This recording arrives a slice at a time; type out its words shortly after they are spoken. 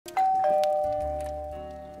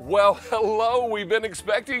Well, hello, we've been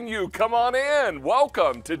expecting you. Come on in.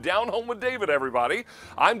 Welcome to Down Home with David, everybody.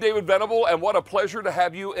 I'm David Venable, and what a pleasure to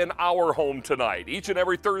have you in our home tonight. Each and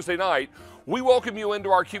every Thursday night, we welcome you into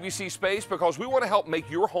our QVC space because we want to help make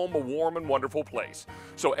your home a warm and wonderful place.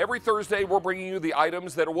 So every Thursday, we're bringing you the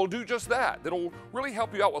items that will do just that. That'll really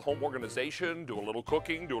help you out with home organization, do a little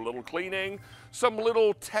cooking, do a little cleaning, some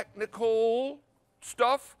little technical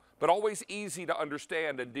stuff, but always easy to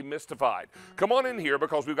understand and demystified. Come on in here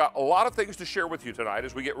because we've got a lot of things to share with you tonight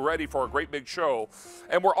as we get ready for a great big show.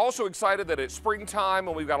 And we're also excited that it's springtime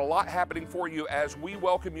and we've got a lot happening for you as we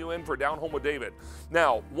welcome you in for Down Home with David.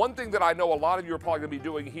 Now, one thing that I know a lot of you are probably gonna be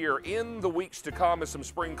doing here in the weeks to come is some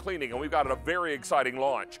spring cleaning, and we've got a very exciting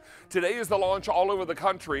launch. Today is the launch all over the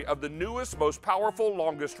country of the newest, most powerful,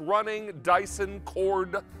 longest running Dyson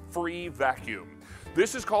cord-free vacuum.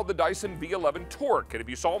 This is called the Dyson V11 Torque, and if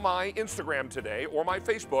you saw my Instagram today or my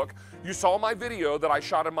Facebook, you saw my video that I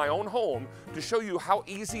shot in my own home to show you how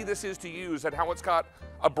easy this is to use and how it's got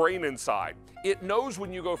a brain inside. It knows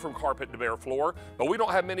when you go from carpet to bare floor, but we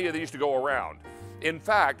don't have many of these to go around. In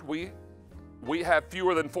fact, we have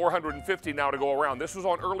fewer than 450 now to go around. This was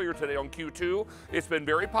on earlier today on Q2. It's been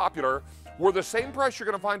very popular. We're the same price you're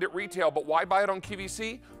gonna find at retail, but why buy it on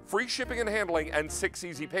QVC? Free shipping and handling and 6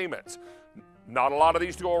 easy payments. Not a lot of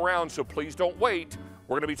these to go around, so please don't wait.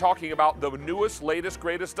 We're going to be talking about the newest, latest,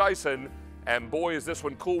 greatest Dyson, and boy, is this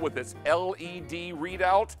one cool with its LED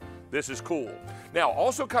readout. This is cool. Now,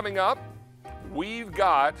 also coming up, we've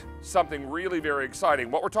got something really very exciting.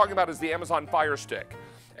 What we're talking about is the Amazon Fire Stick,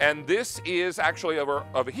 and this is actually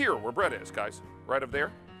over here where Brett is, guys. Right over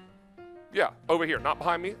there? Yeah, over here, not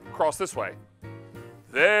behind me, across this way.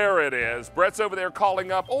 There it is. Brett's over there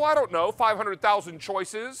calling up, oh, I don't know, 500,000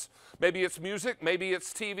 choices. Maybe it's music, maybe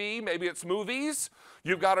it's TV, maybe it's movies.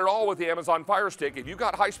 You've got it all with the Amazon Fire Stick. If you've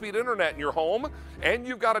got high-speed internet in your home and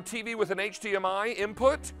you've got a TV with an HDMI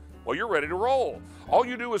input, well, you're ready to roll. All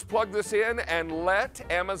you do is plug this in and let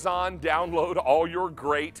Amazon download all your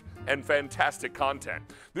great and fantastic content.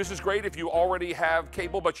 This is great if you already have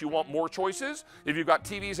cable but you want more choices. If you've got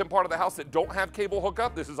TVs in part of the house that don't have cable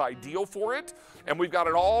hookup, this is ideal for it. And we've got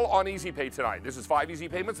it all on Easy Pay tonight. This is 5 easy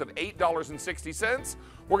payments of $8.60.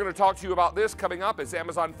 We're going to talk to you about this coming up. It's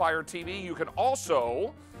Amazon Fire TV. You can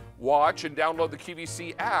also watch and download the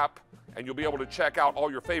QVC app, and you'll be able to check out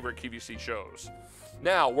all your favorite QVC shows.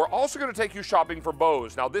 Now, we're also going to take you shopping for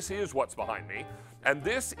Bose. Now, this is what's behind me, and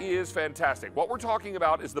this is fantastic. What we're talking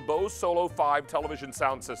about is the Bose Solo 5 television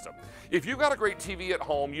sound system. If you've got a great TV at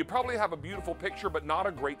home, you probably have a beautiful picture, but not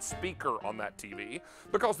a great speaker on that TV,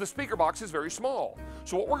 because the speaker box is very small.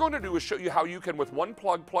 So what we're going to do is show you how you can, with one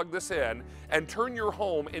plug this in and turn your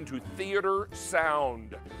home into theater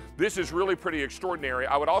sound. This is really pretty extraordinary.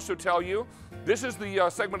 I would also tell you, this is the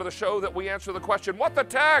segment of the show that we answer the question, what the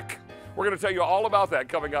tech? We're going to tell you all about that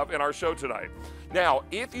coming up in our show tonight. Now,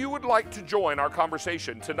 if you would like to join our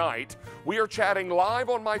conversation tonight, we are chatting live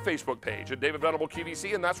on my Facebook page at David Venable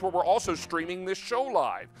QVC, and that's where we're also streaming this show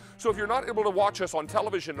live. So if you're not able to watch us on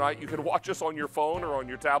television tonight, you can watch us on your phone or on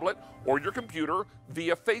your tablet or your computer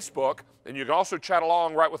via Facebook, and you can also chat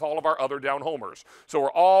along right with all of our other Down Homers. So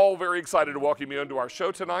we're all very excited to welcome you into our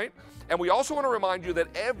show tonight. And we also want to remind you that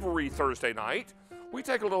every Thursday night, we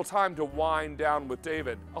take a little time to wind down with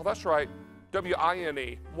David. Oh, that's right.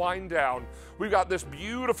 W-I-N-E, wind down. We've got this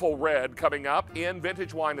beautiful red coming up in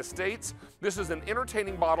Vintage Wine Estates. This is an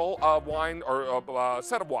entertaining bottle of wine, or a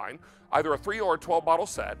set of wine, either a 3 or a 12 bottle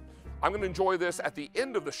set. I'm going to enjoy this at the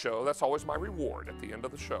end of the show. That's always my reward at the end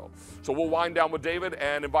of the show. So we'll wind down with David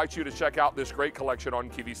and invite you to check out this great collection on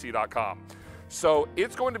QVC.com. So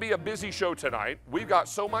it's going to be a busy show tonight. We've got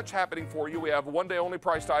so much happening for you. We have one-day only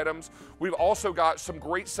priced items. We've also got some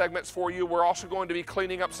great segments for you. We're also going to be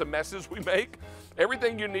cleaning up some messes we make.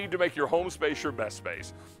 Everything you need to make your home space your best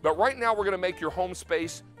space. But right now we're going to make your home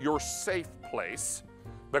space your safe place,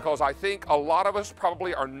 because I think a lot of us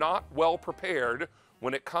probably are not well prepared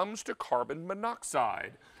when it comes to carbon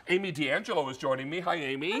monoxide. Amy D'Angelo is joining me. Hi,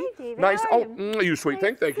 Amy. Hi, David. Nice. How are Oh, you sweet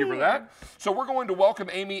thing. Thank you for that. So we're going to welcome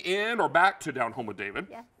Amy in or back to Down Home with David,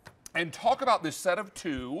 and talk about this set of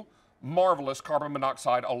 2 marvelous carbon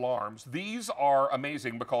monoxide alarms. These are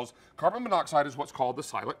amazing because carbon monoxide is what's called the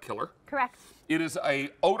silent killer. Correct. It is a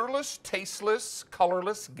odorless, tasteless,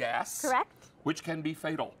 colorless gas. Correct. Which can be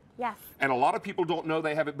fatal. Yes. And a lot of people don't know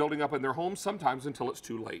they have it building up in their homes sometimes until it's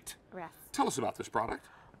too late. Yes. Tell us about this product.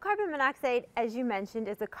 Carbon monoxide, as you mentioned,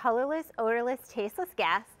 is a colorless, odorless, tasteless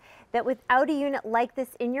gas that without a unit like this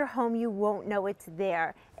in your home, you won't know it's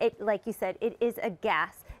there. It, like you said, it is a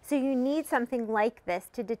gas. So you need something like this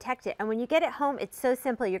to detect it. And when you get it home, it's so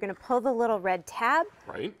simple. You're going to pull the little red tab.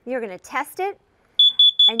 Right. You're going to test it.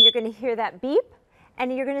 and you're going to hear that beep,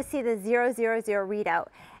 and you're going to see the 000 readout.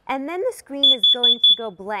 And then the screen is going to go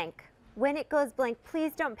blank. When it goes blank,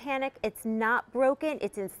 please don't panic. It's not broken.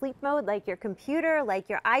 It's in sleep mode like your computer, like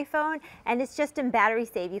your iPhone, and it's just in battery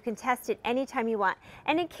save. You can test it anytime you want.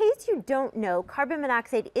 And in case you don't know, carbon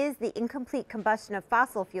monoxide is the incomplete combustion of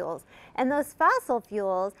fossil fuels. And those fossil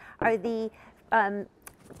fuels are the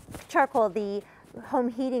charcoal, the home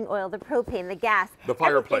heating oil, the propane, the gas. The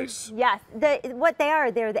fireplace. Yes. What they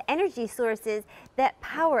are, they're the energy sources that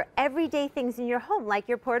power everyday things in your home, like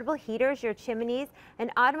your portable heaters, your chimneys,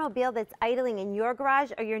 an automobile that's idling in your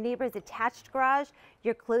garage or your neighbor's attached garage,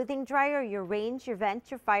 your clothing dryer, your range, your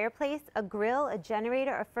vent, your fireplace, a grill, a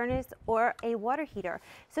generator, a furnace, or a water heater.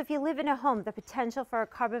 So if you live in a home, the potential for a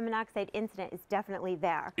carbon monoxide incident is definitely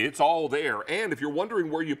there. It's all there. And if you're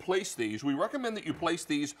wondering where you place these, we recommend that you place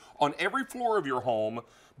these on every floor of your home,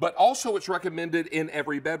 but also it's recommended in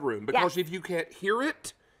every bedroom, because if you can't hear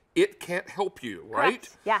it, it can't help you, right?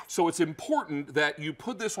 Correct. Yes. So it's important that you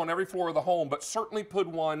put this on every floor of the home, but certainly put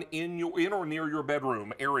one in or near your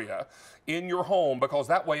bedroom area in your home, because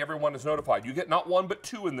that way everyone is notified. You get not one but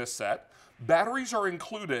two in this set. Batteries are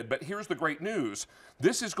included, but here's the great news.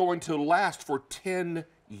 This is going to last for 10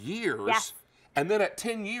 years. Yes. And then at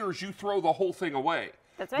 10 years, you throw the whole thing away.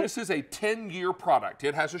 That's right. This is a 10-year product.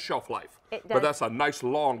 It has a shelf life. It does. But that's a nice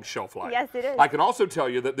long shelf life. Yes, it is. I can also tell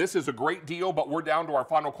you that this is a great deal, but we're down to our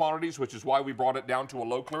final quantities, which is why we brought it down to a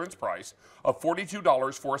low clearance price of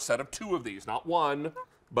 $42 for a set of two of these. Not one,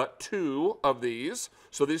 but two of these.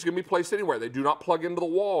 So these can be placed anywhere. They do not plug into the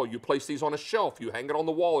wall. You place these on a shelf. You hang it on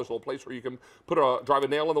the wall. There's a little place where you can drive a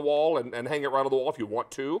nail in the wall and hang it right on the wall if you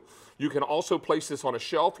want to. You can also place this on a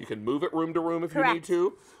shelf. You can move it room to room if you need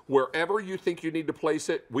to. Wherever you think you need to place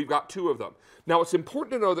it, we've got two of them. Now, it's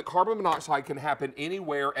important to know that carbon monoxide can happen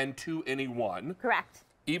anywhere and to anyone. Correct.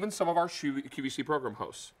 Even some of our QVC program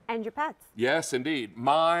hosts. And your pets. Yes, indeed.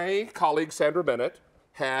 My colleague, Sandra Bennett,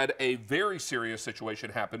 had a very serious situation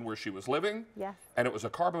happen where she was living. Yes. And it was a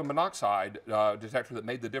carbon monoxide detector that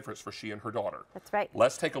made the difference for she and her daughter. That's right.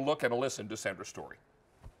 Let's take a look and a listen to Sandra's story.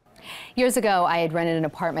 Years ago, I had rented an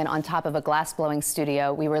apartment on top of a glass-blowing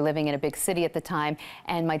studio. We were living in a big city at the time,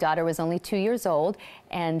 and my daughter was only 2 years old.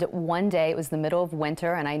 And one day, it was the middle of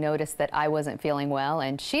winter, and I noticed that I wasn't feeling well,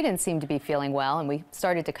 and she didn't seem to be feeling well, and we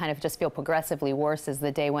started to kind of just feel progressively worse as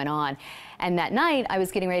the day went on. And that night, I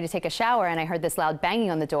was getting ready to take a shower, and I heard this loud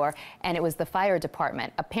banging on the door, and it was the fire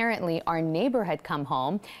department. Apparently, our neighbor had come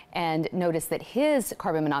home and noticed that his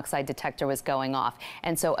carbon monoxide detector was going off.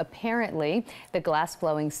 And so apparently, the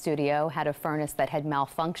glass-blowing studio had a furnace that had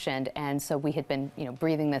malfunctioned, and so we had been,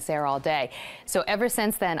 breathing this air all day. So ever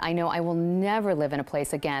since then, I know I will never live in a place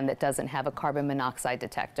again that doesn't have a carbon monoxide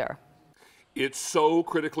detector. It's so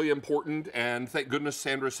critically important, and thank goodness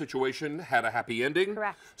Sandra's situation had a happy ending.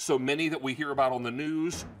 Correct. So many that we hear about on the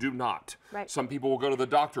news do not. Right. Some people will go to the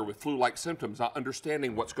doctor with flu-like symptoms, not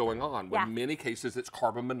understanding what's going on. When in many cases, it's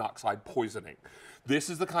carbon monoxide poisoning. This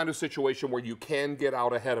is the kind of situation where you can get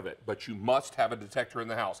out ahead of it, but you must have a detector in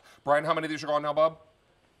the house. Brian, how many of these are gone now, Bob?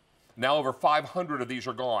 Now over 500 of these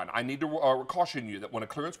are gone. I need to caution you that when a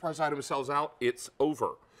clearance price item sells out, it's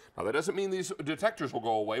over. Now, that doesn't mean these detectors will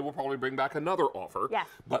go away. We'll probably bring back another offer. Yes.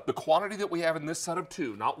 But the quantity that we have in this set of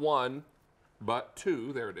two, not one, but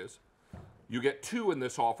two, there it is. You get two in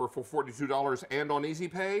this offer for $42 and on Easy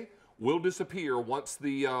Pay will disappear once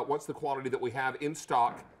the quantity that we have in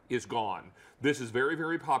stock is gone. This is very,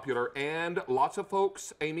 very popular, and lots of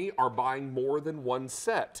folks, Amy, are buying more than one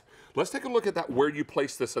set. Let's take a look at that, where you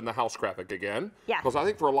place this in the house graphic again. Yeah. Because I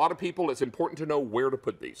think for a lot of people, it's important to know where to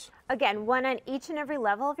put these. Again, one on each and every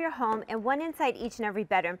level of your home and one inside each and every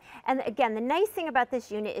bedroom. And again, the nice thing about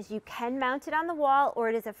this unit is you can mount it on the wall, or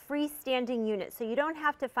it is a freestanding unit, so you don't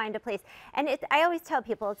have to find a place. And I always tell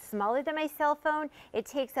people it's smaller than my cell phone. It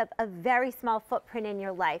takes up a very small footprint in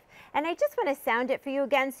your life. And I just want to sound it for you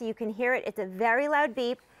again so you can hear it. It's a very loud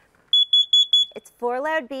beep. It's 4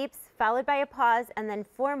 loud beeps, followed by a pause, and then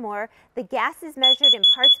 4 more. The gas is measured in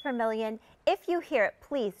parts per million. If you hear it,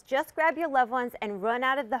 please just grab your loved ones and run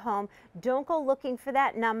out of the home. Don't go looking for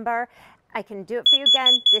that number. I can do it for you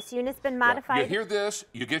again. This unit's been modified. Yeah. You hear this,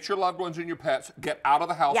 you get your loved ones and your pets, get out of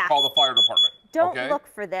the house, call the fire department. Don't look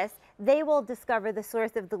for this. They will discover the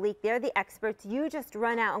source of the leak. They're the experts. You just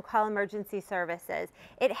run out and call emergency services.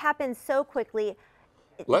 It happens so quickly.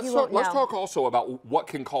 Let's talk also about what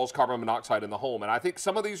can cause carbon monoxide in the home, and I think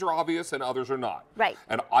some of these are obvious and others are not. Right.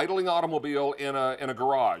 An idling automobile in a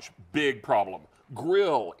garage, big problem.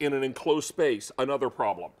 Grill in an enclosed space, another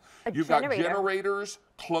problem. You've got generators,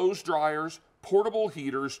 clothes dryers, portable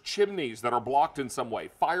heaters, chimneys that are blocked in some way,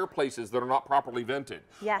 fireplaces that are not properly vented,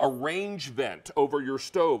 Yes. a range vent over your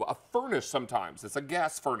stove, a furnace sometimes, it's a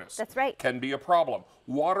gas furnace. That's right. Can be a problem.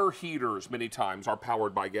 Water heaters many times are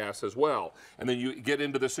powered by gas as well. And then you get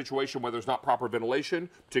into this situation where there's not proper ventilation,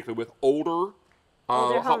 particularly with older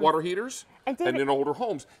hot homes. water heaters And and David- in older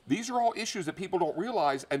homes. These are all issues that people don't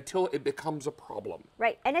realize until it becomes a problem.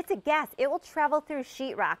 Right, and it's a gas. It will travel through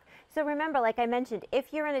sheetrock. So remember, like I mentioned,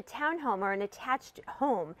 if you're in a townhome or an attached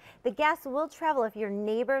home, the gas will travel if your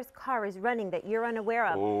neighbor's car is running that you're unaware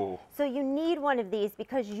of. Oh. So you need one of these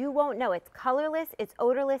because you won't know. It's colorless, it's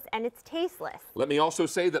odorless, and it's tasteless. Let me also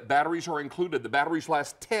say that batteries are included. The batteries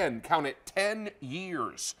last 10, 10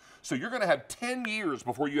 years. So you're going to have 10 years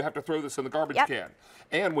before you have to throw this in the garbage Yep. can.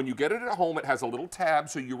 And when you get it at home, it has a little tab,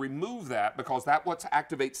 so you remove that because that what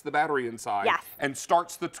activates the battery inside Yes. and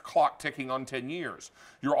starts the clock ticking on 10 years.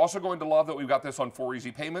 You're also going to love that we've got this on 4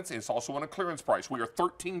 easy payments. It's also on a clearance price. We are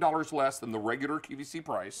 $13 less than the regular QVC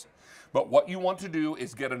price. But what you want to do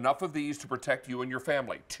is get enough of these to protect you and your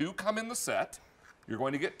family. 2 come in the set. You're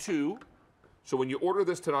going to get 2. So when you order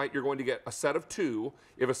this tonight, you're going to get a set of 2.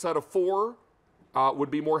 If a set of 4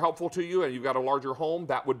 would be more helpful to you and you've got a larger home,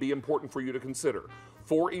 that would be important for you to consider.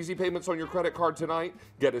 4 easy payments on your credit card tonight.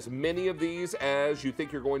 Get as many of these as you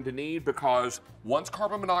think you're going to need, because once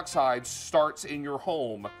carbon monoxide starts in your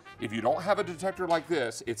home, if you don't have a detector like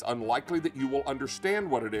this, it's unlikely that you will understand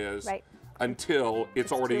what it is Right. until it's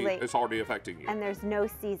too late. already affecting you. And there's no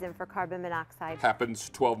season for carbon monoxide. Happens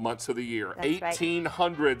 12 months of the year. That's right.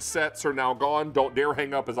 1,800 sets are now gone. Don't dare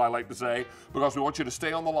hang up, as I like to say, because we want you to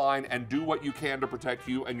stay on the line and do what you can to protect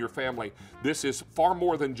you and your family. This is far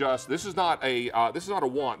more than just, this is not a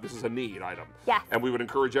want, this is a need item. Yes. And we would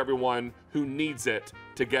encourage everyone who needs it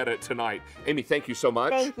to get it tonight. Amy, thank you so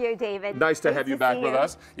much. Thank you, David. Nice to Nice have you to back see with you.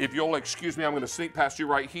 us. If you'll excuse me, I'm going to sneak past you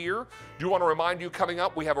right here. Do want to remind you, coming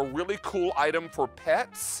up, we have a really cool item for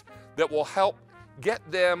pets that will help get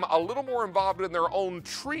them a little more involved in their own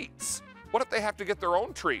treats. What if they have to get their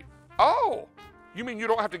own treat? Oh, you mean you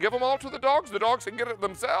don't have to give them all to the dogs? The dogs can get it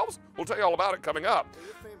themselves? We'll tell you all about it coming up.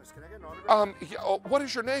 You're famous. Can I get an autograph? What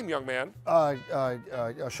is your name, young man?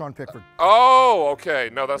 Sean Pickford. Oh, okay.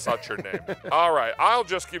 No, that's not your name. All right. I'll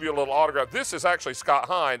just give you a little autograph. This is actually Scott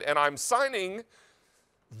Hind, and I'm signing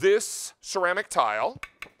this ceramic tile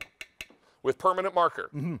with permanent marker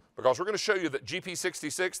because we're going to show you that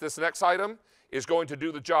GP66, this next item, is going to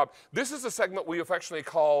do the job. This is a segment we affectionately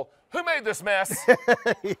call Who Made This Mess?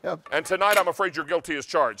 Yep. And tonight I'm afraid you're guilty as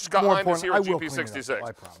charged. Scott More Hind is here important, at I will clean it up, GP66.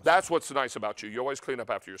 I promise. That's what's nice about you. You always clean up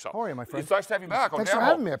after yourself. How are you, my friend? It's nice to have you back on Thanks for Down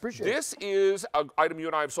having Home. me. I appreciate it. This is an item you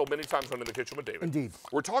and I have sold many times on In the Kitchen with David. Indeed.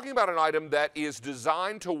 We're talking about an item that is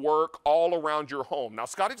designed to work all around your home. Now,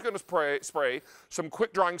 Scotty's going to spray some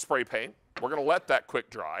quick drying spray paint. We're going to let that quick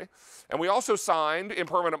dry. And we also signed in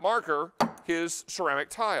permanent marker his ceramic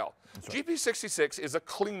tile. GP66 is a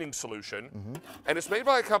cleaning solution, and it's made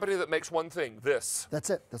by a company that makes one thing, this. That's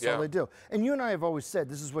it. That's Yeah. all they do. And you and I have always said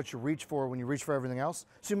this is what you reach for when you reach for everything else.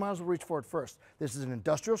 So you might as well reach for it first. This is an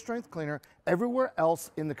industrial strength cleaner. Everywhere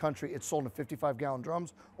else in the country, it's sold in 55-gallon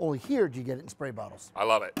drums. Only here do you get it in spray bottles. I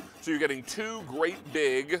love it. So you're getting 2 great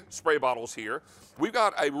big spray bottles here. We've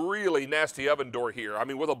got a really nasty oven door here. I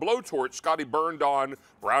mean, with a blowtorch, Scotty burned on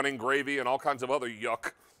browning gravy and all kinds of other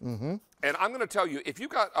yuck. And I'm going to tell you, if you've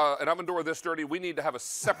got an oven door this dirty, we need to have a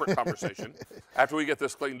separate conversation after we get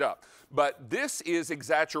this cleaned up. But this is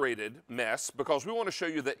exaggerated mess because we want to show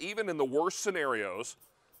you that even in the worst scenarios,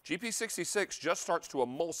 GP66 just starts to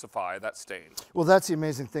emulsify that stain. Well, that's the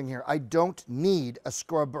amazing thing here. I don't need a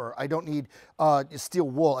scrubber. I don't need steel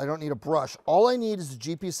wool. I don't need a brush. All I need is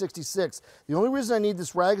the GP66. The only reason I need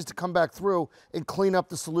this rag is to come back through and clean up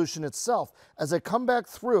the solution itself. As I come back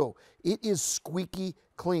through, it is squeaky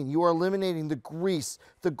clean. You are eliminating the grease,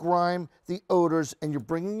 the grime, the odors, and you're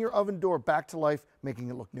bringing your oven door back to life, making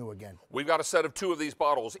it look new again. We've got a set of 2 of these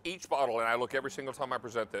bottles. Each bottle, and I look every single time I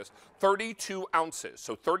present this, 32 ounces.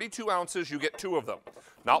 So 32 ounces, you get 2 of them.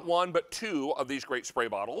 Not 1, but 2 of these great spray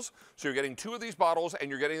bottles. So you're getting 2 of these bottles, and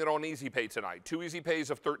you're getting it on Easy Pay tonight. 2 Easy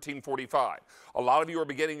Pays of $13.45. A lot of you are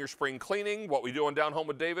beginning your spring cleaning. What we do on Down Home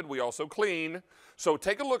with David, we also clean. So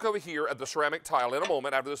take a look over here at the ceramic tile in a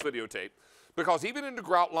moment after this videotape. Because even into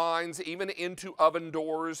grout lines, even into oven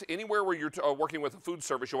doors, anywhere where you're working with a food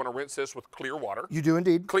service, you want to rinse this with clear water. You do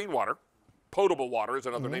indeed. Clean water. Potable water is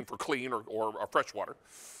another name for clean or fresh water.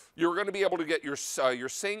 You're going to be able to get your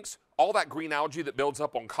sinks, all that green algae that builds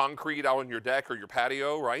up on concrete out on your deck or your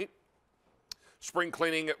patio, right? Spring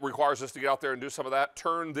cleaning requires us to get out there and do some of that.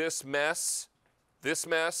 Turn this mess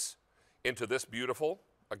into this beautiful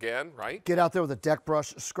again, right? Get out there with a deck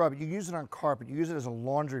brush, scrub it. You use it on carpet. You use it as a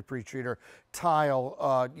laundry pre-treater,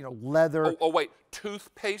 tile, you know, leather. Oh, wait,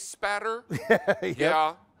 toothpaste spatter?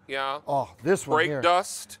 Yep. Yeah. Oh, this one Brake here.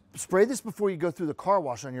 dust. Spray this before you go through the car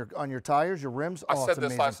wash on your tires, your rims. I Oh, said it's this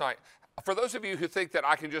amazing. last night. For those of you who think that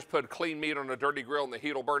I can just put clean meat on a dirty grill and the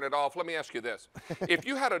heat will burn it off, let me ask you this. If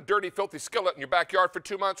you had a dirty, filthy skillet in your backyard for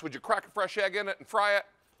 2 months, would you crack a fresh egg in it and fry it?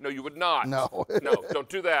 No, you would not. No. No, don't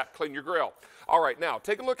do that. Clean your grill. All right, now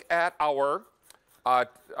take a look at our Your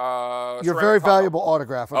ceramic very combo. valuable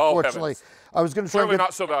autograph. Oh, Unfortunately, heavens. I was going to try and Clearly get,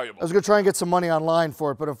 not so valuable. I was going to try and get some money online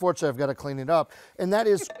for it, but unfortunately, I've got to clean it up. And that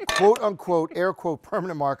is quote unquote, air quote,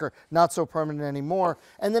 permanent marker, not so permanent anymore.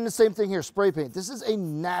 And then the same thing here, spray paint. This is a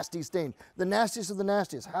nasty stain, the nastiest of the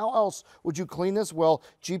nastiest. How else would you clean this? Well,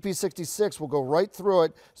 GP66 will go right through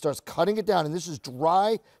it, starts cutting it down, and this is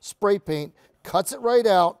dry spray paint, cuts it right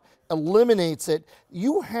out, eliminates it.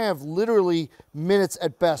 You have literally minutes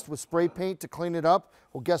at best with spray paint to clean it up.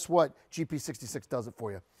 Well, guess what? GP66 does it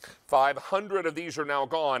for you. 500 of these are now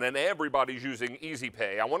gone, and everybody's using Easy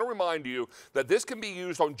Pay. I want to remind you that this can be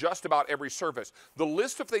used on just about every surface. The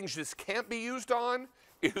list of things this can't be used on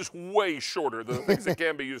is way shorter than the things it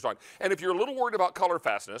can be used on. And if you're a little worried about color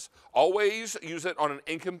fastness, always use it on an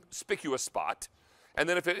inconspicuous spot. And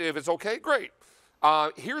then if it's okay, great.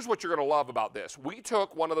 Here's what you're going to love about this. We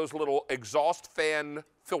took one of those little exhaust fan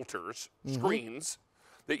filters, screens,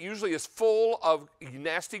 that usually is full of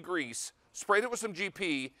nasty grease, sprayed it with some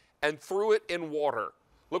GP, and threw it in water.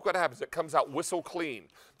 Look what happens. It comes out whistle clean.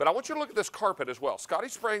 But I want you to look at this carpet as well.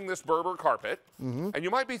 Scotty's spraying this Berber carpet, and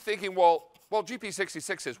you might be thinking, well,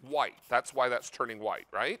 GP66 is white. That's why that's turning white,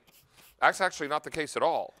 right? That's actually not the case at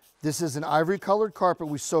all. This is an ivory-colored carpet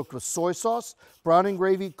we soaked with soy sauce, browning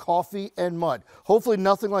gravy, coffee, and mud. Hopefully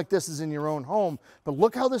nothing like this is in your own home, but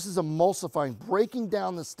look how this is emulsifying, breaking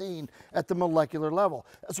down the stain at the molecular level.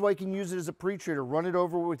 That's why you can use it as a pre-treater, run it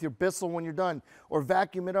over with your Bissell when you're done, or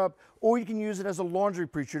vacuum it up, or you can use it as a laundry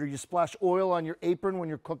pre-treater. You splash oil on your apron when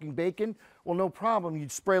you're cooking bacon. Well, no problem. You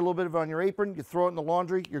spray a little bit of it on your apron, you throw it in the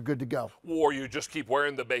laundry, you're good to go. Or you just keep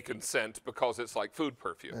wearing the bacon scent because it's like food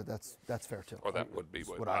perfume. That's fair too. Or that would be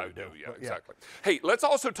what I I would do. do. Yeah, But, yeah. exactly. Hey, let's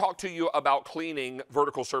also talk to you about cleaning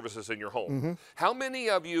vertical surfaces in your home. How many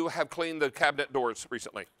of you have cleaned the cabinet doors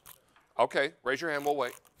recently? Okay, raise your hand, we'll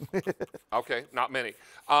wait. Okay, not many.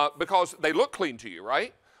 Because they look clean to you,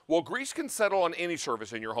 right? Well, grease can settle on any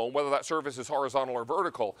surface in your home, whether that surface is horizontal or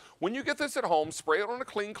vertical. When you get this at home, spray it on a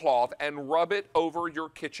clean cloth and rub it over your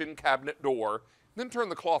kitchen cabinet door, then turn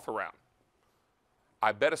the cloth around.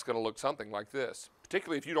 I bet it's going to look something like this,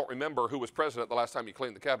 particularly if you don't remember who was president the last time you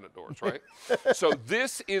cleaned the cabinet doors, right? So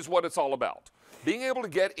this is what it's all about. Being able to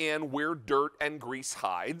get in where dirt and grease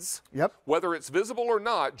hides. Yep. Whether it's visible or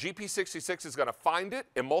not, GP66 is going to find it,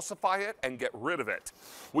 emulsify it, and get rid of it.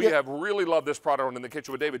 We have really loved this product on In the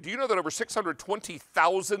Kitchen with David. Do you know that over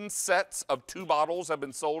 620,000 sets of 2 bottles have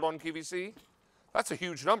been sold on QVC? That's a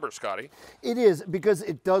huge number, Scotty. It is, because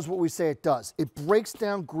it does what we say it does. It breaks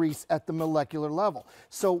down grease at the molecular level.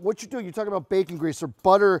 So what you're doing, you're talking about bacon grease or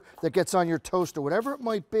butter that gets on your toast or whatever it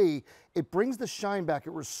might be, it brings the shine back,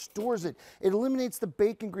 it restores it. It eliminates the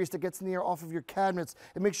bacon grease that gets in the air off of your cabinets.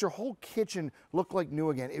 It makes your whole kitchen look like new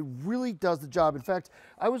again. It really does the job. In fact,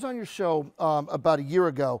 I was on your show about a year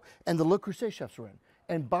ago, and the Le Creuset chefs were in.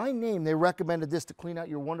 And by name, they recommended this to clean out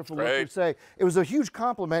your wonderful Le Creuset. It was a huge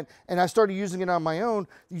compliment, and I started using it on my own.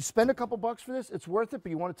 You spend a couple bucks for this, it's worth it, but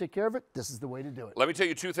you want to take care of it, this is the way to do it. Let me tell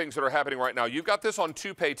you 2 things that are happening right now. You've got this on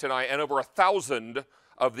 2Pay tonight, and over 1,000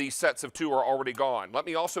 of these sets of 2 are already gone. Let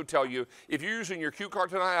me also tell you, if you're using your Q card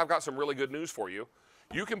tonight, I've got some really good news for you.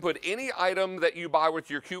 You can put any item that you buy with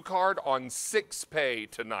your Q card on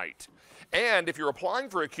 6Pay tonight. And if you're applying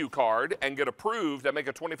for a Q card and get approved and make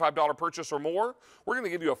a $25 purchase or more, we're going to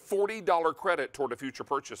give you a $40 credit toward a future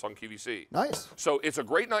purchase on QVC. Nice. So it's a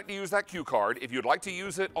great night to use that Q card. If you'd like to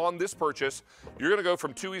use it on this purchase, you're going to go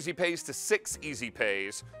from 2 Easy Pays to 6 Easy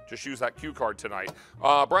Pays. Just use that Q card tonight.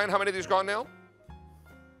 Brian, how many of these gone now?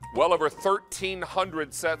 Well over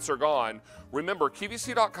 1,300 sets are gone. Remember,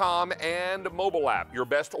 QVC.com and mobile app, your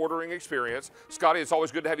best ordering experience. Scotty, it's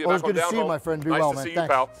always good to have you back on Down Home. Always good to see you, my friend. Be nice well, to man. see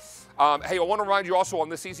Thanks. you, pal. Hey, I want to remind you also on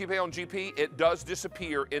this Easy Pay on GP, it does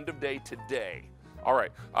disappear end of day today. All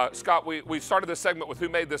right, Scott, we started this segment with who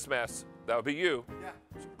made this mess. That would be you. Yeah.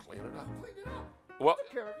 So clean it up. Clean it up. Well,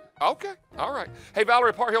 Take care of you. okay, all right. Hey,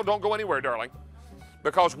 Valerie Parhill, don't go anywhere, darling,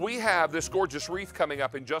 because we have this gorgeous wreath coming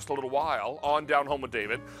up in just a little while on Down Home with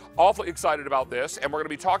David. Awfully excited about this, and we're going to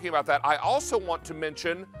be talking about that. I also want to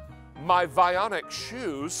mention my Vionic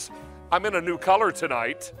shoes. I'm in a new color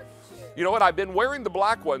tonight. You know what? I've been wearing the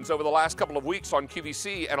black ones over the last couple of weeks on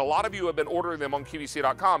QVC, and a lot of you have been ordering them on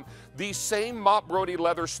QVC.com. These same Mop Brody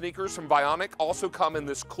leather sneakers from Vionic also come in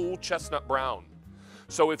this cool chestnut brown.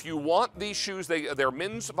 So if you want these shoes, they're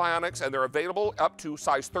men's Vionics, and they're available up to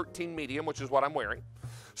size 13 medium, which is what I'm wearing.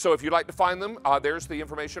 So if you'd like to find them, there's the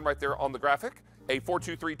information right there on the graphic,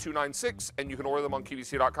 A423296, and you can order them on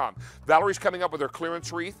QVC.com. Valerie's coming up with her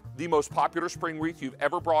clearance wreath, the most popular spring wreath you've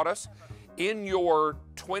ever brought us. In your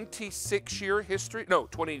 25-year history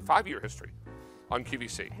on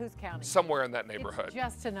QVC. Who's counting? Somewhere in that neighborhood. It's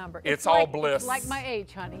just a number. It's all like, bliss. It's like my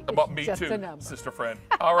age, honey. But It's me just too, a number. sister friend.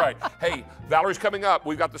 All right. Hey, Valerie's coming up.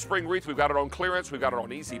 We've got the spring wreath. We've got it on clearance. We've got it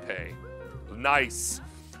on Easy Pay. Nice.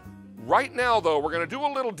 Right now, though, we're going to do a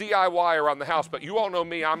little DIY around the house, but you all know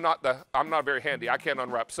me. I'm not very handy. I can't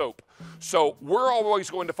unwrap soap. So we're always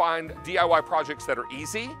going to find DIY projects that are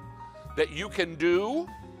easy, that you can do,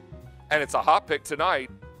 and it's a hot pick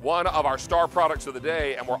tonight, one of our star products of the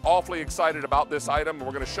day, and we're awfully excited about this item, and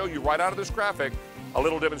we're going to show you right out of this graphic a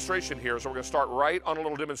little demonstration here. So we're going to start right on a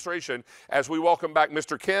little demonstration as we welcome back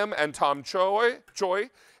Mr. Kim and Tom Choi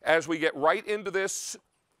as we get right into this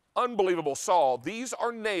unbelievable saw. These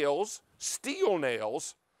are nails, steel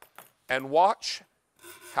nails, and watch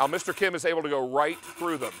how Mr. Kim is able to go right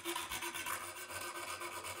through them.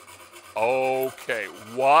 Okay,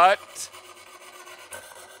 what?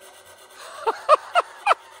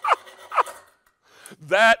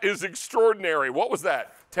 That is extraordinary. What was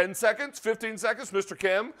that? 10 seconds, 15 seconds? Mr.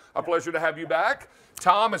 Kim, a pleasure to have you back.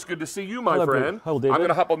 Tom, it's good to see you, my Hello, friend. Hello, David. I'm going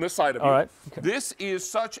to hop on this side of you. All right. Okay. This is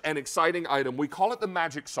such an exciting item. We call it the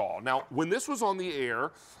Magic Saw. Now, when this was on the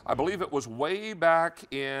air, I believe it was way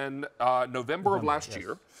back in November of last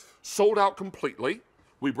year, sold out completely.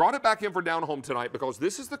 We brought it back in for Down Home tonight because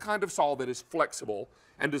this is the kind of saw that is flexible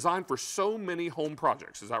and designed for so many home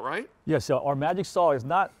projects. Is that right? Yes, our Magic Saw is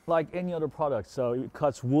not like any other product. So it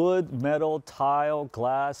cuts wood, metal, tile,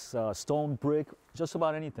 glass, stone, brick, just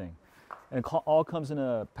about anything. And it all comes in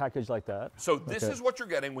a package like that. So this is what you're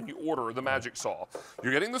getting when you order the Magic Saw.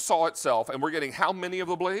 You're getting the saw itself, and we're getting how many of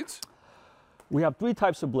the blades? We have 3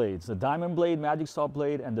 types of blades: the diamond blade, Magic Saw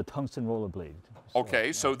blade, and the tungsten roller blade.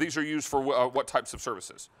 Okay, so these are used for what types of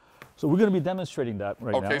services? So we're going to be demonstrating that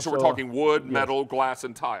right now. Okay, so we're talking wood, metal, glass,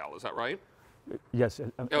 and tile. Is that right? Yes,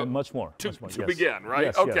 and much more. To yes. begin, right?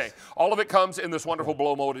 Yes, okay. yes. All of it comes in this wonderful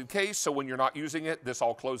blow molded case, so when you're not using it, this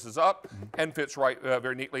all closes up and fits right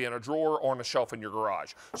very neatly in a drawer or on a shelf in your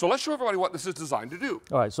garage. So let's show everybody what this is designed to do.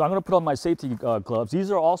 All right, so I'm going to put on my safety gloves. These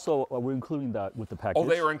are also, we're including that with the package. Oh,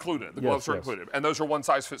 they are included. The gloves are included. And those are one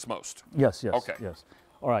size fits most. Yes, yes. Okay. Yes.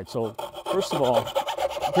 All right, so first of all,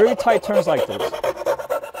 very tight turns like this.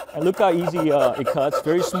 And look how easy it cuts,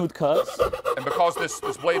 very smooth cuts. And because this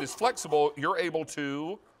blade is flexible, you're able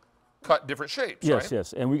to cut different shapes, yes, right?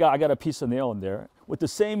 Yes, and I got a piece of nail in there. With the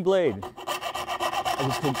same blade,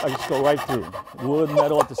 I just go right through. Wood,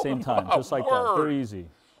 metal at the same time, just like that, very easy.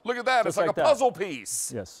 Look at that, Just it's like a that. puzzle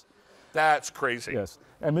piece. Yes. That's crazy. Yes,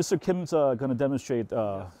 and Mr. Kim's going to demonstrate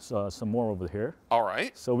some more over here. All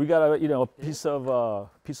right. So we got a piece of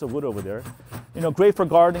wood over there. Great for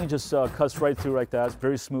gardening. Just cuts right through like that. It's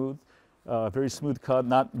very smooth cut,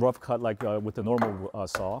 not rough cut like with the normal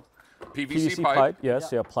saw. PVC pipe.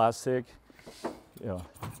 Yes, yeah, plastic. Yeah.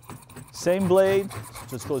 Same blade,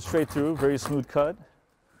 just goes straight through. Very smooth cut.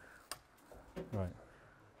 Right.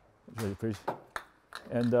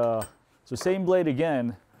 And so same blade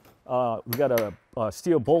again. We got a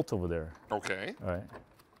steel bolt over there. Okay. All right.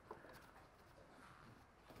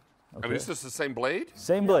 Okay. And is this the same blade?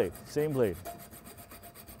 Same blade, same blade.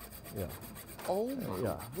 Yeah. Oh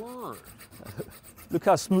my word. Look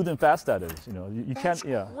how smooth and fast that is. You That's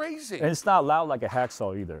can't. crazy. And it's not loud like a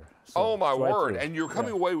hacksaw either. So oh my it's right word. through. And you're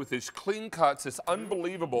coming away with these clean cuts, this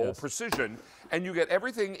unbelievable Yes. precision, and you get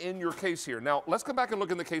everything in your case here. Now, let's come back and look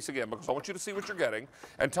in the case again because I want you to see what you're getting.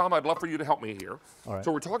 And Tom, I'd love for you to help me here. All right.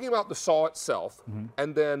 So we're talking about the saw itself,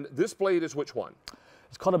 and then this blade is which one?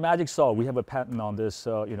 It's called a Magic Saw. We have a patent on this.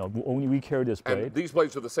 Only we carry this blade. And these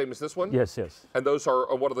blades are the same as this one? Yes, yes. And those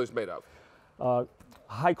are, what are those made of?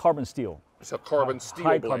 High carbon steel. It's a carbon steel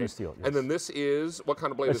high blade. carbon steel, yes. And then this is, what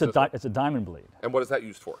kind of blade is It's this? it's a diamond blade. And what is that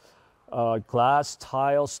used for? Glass,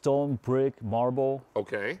 tile, stone, brick, marble.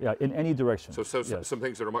 Okay. Yeah, in any direction. So yes. some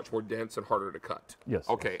things that are much more dense and harder to cut. Yes.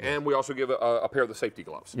 Okay, yes. and we also give a pair of the safety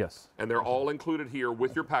gloves. Yes. And they're all included here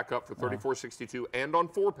with your pack up for $34.62 and on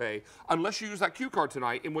 4-pay, unless you use that Q card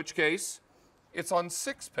tonight, in which case it's on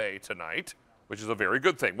 6-pay tonight, which is a very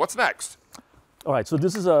good thing. What's next? All right, so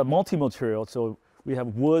this is a multi-material. So we have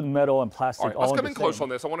wood, metal, and plastic. All right, let's come in close on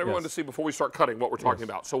this. I want everyone Yes. to see before we start cutting what we're talking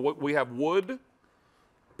about. So we have wood,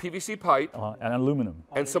 PVC pipe, and aluminum.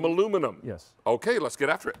 and some aluminum. Yes. Okay, let's get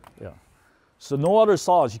after it. Yeah. So no other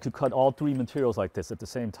saws you could cut all three materials like this at the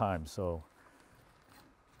same time. So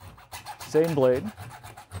same blade.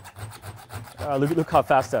 Look how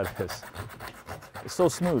fast that is. It's so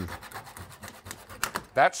smooth.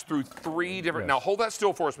 That's through 3 different. Yes. Now hold that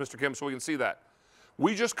still for us, Mr. Kim, so we can see that.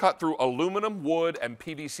 We just cut through aluminum, wood, and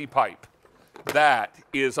PVC pipe. That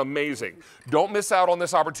is amazing. Don't miss out on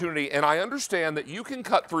this opportunity. And I understand that you can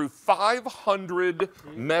cut through 500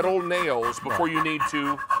 metal nails before you need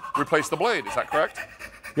to replace the blade. Is that correct?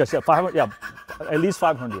 Yes, yeah, 500. Yeah, at least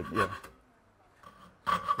 500. Yeah.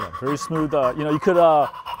 Yeah, very smooth. You know, you could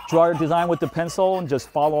draw your design with the pencil and just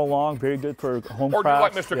follow along. Very good for home Or do crafts.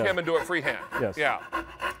 like Mr. Yeah. Kim and do it freehand? Yes. Yeah.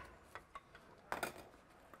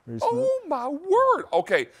 Very smooth. Oh my word.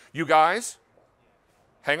 Okay, you guys,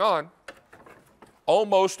 hang on.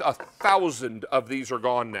 Almost 1,000 of these are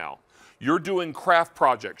gone now. You're doing craft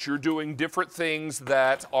projects. You're doing different things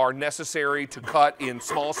that are necessary to cut in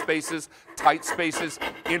small spaces, tight spaces,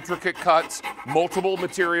 intricate cuts, multiple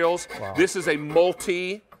materials. Wow. This is a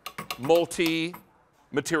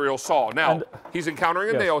multi-material saw. Now, And- he's encountering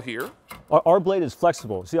a Yes. nail here. Our blade is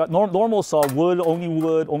flexible. See, normal saw, wood,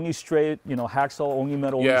 only straight. You know, hacksaw, only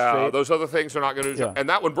metal, only Yeah, straight. those other things are not going to do. Yeah. And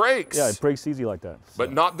that one breaks. Yeah, it breaks easy like that. So,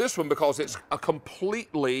 But not this one because it's a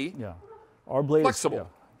completely yeah, our blade flexible. is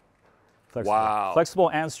flexible. Wow. Flexible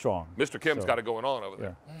and strong. Mr. Kim's So, got it going on over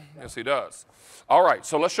there. yeah. Yes, he does. All right,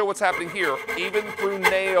 so let's show what's happening here. Even through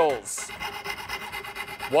nails.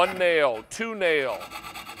 1 nail, 2 nail,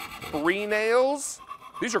 3 nails.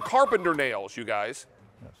 These are carpenter nails, you guys.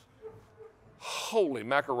 Yes. Holy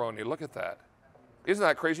macaroni, look at that. Isn't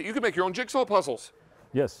that crazy? You can make your own jigsaw puzzles.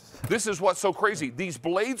 Yes. This is what's so crazy. These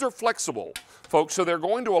blades are flexible, folks, so they're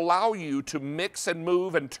going to allow you to mix and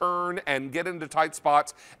move and turn and get into tight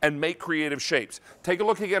spots and make creative shapes. Take a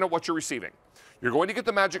look again at what you're receiving. You're going to get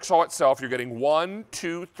the Magic Saw itself. You're getting 1,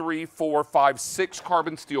 2, 3, 4, 5, 6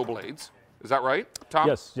 carbon steel blades. Is that right, Tom?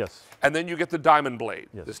 Yes. Yes. And then you get the diamond blade.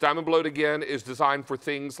 Yes. This diamond blade, again, is designed for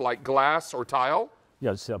things like glass or tile,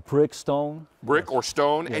 Yes. Brick, stone. brick or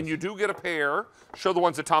stone, and Yes. you do get a pair. Show the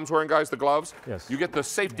ones that Tom's wearing, guys, the gloves. Yes. You get the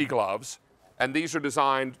safety gloves, and these are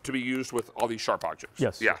designed to be used with all these sharp objects.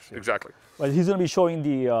 Yes, Yeah, yes, yes. exactly. But he's going to be showing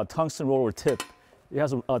the tungsten roller tip. It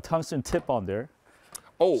has a tungsten tip on there.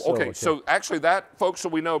 Oh, So, okay. okay. So actually that, folks, so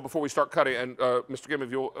we know before we start cutting, and Mr. Kim, if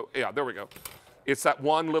you'll, yeah, there we go. It's that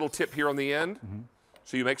one little tip here on the end. Mm-hmm.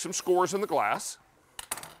 So you make some scores in the glass,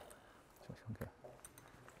 Okay.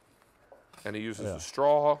 and he uses Yeah. the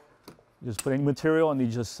straw. You just put any material and you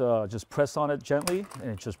just press on it gently,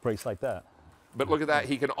 and it just breaks like that. But look at that,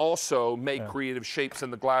 he can also make creative shapes in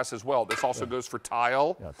the glass as well. This also goes for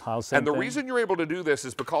tile. Yeah, tile same And the thing. reason you're able to do this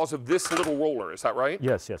is because of this little roller, is that right?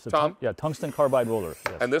 Yes. Yes. Tom? Yeah, tungsten carbide roller.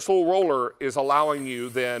 Yes. And this little roller is allowing you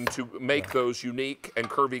then to make those unique and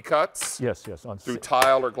curvy cuts yes. Yes. On through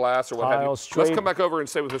tile or glass or what have you. Tile, Let's straight- come back over and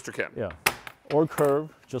stay with Mr. Kim. Yeah. Or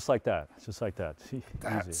curve, just like that. Just like that. Easy.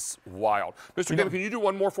 That's wild. Mr. Kim, can you do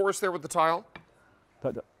one more for us there with the tile?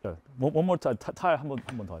 One more time. Tile 한번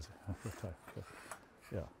더 하세요. Tile.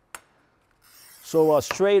 Yeah. So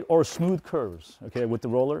straight or smooth curves, okay, with the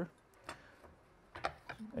roller.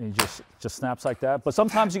 And you just snaps like that. But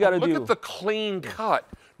sometimes you got to Look do. at the clean cut.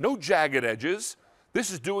 No jagged edges. This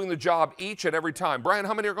is doing the job each and every time. Brian,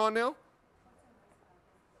 how many are gone now?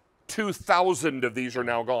 2,000 of these are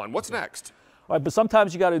now gone. What's next? All right, but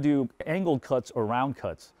sometimes you got to do angled cuts or round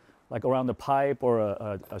cuts, like around the pipe or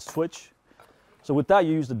a switch. So with that,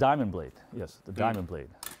 you use the diamond blade. Yes, the diamond blade.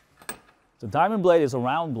 The diamond blade is a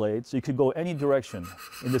round blade, so you could go any direction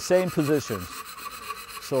in the same position.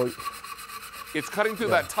 So It's cutting through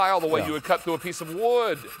that tile the way Yeah. you would cut through a piece of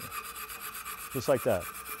wood. just like that.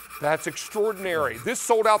 That's extraordinary. This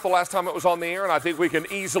sold out the last time it was on the air, and I think we can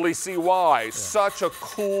easily see why. Such a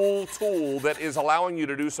cool tool that is allowing you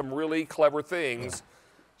to do some really clever things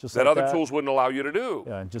Just that like other tools wouldn't allow you to do.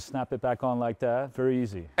 Yeah, and just snap it back on like that. Very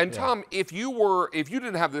easy. And Yeah. Tom, if you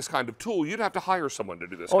didn't have this kind of tool, you'd have to hire someone to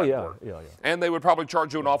do this Oh kind yeah, of work. yeah. And they would probably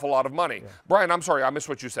charge you an awful lot of money. Brian, I'm sorry, I missed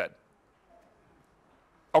what you said.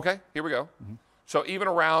 Okay, here we go. Mm-hmm. So even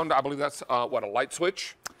around, I believe that's a light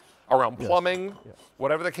switch, around plumbing,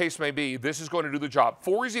 whatever the case may be, this is going to do the job.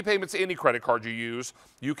 4 easy payments, any credit card you use.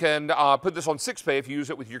 You can put this on 6Pay if you use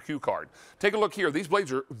it with your Q card. Take a look here. These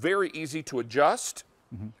blades are very easy to adjust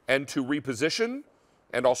and to reposition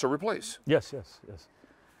and also replace. Yes.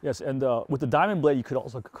 And with the diamond blade, you could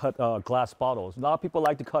also cut glass bottles. A lot of people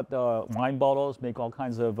like to cut wine bottles, make all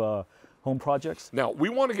kinds of home projects. Now, we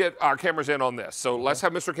want to get our cameras in on this. So let's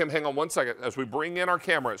have Mr. Kim hang on one second as we bring in our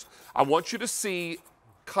cameras. I want you to see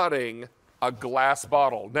cutting a glass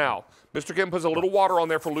bottle. Now, Mr. Kim puts a little water on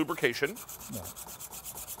there for lubrication.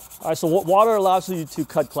 All right, so water allows you to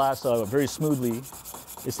cut glass very smoothly.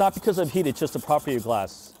 It's not because of heat, it's just the property of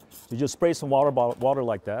glass. You just spray some water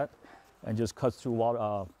like that and just cut through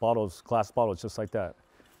glass bottles just like that.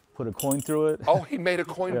 Put a coin through it. Oh, he made a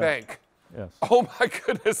coin bank. Yes. Oh my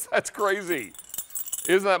goodness, that's crazy.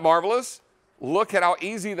 Isn't that marvelous? Look at how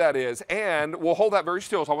easy that is. And we'll hold that very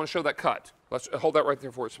still, so I want to show that cut. Let's hold that right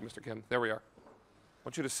there for us, Mr. Kim. There we are. I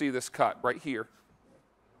want you to see this cut right here.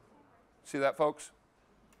 See that, folks?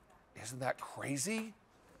 Isn't that crazy?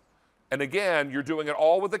 And again, you're doing it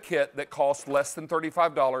all with a kit that costs less than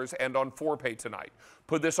 $35 and on 4Pay tonight.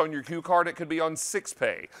 Put this on your Q card, it could be on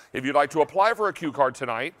 6Pay. If you'd like to apply for a Q card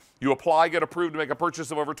tonight, you apply, get approved to make a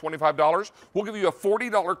purchase of over $25, we'll give you a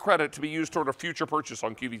 $40 credit to be used toward a future purchase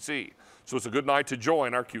on QVC. So it's a good night to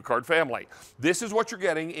join our Q card family. This is what you're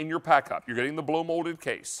getting in your pack up. You're getting the blow molded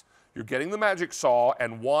case. You're getting the magic saw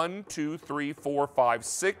and 1, 2, 3, 4, 5,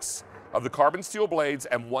 6 of the carbon steel blades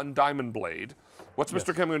and 1 diamond blade. What's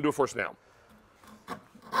Mr. Kim going to do for us now?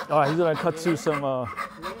 All right, he's going to cut through some...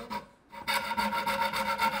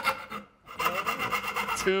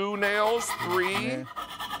 2 nails, 3,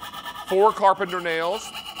 4 carpenter nails.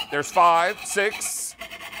 There's 5, 6,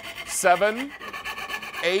 7,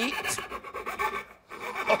 8.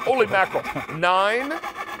 Oh, holy mackerel. 9,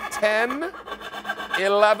 10,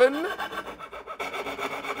 11,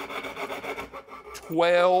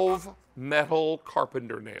 12 metal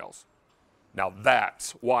carpenter nails. Now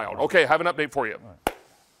that's wild. Okay, I have an update for you.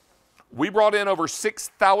 We brought in over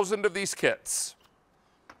 6,000 of these kits.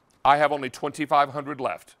 I have only 2,500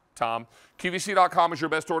 left, Tom. QVC.com is your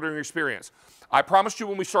best ordering experience. I promised you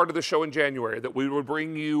when we started the show in January that we would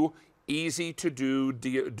bring you easy to do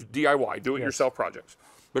DIY, do-it-yourself projects.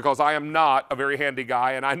 Because I am not a very handy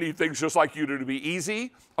guy and I need things just like you to be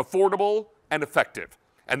easy, affordable, and effective.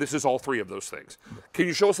 And this is all 3 of those things. Can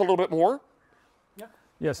you show us a little bit more? Yeah.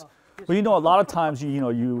 Yes. Well, you know, a lot of times,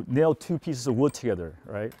 you nail 2 pieces of wood together,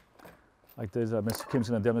 right? Like this, Mr. Kim's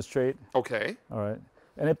going to demonstrate. Okay. All right.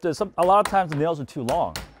 And if there's a lot of times the nails are too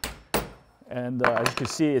long, and as you can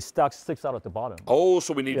see, it sticks out at the bottom. Oh,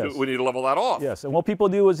 so we need to level that off. Yes. And what people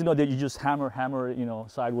do is, that you just hammer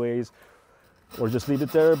it, sideways, or just leave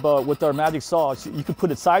it there. But with our magic saw, you can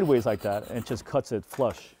put it sideways like that, and it just cuts it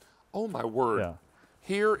flush. Oh my word. Yeah.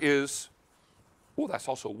 Here is. Oh, that's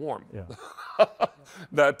also warm. Yeah.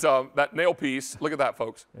 that nail piece. Look at that,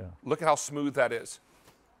 folks. Yeah. Look at how smooth that is.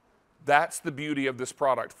 That's the beauty of this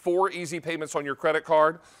product. 4 easy payments on your credit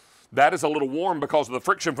card. That is a little warm because of the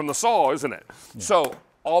friction from the saw, isn't it? Yeah. So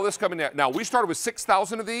all this coming out. Now, we started with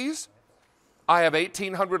 6,000 of these. I have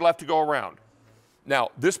 1,800 left to go around. Now,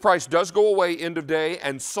 this price does go away end of day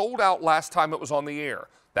and sold out last time it was on the air.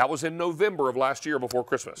 That was in November of last year before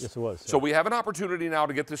Christmas. Yes, it was. So we have an opportunity now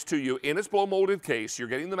to get this to you in its blow molded case. You're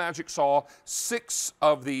getting the magic saw, 6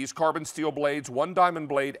 of these carbon steel blades, 1 diamond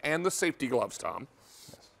blade, and the safety gloves, Tom.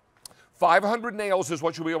 500 nails is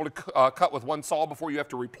what you'll be able to cut with 1 saw before you have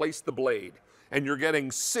to replace the blade. And you're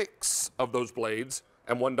getting 6 of those blades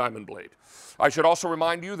and 1 diamond blade. I should also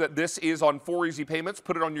remind you that this is on 4 easy payments.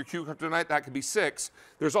 Put it on your Q card tonight. That could be 6.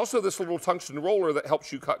 There's also this little tungsten roller that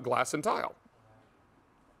helps you cut glass and tile.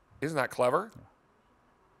 Isn't that clever?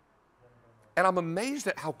 And I'm amazed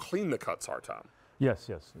at how clean the cuts are, Tom. Yes.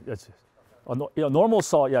 A normal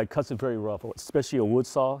saw, it cuts it very rough, especially a wood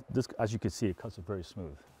saw. This, as you can see, it cuts it very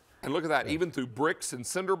smooth. And look at that, even through bricks and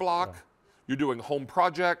cinder block, you're doing home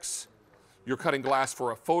projects, you're cutting glass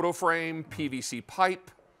for a photo frame, PVC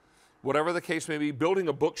pipe, whatever the case may be, building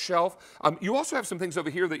a bookshelf. You also have some things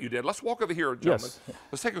over here that you did. Let's walk over here, gentlemen. Yes.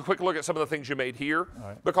 Let's take a quick look at some of the things you made here,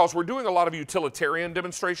 because we're doing a lot of utilitarian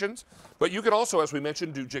demonstrations, but you can also, as we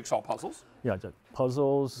mentioned, do jigsaw puzzles. Yeah,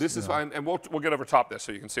 puzzles. This is fine, and we'll get over top this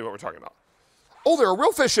so you can see what we're talking about. Oh, there are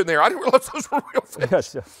real fish in there. I didn't realize those were real fish.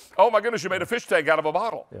 Yes. Oh, my goodness, you made a fish tank out of a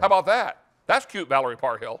bottle. Yeah. How about that? That's cute, Valerie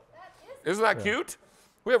Parhill. Isn't that cute?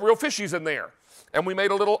 We have real fishies in there. And we made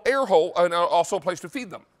a little air hole and also a place to feed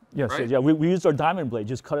them. Yes, right? We used our diamond blade.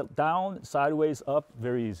 Just cut it down, sideways, up,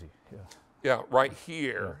 very easy. Yeah, right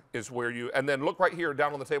here is where you, and then look right here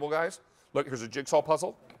down on the table, guys. Look, here's a jigsaw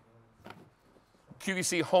puzzle.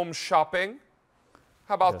 QVC Home Shopping.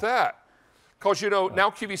 How about that? Because,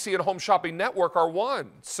 now QVC and Home Shopping Network are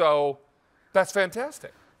one. So that's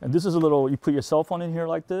fantastic. And this is a little, you put your cell phone in here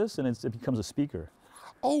like this, and it becomes a speaker.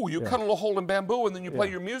 Oh, you cut a little hole in bamboo, and then you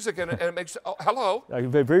play your music, and it makes, hello.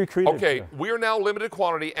 Very creative. Okay, we are now limited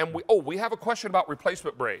quantity, and we have a question about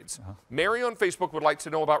replacement braids. Mary on Facebook would like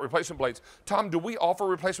to know about replacement blades. Tom, do we offer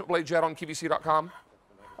replacement blades yet on QVC.com?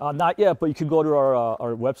 Not yet, but you can go to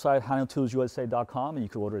our website, handletoolsusa.com, and you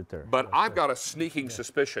can order it there. But I've got a sneaking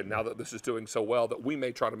suspicion now that this is doing so well that we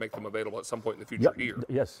may try to make them available at some point in the future here.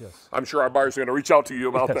 Yes, yes. I'm sure our buyers are going to reach out to you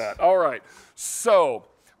about that. All right. So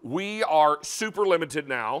we are super limited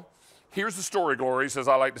now. Here's the story, Glories, as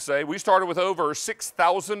I like to say. We started with over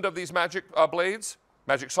 6,000 of these magic blades,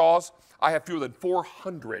 magic saws. I have fewer than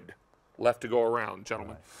 400 left to go around,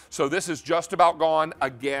 gentlemen. So this is just about gone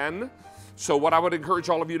again. So what I would encourage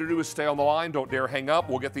all of you to do is stay on the line. Don't dare hang up.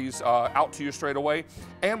 We'll get these out to you straight away.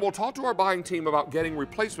 And we'll talk to our buying team about getting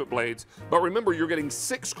replacement blades. But remember, you're getting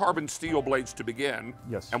 6 carbon steel blades to begin.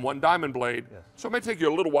 Yes. And 1 diamond blade. Yes. So it may take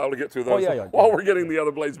you a little while to get through those yeah. while we're getting the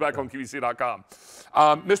other blades back on QVC.com.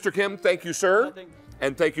 Mr. Kim, thank you, sir.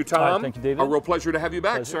 And thank you, Tom. All right, thank you, David. A real pleasure to have you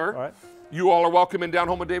back, Pleasure. sir. All right. You all are welcome in Down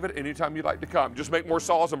Home with David anytime you'd like to come. Just make more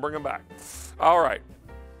saws and bring them back. All right.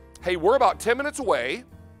 Hey, we're about 10 minutes away.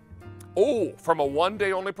 Oh, from a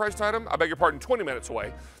one-day only priced item? I beg your pardon, 20 minutes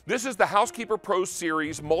away. This is the Housekeeper Pro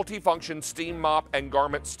Series multifunction steam mop and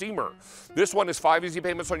garment steamer. This one is 5 easy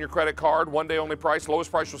payments on your credit card, one day only price,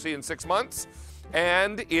 lowest price you'll see in 6 months.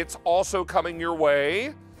 And it's also coming your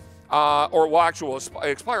way, or will actually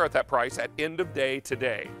expire at that price at end of day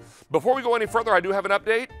today. Before we go any further, I do have an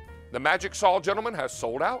update. The Magic Saw, gentlemen, has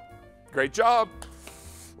sold out. Great job.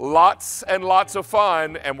 Lots and lots of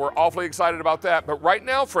fun, and we're awfully excited about that. But right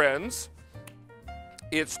now, friends,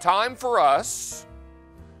 it's time for us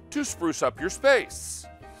to spruce up your space.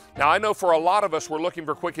 Now, I know for a lot of us, we're looking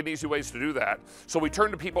for quick and easy ways to do that. So we turn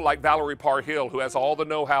to people like Valerie Parr-Hill, who has all the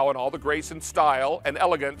know-how and all the grace and style and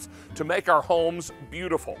elegance to make our homes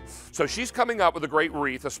beautiful. So she's coming up with a great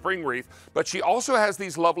wreath, a spring wreath, but she also has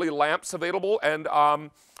these lovely lamps available. And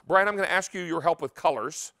Brian, I'm going to ask you your help with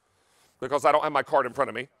colors because I don't have my card in front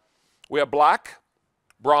of me. We have black,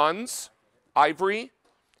 bronze, ivory,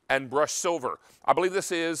 and brushed silver. I believe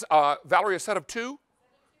this is, Valerie, a set of 2?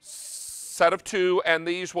 Set of 2, and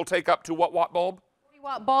these will take up to what watt bulb?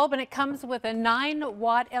 40-watt bulb, and it comes with a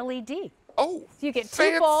 9-watt LED. Oh, So you get 2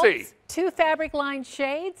 fancy. bulbs, 2 fabric-lined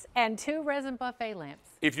shades, and 2 resin buffet lamps.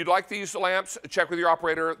 If you'd like these lamps, check with your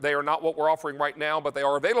operator. They are not what we're offering right now, but they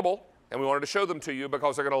are available, and we wanted to show them to you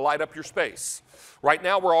because they're going to light up your space. Right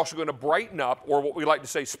now, we're also going to brighten up, or what we like to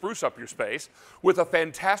say, spruce up your space, with a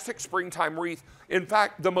fantastic springtime wreath. In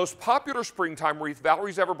fact, the most popular springtime wreath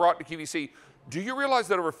Valerie's ever brought to QVC. Do you realize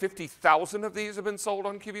that over 50,000 of these have been sold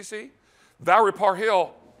on QVC? Valerie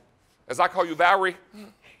Parr-Hill, as I call you, Valerie,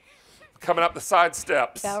 coming up the side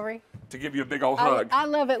steps. Valerie? To give you a big old hug. I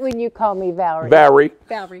love it when you call me Valerie. Valerie.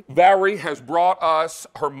 Valerie. Valerie has brought us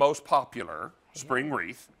her most popular spring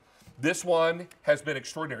wreath. This one has been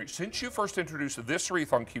extraordinary. Since you first introduced this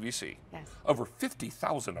wreath on QVC, Yes. over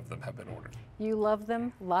 50,000 of them have been ordered. You love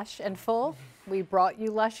them lush and full. We brought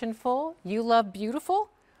you lush and full. You love beautiful,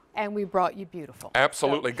 and we brought you beautiful.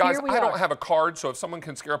 Absolutely. So Guys, here we I don't are. have a card, so if someone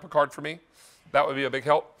can scare up a card for me, that would be a big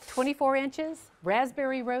help. 24 inches,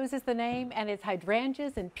 raspberry rose is the name, and it's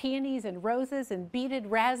hydrangeas and peonies and roses and beaded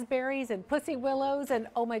raspberries and pussy willows, and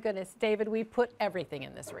oh my goodness, David, we put everything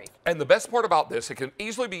in this wreath. And the best part about this, it can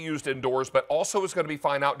easily be used indoors, but also is going to be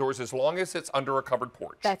fine outdoors as long as it's under a covered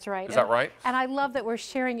porch. That's right. Is that right? And I love that we're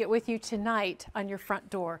sharing it with you tonight on your front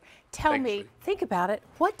door. Tell Thanks, me, Lee. think about it.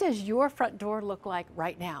 What does your front door look like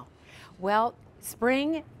right now? Well,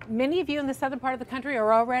 spring, many of you in the southern part of the country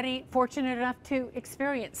are already fortunate enough to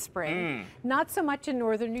experience spring. Not so much in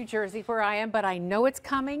northern New Jersey where I am, but I know it's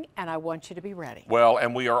coming and I want you to be ready. Well,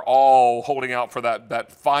 and we are all holding out for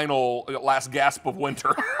that final last gasp of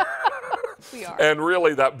winter. We are. And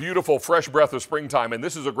really that beautiful fresh breath of springtime, and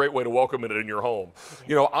this is a great way to welcome it in your home.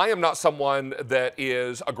 You know, I am not someone that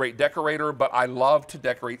is a great decorator, but I love to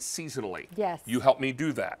decorate seasonally. Yes. You help me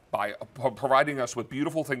do that by providing us with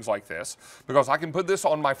beautiful things like this, because I can put this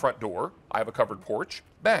on my front door. I have a covered porch.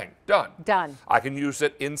 Bang, done. Done. I can use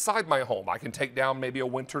it inside my home. I can take down maybe a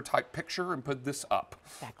winter type picture and put this up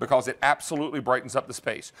Exactly. because it absolutely brightens up the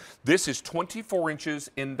space. This is 24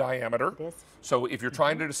 inches in diameter. This. So if you're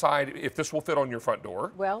trying to decide if this will fit on your front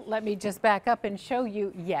door, Well, let me just back up and show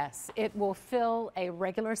you, yes, it will fill a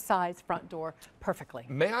regular size front door perfectly.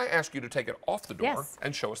 may I ask you to take it off the door Yes.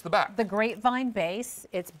 and show us the back? The grapevine base,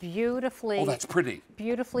 it's beautifully, Oh, that's pretty.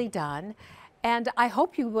 beautifully done. And I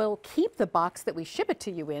hope you will keep the box that we ship it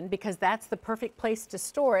to you in because that's the perfect place to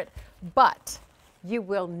store it. But you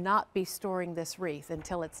will not be storing this wreath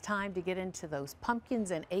until it's time to get into those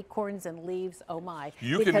pumpkins and acorns and leaves. Oh my.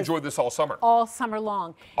 You can Because enjoy this all summer. all summer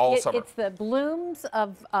long. All summer. It's the blooms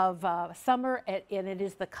of summer, and it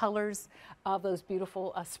is the colors of those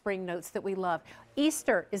beautiful spring notes that we love.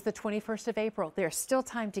 Easter is the 21st of April. There's still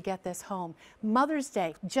time to get this home. Mother's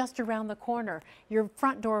Day, just around the corner. Your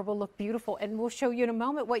front door will look beautiful, and we'll show you in a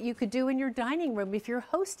moment what you could do in your dining room if you're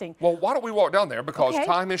hosting. Well, why don't we walk down there, because Okay.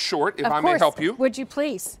 time is short, if Of I may course. help you. Would you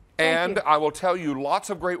please? Thank And you. I will tell you lots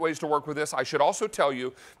of great ways to work with this. I should also tell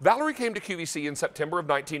you, Valerie came to QVC in September of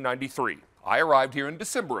 1993. I arrived here in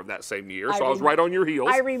December of that same year, so I was right on your heels.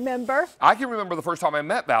 I remember. I can remember the first time I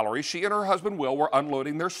met Valerie. She and her husband Will were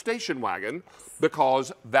unloading their station wagon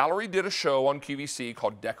because Valerie did a show on QVC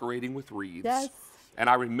called Decorating with Wreaths. Yes. And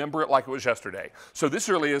I remember it like it was yesterday. So this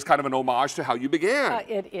really is kind of an homage to how you began.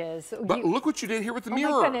 It is. But look what you did here with the Oh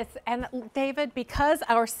mirror. my goodness. And David, because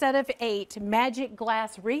our set of 8 magic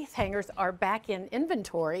glass wreath hangers are back in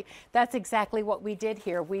inventory, that's exactly what we did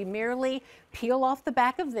here. We merely peel off the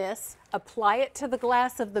back of this, apply it to the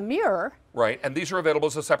glass of the mirror. Right, and these are available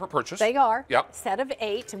as a separate purchase. They are. Yep. Set of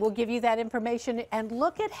 8. We'll give you that information. And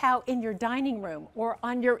look at how in your dining room or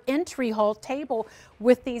on your entry hall table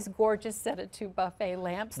with these gorgeous set of 2 buffet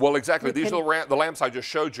lamps. Well, exactly. you These can- are the lamps I just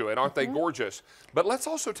showed you, and aren't they gorgeous? But let's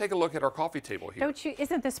also take a look at our coffee table here. Don't you?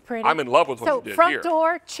 Isn't this pretty? I'm in love with what so you did front here.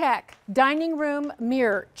 door, check. Dining room,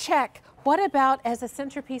 mirror, check. What about as a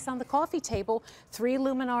centerpiece on the coffee table, 3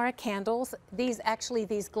 Luminara candles. These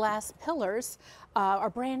glass pillars are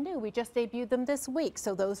brand new. We just debuted them this week.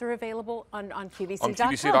 So those are available on QVC.com. On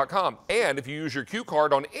QVC.com. And if you use your Q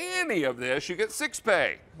card on any of this, you get 6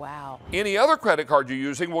 pay. Wow. Any other credit card you're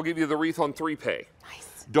using, we'll give you the wreath on 3 pay.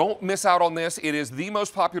 Nice. Don't miss out on this. It is the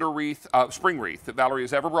most popular wreath, spring wreath that Valerie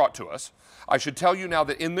has ever brought to us. I should tell you now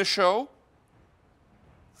that in this show,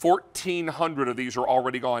 1,400 of these are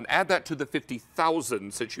already gone. Add that to the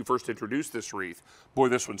 50,000 since you first introduced this wreath. Boy,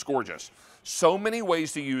 this one's gorgeous. So many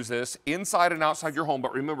ways to use this inside and outside your home.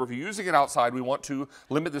 But remember, if you're using it outside, we want to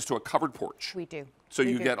limit this to a covered porch. We do. So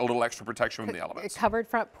We you do. get a little extra protection from the A elements. covered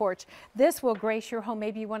front porch. This will grace your home.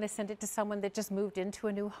 Maybe you want to send it to someone that just moved into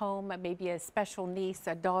a new home, maybe a special niece,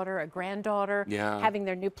 a daughter, a granddaughter, Yeah. having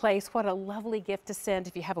their new place. What a lovely gift to send.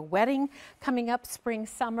 If you have a wedding coming up, spring,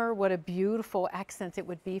 summer, what a beautiful accent it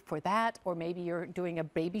would be for that. Or maybe you're doing a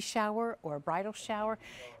baby shower or a bridal shower.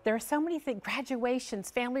 There are so many things, graduations,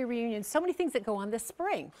 family reunions, so many things that go on this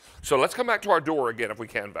spring. So let's come back to our door again if we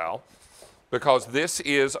can, Val, because this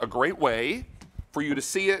is a great way for you to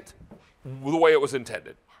see it the way it was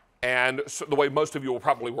intended. And so the way most of you will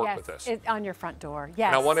probably work Yes, with this. on your front door. Yes.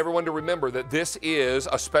 And I want everyone to remember that this is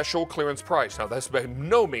a special clearance price. Now, this by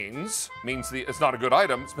no means it's not a good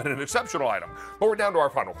item. It's been an exceptional item. But we're down to our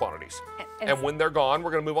final quantities. And when they're gone,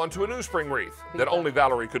 we're going to move on to a new spring wreath that only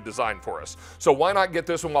Valerie could design for us. So why not get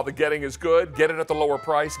this one while the getting is good? Get it at the lower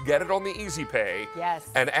price. Get it on the easy pay. Yes.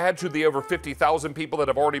 And add to the over 50,000 people that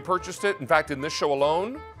have already purchased it. In fact, in this show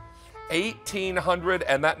alone, 1,800,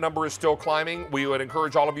 and that number is still climbing. We would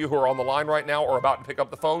encourage all of you who are on the line right now or about to pick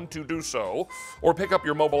up the phone to do so, or pick up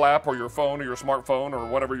your mobile app or your phone or your smartphone or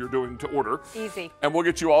whatever you're doing to order. Easy. And we'll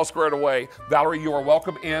get you all squared away. Valerie, you are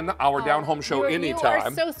welcome in our Down Home show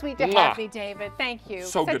anytime. You are so sweet to Mwah. have me, David. Thank you.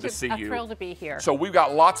 So good to Such see a you. thrill to be here. So we've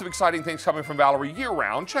got lots of exciting things coming from Valerie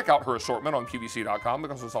year-round. Check out her assortment on QVC.com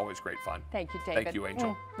because it's always great fun. Thank you, David. Thank you, Angel.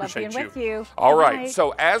 Love Appreciate being with you. All Good right, night.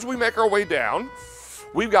 so as we make our way down,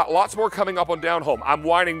 we've got lots more coming up on Down Home. I'm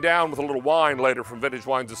winding down with a little wine later from Vintage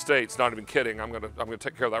Wines Estates. Not even kidding. I'm gonna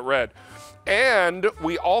take care of that red. And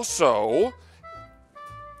we also,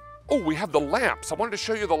 we have the lamps. I wanted to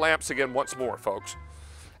show you the lamps again once more, folks.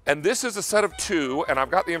 And this is a set of 2, and I've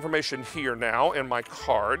got the information here now in my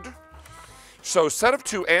card. So set of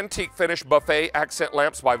 2 antique finish buffet accent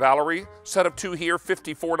lamps by Valerie. Set of 2 here,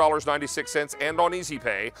 $54.96 and on Easy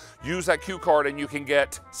Pay. Use that Q card and you can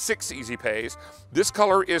get 6 Easy Pays. This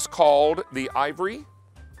color is called the Ivory.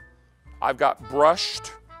 I've got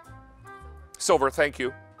brushed silver, thank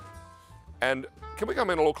you. And can we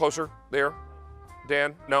come in a little closer there?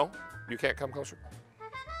 Dan, no? You can't come closer?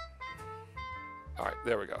 All right,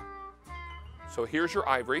 there we go. So here's your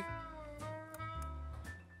Ivory.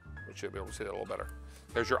 You should be able to see that a little better.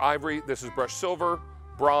 There's your Ivory. This is brushed silver,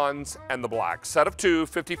 bronze, and the black. Set of 2,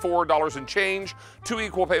 $54 and change. 2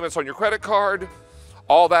 equal payments on your credit card.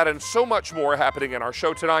 All that and so much more happening in our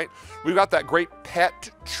show tonight. We've got that great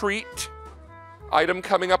pet treat item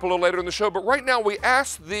coming up a little later in the show. But right now we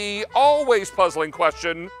ask the always puzzling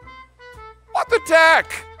question, what the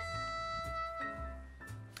tech?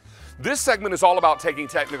 This segment is all about taking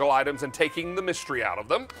technical items and taking the mystery out of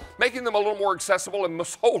them, making them a little more accessible and a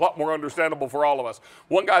whole lot more understandable for all of us.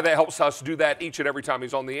 One guy that helps us do that each and every time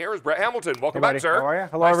he's on the air is Brett Hamilton. Welcome back, sir. How are you?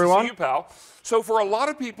 Hello, nice everyone. to see you, pal. So for a lot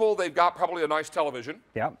of people, they've got probably a nice television.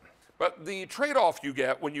 Yep. But the trade-off you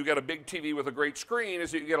get when you get a big TV with a great screen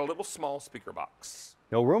is that you get a little small speaker box.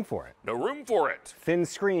 no room for it. No room for it. Thin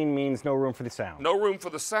screen means no room for the sound. No room for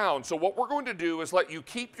the sound. So what we're going to do is let you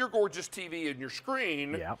keep your gorgeous TV and your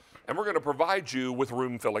screen, Yep. and we're going to provide you with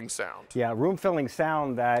room-filling sound. Yeah, room-filling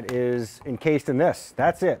sound that is encased in this.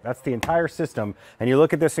 That's it. That's the entire system. And you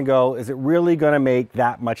look at this and go, is it really going to make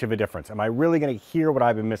that much of a difference? Am I really going to hear what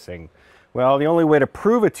I've been missing? Well, the only way to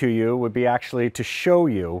prove it to you would be actually to show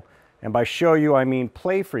you, and by show you, I mean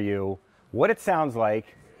play for you, what it sounds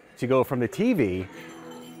like to go from the TV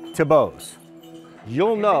to Bose.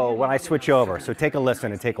 You'll know when I switch over, so take a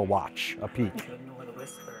listen and take a watch, a peek.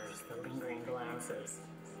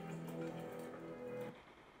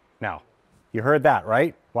 Now, you heard that,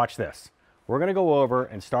 right? Watch this. We're gonna go over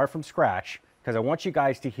and start from scratch because I want you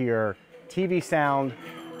guys to hear TV sound,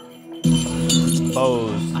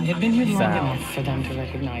 Bose I have been here long sound. enough for them to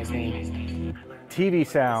recognize me. TV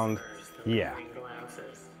sound, yeah.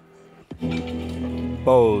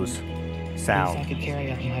 Bose If sound. I could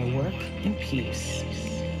carry out my work in peace,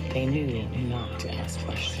 they knew not to ask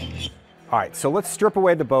questions. All right, so let's strip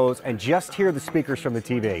away the Bose and just hear the speakers from the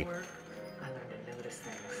TV.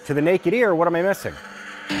 To the naked ear, what am I missing?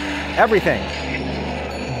 Everything.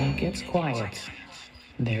 When it gets quiet,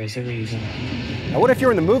 there's a reason. Now, what if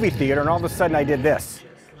you're in the movie theater and all of a sudden I did this?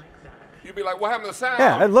 You'd be like, what happened to the sound?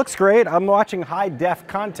 Yeah, it looks great. I'm watching high-def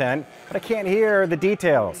content, but I can't hear the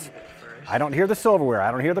details. I don't hear the silverware.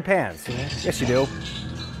 I don't hear the pans. Yes, you do.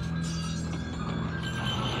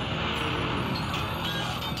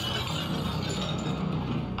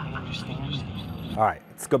 I understand. All right,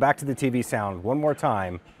 let's go back to the TV sound one more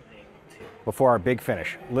time before our big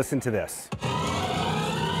finish. Listen to this.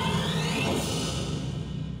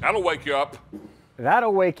 That'll wake you up.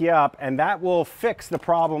 That'll wake you up, and that will fix the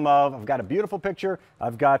problem of I've got a beautiful picture,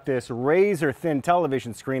 I've got this razor-thin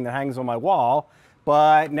television screen that hangs on my wall,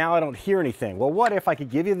 but now I don't hear anything. Well, what if I could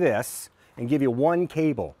give you this and give you one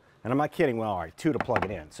cable? And I'm not kidding, well, all right, two to plug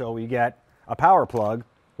it in. So you get a power plug,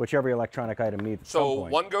 which every electronic item needs at some So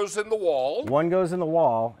point. one goes in the wall. One goes in the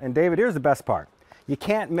wall, and David, here's the best part. You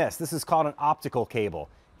can't miss. This is called an optical cable.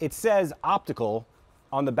 It says optical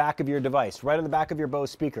on the back of your device, right on the back of your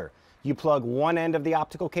Bose speaker. You plug one end of the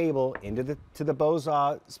optical cable into the Bose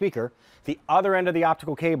speaker. The other end of the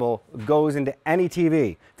optical cable goes into any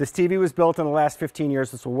TV. This TV was built in the last 15 years.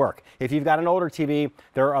 This will work. If you've got an older TV,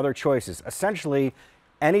 there are other choices. Essentially,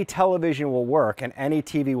 any television will work and any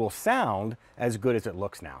TV will sound as good as it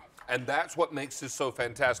looks now. And that's what makes this so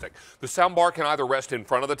fantastic. The sound bar can either rest in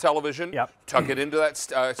front of the television, Yep. tuck it into that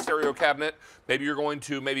stereo cabinet. Maybe you're going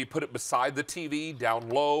to put it beside the TV, down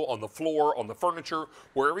low, on the floor, on the furniture,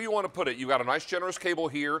 wherever you want to put it. You've got a nice generous cable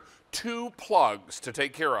here, 2 plugs to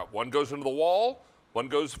take care of. One goes into the wall, one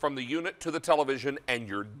goes from the unit to the television, and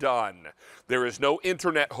you're done. There is no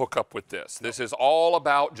internet hookup with this. This is all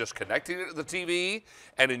about just connecting it to the TV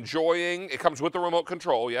and enjoying. It comes with the remote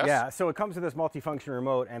control, yes? Yeah, so it comes with this multifunction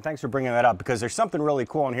remote, and thanks for bringing that up because there's something really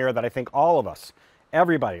cool in here that I think all of us,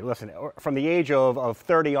 everybody, listen, from the age of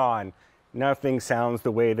 30 on, nothing sounds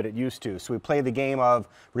the way that it used to. So we play the game of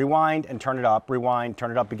rewind and turn it up, rewind, turn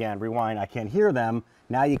it up again, rewind. I can't hear them.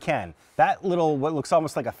 Now you can. That little, what looks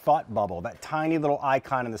almost like a thought bubble, that tiny little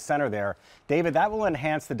icon in the center there, David, that will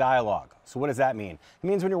enhance the dialogue. So what does that mean? It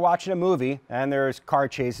means when you're watching a movie and there's car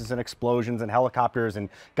chases and explosions and helicopters and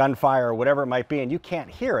gunfire or whatever it might be and you can't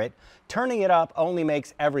hear it, turning it up only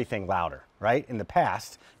makes everything louder, right? In the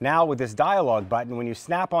past. Now with this dialogue button, when you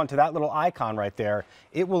snap onto that little icon right there,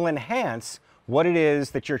 it will enhance what it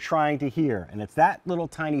is that you're trying to hear. And it's that little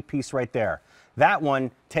tiny piece right there. That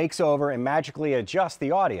one takes over and magically adjusts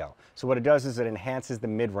the audio. So what it does is it enhances the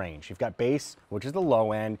mid-range. You've got bass, which is the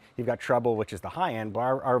low end. You've got treble, which is the high end. But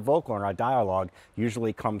our vocal and our dialogue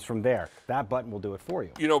usually comes from there. That button will do it for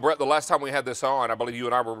you. You know, Brett, the last time we had this on, I believe you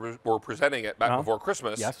and I were presenting it back before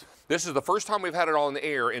Christmas. Yes. This is the first time we've had it on the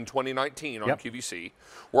air in 2019 on Yep. QVC.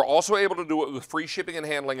 We're also able to do it with free shipping and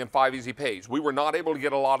handling and 5 easy pays. We were not able to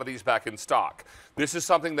get a lot of these back in stock. This is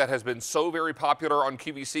something that has been so very popular on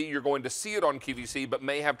QVC. You're going to see it on QVC, but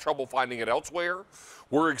may have trouble finding it elsewhere.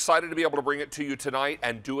 We're excited to be able to bring it to you tonight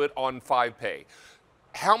and do it on 5Pay.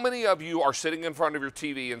 How many of you are sitting in front of your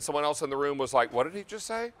TV and someone else in the room was like, what did he just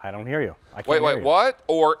say? I don't hear you. I can't Wait, hear you. what?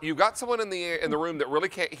 Or you got someone in the room that really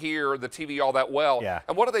can't hear the TV all that well. Yeah.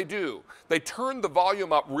 And what do? They turn the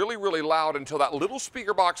volume up really, really loud until that little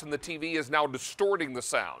speaker box in the TV is now distorting the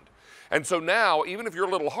sound. And so now, even if you're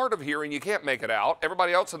a little hard of hearing, you can't make it out.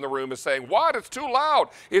 Everybody else in the room is saying, what? It's too loud.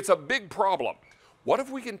 It's a big problem. What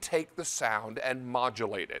if we can take the sound and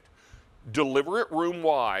modulate it? Deliver it room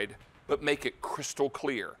wide, but make it crystal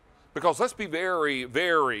clear. Because let's be very,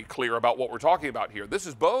 very clear about what we're talking about here. This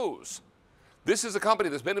is Bose. This is a company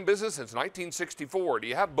that's been in business since 1964. Do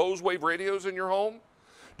you have Bose Wave radios in your home?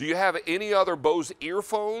 Do you have any other Bose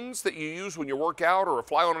earphones that you use when you work out or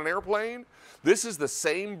fly on an airplane? This is the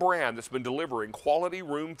same brand that's been delivering quality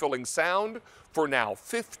room-filling sound for now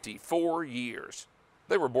 54 years.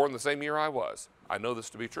 They were born the same year I was. I know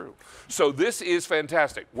this to be true. So this is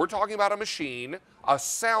fantastic. We're talking about a machine, a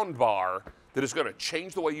sound bar, that is going to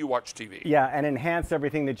change the way you watch TV. Yeah, and enhance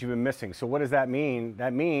everything that you've been missing. So what does that mean?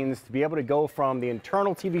 That means to be able to go from the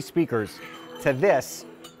internal TV speakers to this.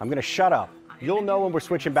 I'm going to shut up. You'll know when we're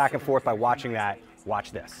switching back and forth by watching that.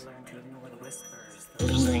 Watch this.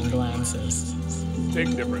 Lingering glances.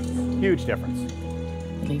 Big difference. Huge difference.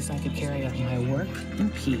 At least I could carry out my work in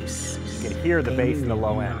peace. You can hear the bass in the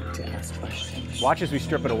low Not end. to ask questions. Watch as we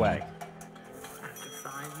strip it away. After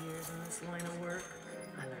 5 years in this line of work,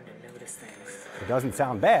 I learned to notice things. It doesn't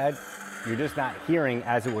sound bad. You're just not hearing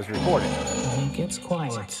as it was recorded. When it gets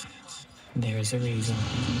quiet, there's a reason.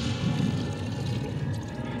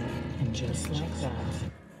 And just like that,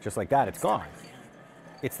 Just like that, it's gone.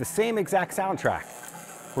 It's the same exact soundtrack.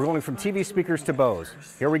 We're going from TV speakers to Bose.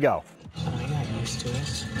 Here we go. but I got used to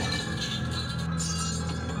it.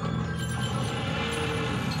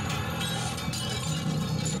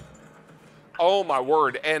 Oh my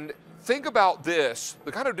word. And think about this,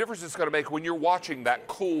 the kind of difference it's going to make when you're watching that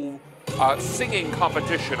cool singing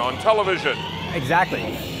competition on television.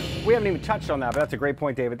 Exactly. We haven't even touched on that, but that's a great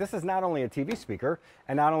point, David. This is not only a TV speaker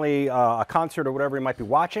and not only a concert or whatever you might be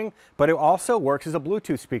watching, but it also works as a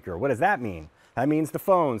Bluetooth speaker. What does that mean? That means the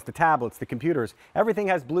phones, the tablets, the computers, everything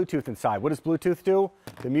has Bluetooth inside. What does Bluetooth do?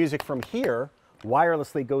 The music from here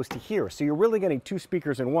wirelessly goes to here. So you're really getting two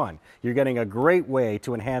speakers in one. You're getting a great way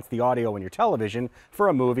to enhance the audio in your television for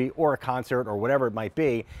a movie or a concert or whatever it might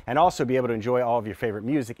be, and also be able to enjoy all of your favorite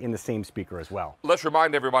music in the same speaker as well. Let's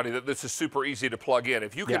remind everybody that this is super easy to plug in.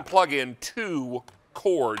 If you can plug in 2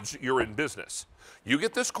 cords, you're in business. You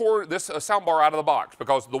get this soundbar out of the box,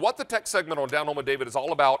 because the What the Tech segment on Down Home with David is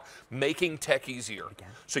all about making tech easier.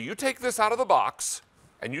 So you take this out of the box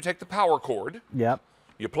and you take the power cord. Yep.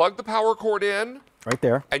 You plug the power cord in. Right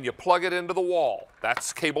there. And you plug it into the wall.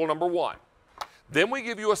 That's cable number 1. Then we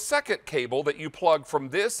give you a second cable that you plug from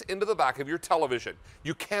this into the back of your television.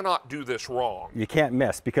 You cannot do this wrong. You can't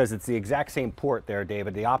miss, because it's the exact same port there,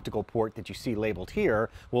 David. The optical port that you see labeled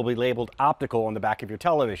here will be labeled optical on the back of your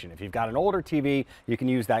television. If you've got an older TV, you can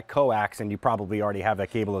use that coax, and you probably already have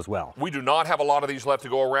that cable as well. We do not have a lot of these left to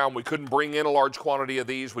go around. We couldn't bring in a large quantity of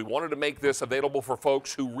these. We wanted to make this available for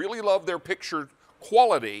folks who really love their picture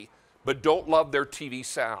quality but don't love their TV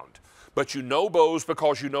sound. But you know Bose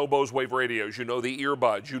because you know Bose Wave radios, you know the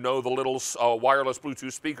earbuds, you know the little wireless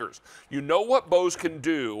Bluetooth speakers. You know what Bose can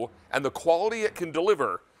do and the quality it can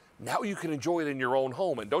deliver. Now you can enjoy it in your own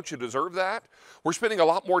home, and don't you deserve that? We're spending a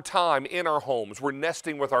lot more time in our homes. We're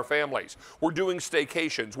nesting with our families. We're doing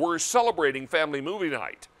staycations. We're celebrating family movie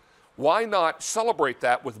night. Why not celebrate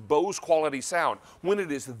that with Bose quality sound when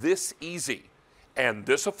it is this easy and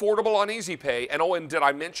this affordable on Easy Pay? And oh, and did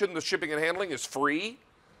I mention the shipping and handling is free?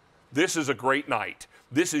 This is a great night.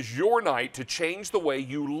 This is your night to change the way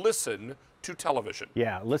you listen to television.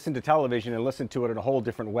 Yeah, listen to television and listen to it in a whole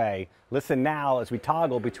different way. Listen now as we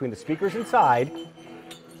toggle between the speakers inside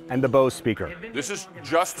and the Bose speaker. This is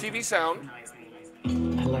just TV sound.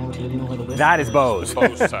 That is Bose.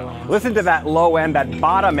 Bose sound. Listen to that low end, that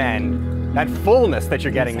bottom end, that fullness that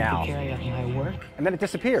you're getting now. And then it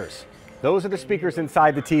disappears. Those are the speakers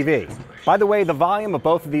inside the TV. By the way, the volume of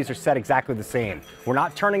both of these are set exactly the same. We're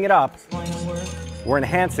not turning it up, we're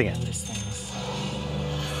enhancing it.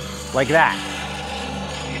 Like that.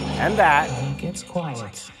 And that. When it gets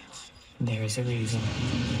quiet, there's a reason.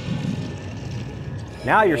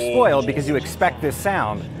 Now you're spoiled because you expect this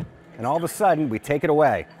sound, and all of a sudden we take it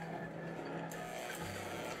away.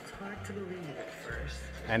 Hard to believe at first.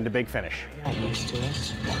 And the big finish. I got used to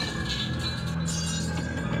it.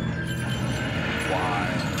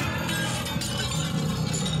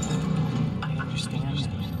 I understand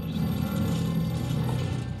now.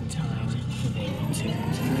 Time they will too.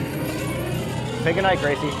 Say goodnight,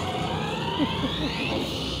 Gracie.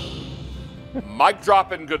 Mic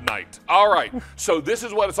drop and good night. All right, so this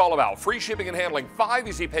is what it's all about. Free shipping and handling, 5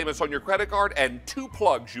 easy payments on your credit card, and 2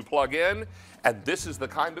 plugs you plug in. And this is the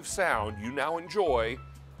kind of sound you now enjoy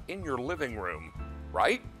in your living room,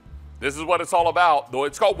 right? This is what it's all about. Though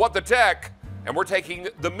it's called What the Tech, and we're taking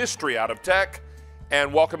the mystery out of tech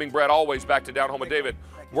and welcoming Brett always back to Down Home with David.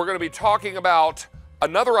 We're going to be talking about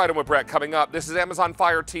Another item with Brett coming up. This is Amazon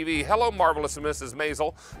Fire TV. Hello, Marvelous Mrs.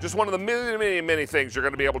 Maisel. Just one of the many things you're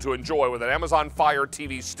going to be able to enjoy with an Amazon Fire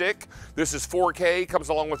TV stick. This is 4K, comes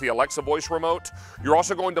along with the Alexa voice remote. You're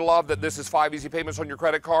also going to love that this is 5 easy payments on your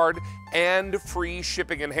credit card and free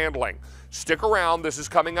shipping and handling. Stick around. This is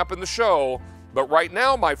coming up in the show. But right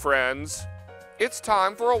now, my friends, it's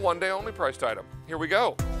time for a one-day only priced item. Here we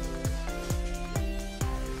go.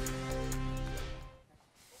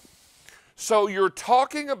 So you're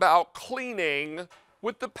talking about cleaning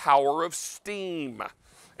with the power of steam.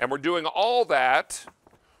 And we're doing all that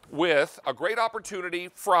with a great opportunity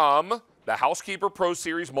from the Housekeeper Pro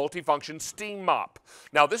Series Multifunction Steam Mop.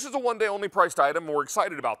 Now, this is a one-day only priced item, and we're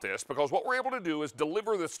excited about this because what we're able to do is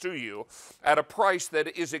deliver this to you at a price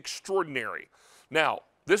that is extraordinary. Now,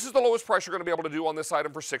 this is the lowest price you're going to be able to do on this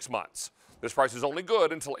item for 6 months. This price is only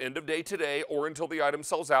good until end of day today or until the item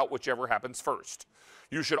sells out, whichever happens first.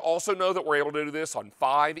 You should also know that we're able to do this on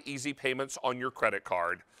 5 easy payments on your credit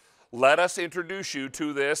card. Let us introduce you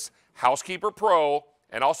to this Housekeeper Pro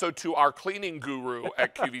and also to our cleaning guru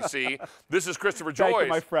at QVC. This is Christopher Joyce. Thank you,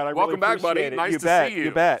 my friend. I Welcome really back, buddy. appreciate it. Nice You to bet, see you.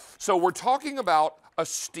 you bet. So we're talking about a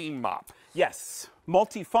steam mop. Yes,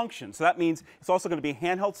 multi-function. So that means it's also going to be a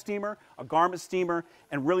handheld steamer, a garment steamer,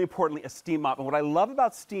 and really importantly, a steam mop. And what I love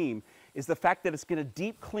about steam is the fact that it's going to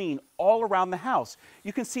deep clean all around the house.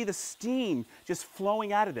 You can see the steam just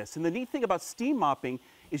flowing out of this. And the neat thing about steam mopping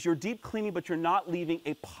is you're deep cleaning, but you're not leaving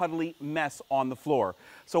a puddly mess on the floor.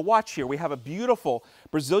 So watch here. We have a beautiful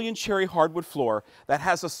Brazilian cherry hardwood floor that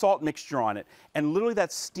has a salt mixture on it. And literally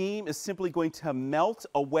that steam is simply going to melt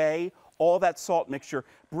away all that salt mixture,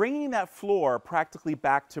 bringing that floor practically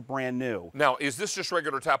back to brand new. Now, is this just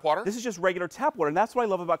regular tap water? This is just regular tap water, and that's what I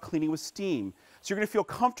love about cleaning with steam. So you're going to feel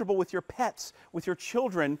comfortable with your pets, with your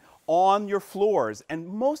children on your floors. And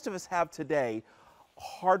most of us have today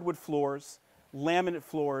hardwood floors, laminate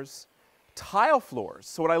floors, tile floors.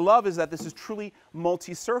 So what I love is that this is truly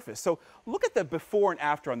multi-surface. So look at the before and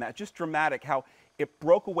after on that, just dramatic how it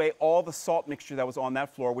broke away all the salt mixture that was on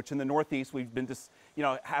that floor, which in the Northeast we've been just,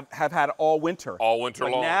 have had all winter. All winter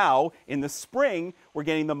long. Now, in the spring, we're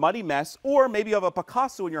getting the muddy mess, or maybe you have a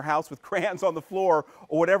Picasso in your house with crayons on the floor,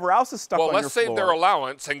 or whatever else is stuck on your floor. Well, let's save their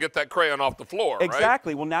allowance and get that crayon off the floor, right?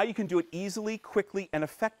 Exactly. Well, now you can do it easily, quickly, and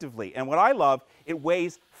effectively. And what I love, it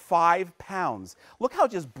weighs 5 pounds. Look how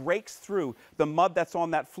it just breaks through the mud that's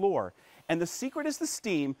on that floor. And the secret is the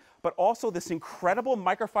steam, but also this incredible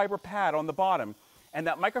microfiber pad on the bottom. And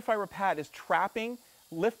that microfiber pad is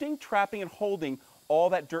lifting, trapping, and holding all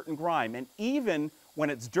that dirt and grime. And even when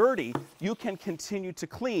it's dirty, you can continue to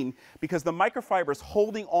clean because the microfiber is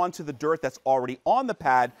holding onto the dirt that's already on the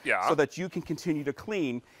pad so that you can continue to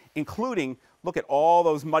clean, including, look at all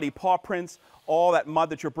those muddy paw prints, all that mud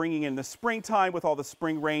that you're bringing in the springtime with all the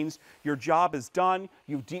spring rains. Your job is done.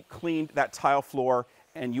 You've deep cleaned that tile floor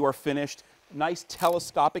and you are finished. Nice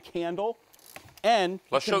telescopic handle. And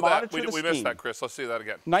let's show that. We missed that, Chris. Let's see that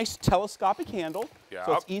again. Nice telescopic handle. Yep.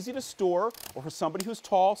 So it's easy to store, or for somebody who's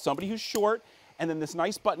tall, somebody who's short. And then this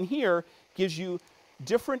nice button here gives you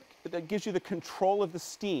the control of the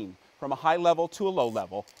steam from a high level to a low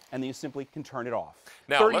level, and then you simply can turn it off.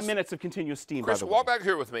 Now, 30 minutes of continuous steam, Chris, by the way. walk back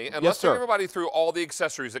here with me, and let's take everybody through all the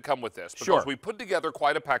accessories that come with this, because we put together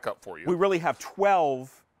quite a pack up for you. We really have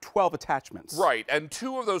 12 attachments. Right, and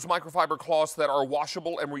 2 of those microfiber cloths that are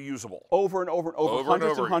washable and reusable. Over and over and over,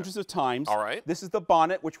 hundreds and hundreds of times. All right. This is the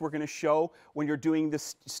bonnet, which we're going to show when you're doing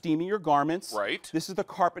this steaming your garments. Right. This is the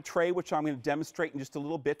carpet tray, which I'm going to demonstrate in just a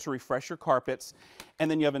little bit to refresh your carpets. And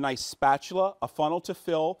then you have a nice spatula, a funnel to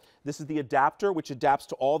fill. This is the adapter, which adapts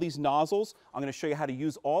to all these nozzles. I'm going to show you how to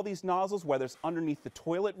use all these nozzles, whether it's underneath the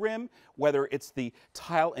toilet rim, whether it's the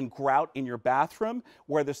tile and grout in your bathroom,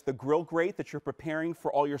 whether it's the grill grate that you're preparing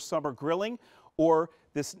for all your summer grilling, or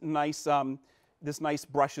this nice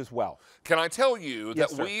brush as well. Can I tell you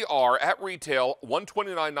that we are at retail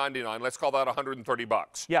 $129.99. Let's call that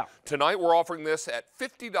 $130. Yeah. Tonight we're offering this at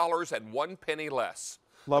 $50 and 1 penny less.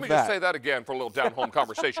 Love Let me just say that again for a little down-home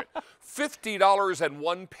conversation. $50 and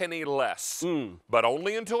 1 penny less, but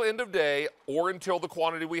only until end of day or until the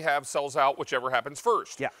quantity we have sells out, whichever happens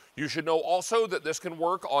first. Yeah. You should know also that this can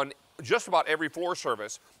work on just about every floor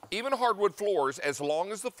surface, even hardwood floors, as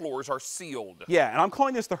long as the floors are sealed. Yeah, and I'm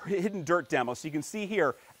calling this the hidden dirt demo. So you can see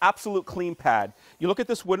here, absolute clean pad. You look at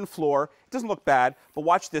this wooden floor, it doesn't look bad, but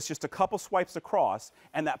watch this, just a couple swipes across,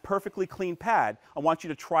 and that perfectly clean pad. I want you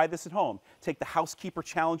to try this at home. Take the housekeeper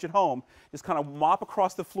challenge at home, just kind of mop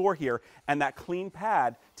across the floor here, and that clean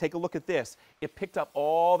pad, take a look at this. It picked up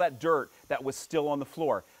all that dirt that was still on the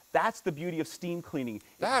floor. That's the beauty of steam cleaning.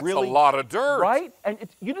 That's a lot of dirt. Right? And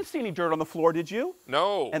you didn't see any dirt on the floor, did you?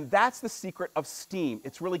 No. And that's the secret of steam.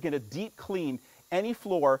 It's really going to deep clean any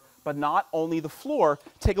floor, but not only the floor.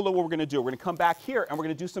 Take a look what we're going to do. We're going to come back here and we're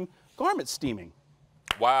going to do some garment steaming.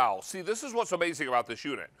 Wow. See, this is what's amazing about this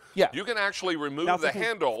unit. Yeah. You can actually remove Now, the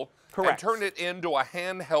handle correct. and turn it into a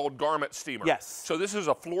handheld garment steamer. Yes. So this is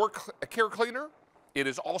a floor care cleaner. It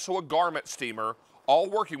is also a garment steamer, all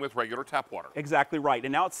working with regular tap water. Exactly right.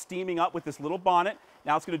 And now it's steaming up with this little bonnet.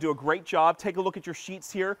 Now it's going to do a great job. Take a look at your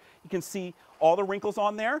sheets here. You can see all the wrinkles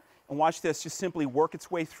on there. And watch this just simply work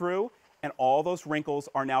its way through. And all those wrinkles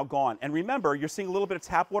are now gone. And remember, you're seeing a little bit of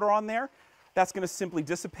tap water on there. That's going to simply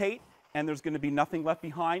dissipate. And there's going to be nothing left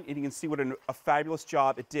behind. And you can see what a fabulous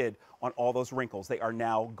job it did on all those wrinkles. They are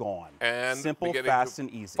now gone. And simple, fast, and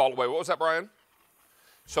easy. Fall away. What was that, Brian?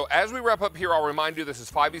 So as we wrap up here, I'll remind you this is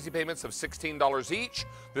 5 easy payments of $16 each.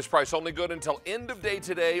 This price only good until end of day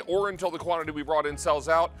today or until the quantity we brought in sells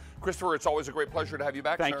out. Christopher, it's always a great pleasure to have you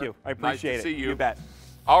back, Thank sir. you. I appreciate nice to it. see you. You bet.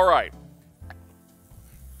 All right.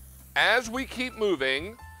 As we keep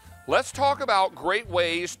moving, let's talk about great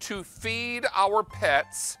ways to feed our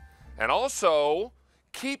pets and also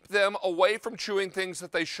keep them away from chewing things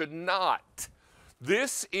that they should not.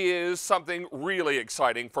 This is something really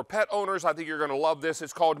exciting. For pet owners, I think you're going to love this.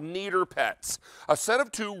 It's called Neater Pets, a set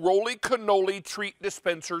of 2 Roly Cannoli treat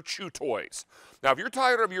dispenser chew toys. Now, if you're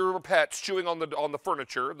tired of your pets chewing on the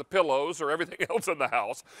furniture, the pillows, or everything else in the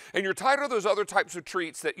house, and you're tired of those other types of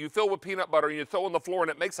treats that you fill with peanut butter and you throw on the floor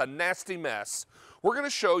and it makes a nasty mess, we're going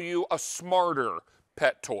to show you a smarter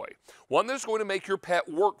pet toy. One that's going to make your pet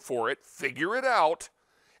work for it, figure it out,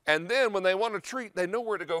 and then when they want a treat, they know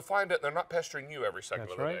where to go find it, and they're not pestering you every second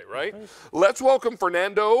of the day, right? Let's welcome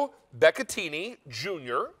Fernando Beccattini,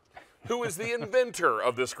 Jr., who is the inventor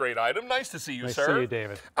of this great item. Nice to see you, nice sir. Nice to see you,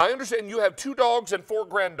 David. I understand you have 2 dogs and 4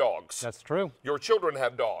 granddogs. That's true. Your children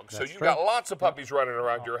have dogs, That's so you've true. got lots of puppies running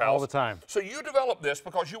around your house. All the time. So you developed this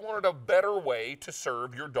because you wanted a better way to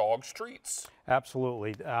serve your dog's treats.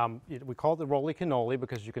 Absolutely. We call it the Roly Cannoli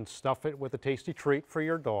because you can stuff it with a tasty treat for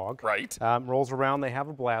your dog. Right. Rolls around, they have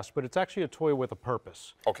a blast, but it's actually a toy with a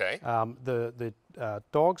purpose. Okay. The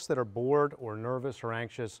dogs that are bored or nervous or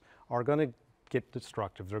anxious are going to get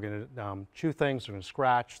destructive. They're going to chew things, they're going to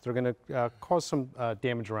scratch, they're going to cause some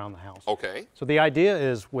damage around the house. Okay. So the idea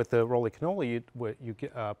is with the Roly Cannoli, you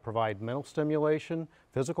provide mental stimulation,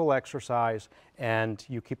 physical exercise, and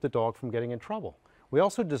you keep the dog from getting in trouble. We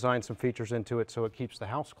also designed some features into it so it keeps the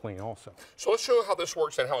house clean also. So let's show how this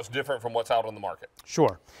works and how it's different from what's out on the market.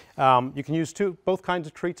 Sure. You can use both kinds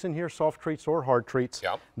of treats in here, soft treats or hard treats.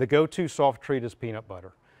 Yeah. The go-to soft treat is peanut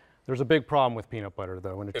butter. There's a big problem with peanut butter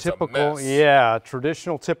though. In a It's typical, a mess.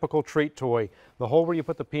 traditional typical treat toy, the hole where you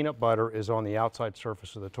put the peanut butter is on the outside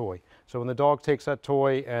surface of the toy. So when the dog takes that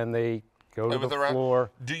toy and they go to the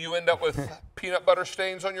floor. Do you end up with peanut butter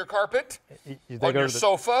stains on your carpet? They on go your to the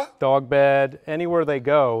sofa? Dog bed, anywhere they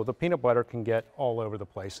go, the peanut butter can get all over the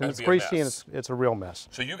place. And That'd it's be a greasy and mess. it's a real mess.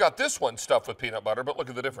 So you got this one stuffed with peanut butter, but look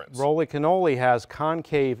at the difference. Roly Cannoli has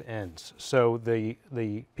concave ends, so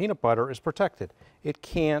the peanut butter is protected. It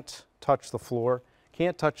can't touch the floor,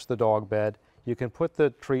 can't touch the dog bed. You can put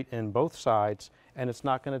the treat in both sides, and it's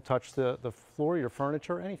not going to touch the floor, your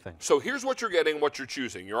furniture, anything. So here's what you're getting, what you're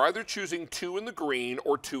choosing. You're either choosing 2 in the green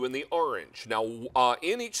or 2 in the orange. Now,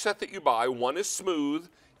 in each set that you buy, one is smooth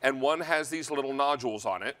and one has these little nodules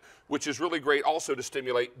on it, which is really great also to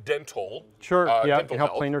stimulate dental. Sure, yeah, dental help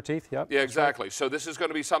health. clean your teeth, yep. Yeah, exactly. So this is going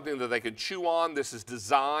to be something that they can chew on. This is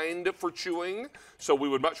designed for chewing. So we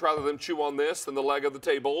would much rather them chew on this than the leg of the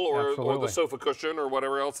table or the sofa cushion or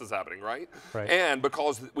whatever else is happening, right? Right. And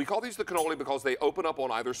because we call these the cannoli because they open up on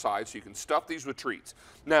either side, so you can stuff these with treats.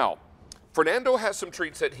 Now, Fernando has some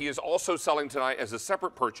treats that he is also selling tonight as a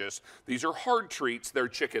separate purchase. These are hard treats. They're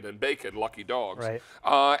chicken and bacon, lucky dogs. Right.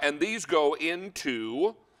 And these go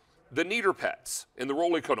into the Neater Pets in the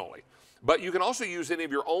Roly Cannoli. But you can also use any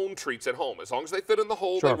of your own treats at home. As long as they fit in the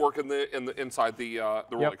hole, Sure. they work inside the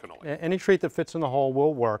Roly Cannoli. Any treat that fits in the hole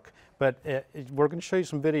will work, but we're going to show you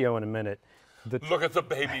some video in a minute. Look at the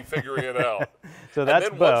baby figuring it out. So that's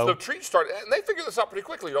and then Bo. once the treats start, and they figure this out pretty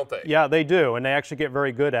quickly, don't they? Yeah, they do, and they actually get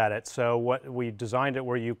very good at it. So we designed it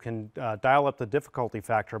where you can dial up the difficulty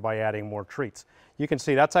factor by adding more treats. You can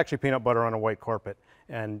see that's actually peanut butter on a white carpet,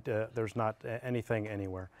 and there's not anything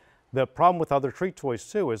anywhere. The problem with other treat toys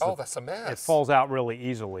too is that's a mess. It falls out really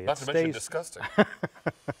easily. Not to mention disgusting.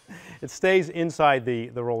 It stays inside the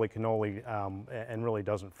Roly Cannoli and really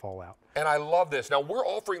doesn't fall out. And I love this. Now, we're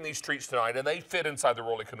offering these treats tonight, and they fit inside the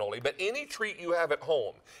Roly Cannoli, but any treat you have at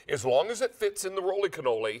home, as long as it fits in the Roly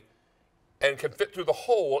Cannoli, and can fit through the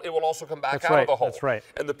hole, it will also come back That's out right, of the hole. that's right.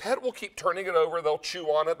 And the pet will keep turning it over. They'll chew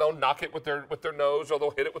on it. They'll knock it with their nose, or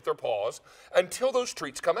they'll hit it with their paws until those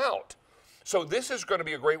treats come out. So this is going to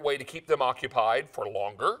be a great way to keep them occupied for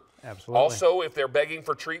longer. Absolutely. Also, if they're begging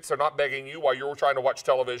for treats, they're not begging you while you're trying to watch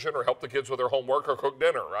television or help the kids with their homework or cook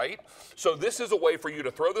dinner, right? So this is a way for you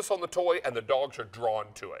to throw this on the toy and the dogs are drawn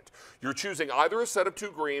to it. You're choosing either a set of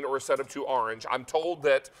 2 green or a set of 2 orange. I'm told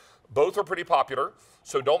that both are pretty popular,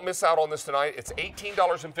 so don't miss out on this tonight. It's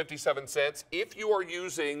 $18.57. If you are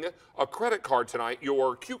using a credit card tonight,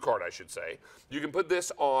 your Q card, I should say, you can put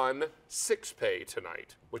this on 6Pay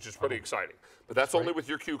tonight, which is pretty exciting. But that's only with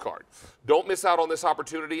your Q card. Don't miss out on this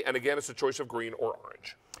opportunity, and again, it's a choice of green or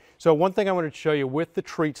orange. So one thing I wanted to show you with the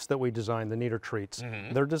treats that we designed, the Neater treats,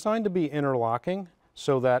 they're designed to be interlocking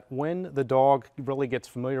so that when the dog really gets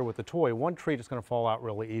familiar with the toy, one treat is going to fall out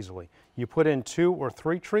really easily. You put in 2 or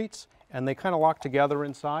 3 treats, and they kind of lock together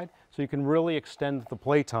inside, so you can really extend the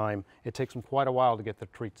playtime. It takes them quite a while to get the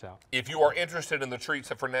treats out. If you are interested in the treats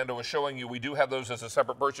that Fernando was showing you, we do have those as a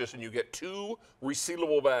separate purchase, and you get 2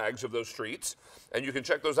 resealable bags of those treats, and you can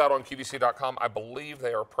check those out on QVC.com. I believe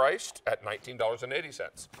they are priced at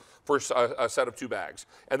 $19.80 for a set of 2 bags.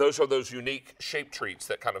 And those are those unique shaped treats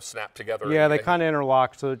that kind of snap together. Yeah, they kind of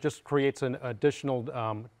interlock, so it just creates an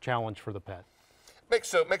additional challenge for the pet.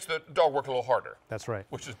 Makes the dog work a little harder. That's right.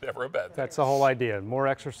 Which is never a bad thing. That's the whole idea. More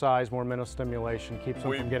exercise, more mental stimulation, keeps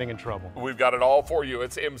them from getting in trouble. We've got it all for you.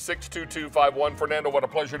 It's M62251. Fernando, what a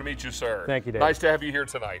pleasure to meet you, sir. Thank you, Dave. Nice to have you here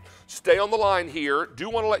tonight. Stay on the line here. Do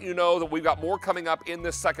want to let you know that we've got more coming up in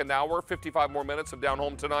this second hour, 55 more minutes of Down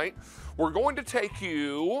Home tonight. We're going to take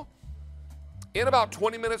you, in about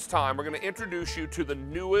 20 minutes time, we're going to introduce you to the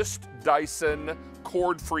newest Dyson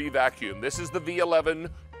cord-free vacuum. This is the V11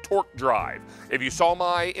 Torque Drive. If you saw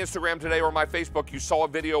my Instagram today or my Facebook, you saw a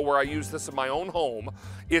video where I use this in my own home.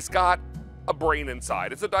 It's got a brain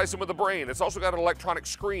inside. It's a Dyson with a brain. It's also got an electronic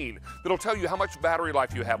screen that'll tell you how much battery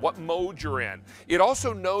life you have, what mode you're in. It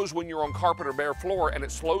also knows when you're on carpet or bare floor, and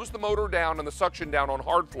it slows the motor down and the suction down on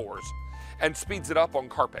hard floors and speeds it up on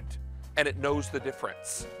carpet. And it knows the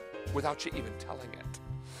difference without you even telling it.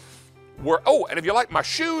 Oh, and if you like my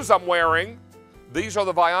shoes I'm wearing, these are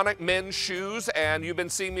the Vionic men's shoes, and you've been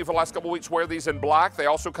seeing me for the last couple weeks wear these in black. They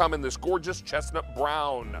also come in this gorgeous chestnut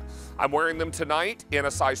brown. I'm wearing them tonight in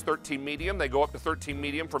a size 13 medium. They go up to 13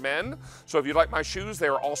 medium for men. So if you like my shoes, they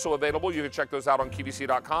are also available. You can check those out on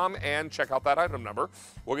QVC.com and check out that item number.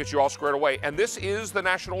 We'll get you all squared away. And this is the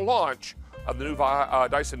national launch of the new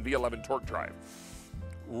Dyson V11 Torque Drive.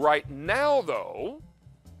 Right now, though,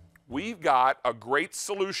 we've got a great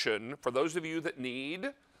solution for those of you that need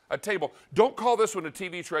a table. Don't call this one a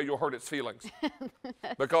TV tray, you'll hurt its feelings.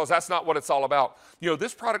 Because that's not what it's all about. You know,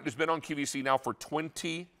 this product has been on QVC now for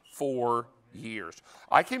 24 years.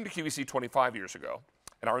 I came to QVC 25 years ago.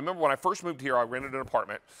 And I remember when I first moved here, I rented an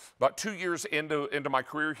apartment. About 2 years into my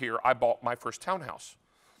career here, I bought my first townhouse.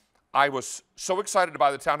 I was so excited to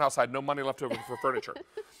buy the townhouse, I had no money left over for furniture.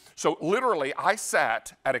 So literally, I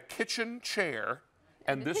sat at a kitchen chair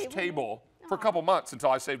and this table for a couple months until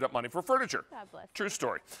I saved up money for furniture. God bless. True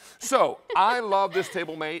story. So I love this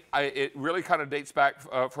table mate. It really kind of dates back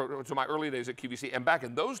to my early days at QVC. And back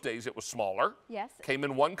in those days, it was smaller. Yes. Came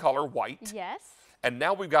in one color, white. Yes. And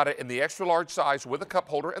now we've got it in the extra large size with a cup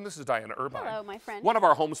holder. And this is Diana Irvine. Hello, my friend. One of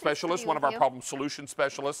our home Nice to specialists, be one of with our you. problem solution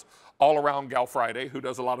specialists, all around Gal Friday, who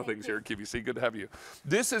does a lot of things here at QVC. Good to have you.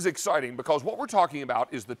 This is exciting because what we're talking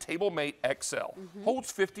about is the TableMate XL.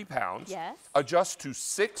 Holds 50 pounds. Yes. Adjusts to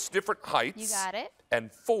 6 different heights. You got it. And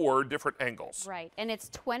 4 different angles. Right, and it's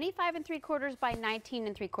 25 3/4 by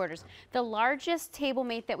 19 3/4. The largest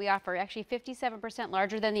TableMate that we offer, actually 57%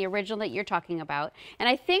 larger than the original that you're talking about. And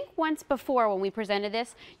I think once before when we presented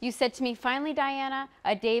this, you said to me, finally, Diana,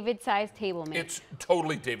 a David-sized TableMate. It's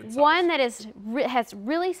totally David-sized. One that has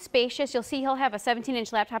really spacious. You'll see he'll have a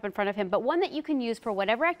 17-inch laptop in front of him, but one that you can use for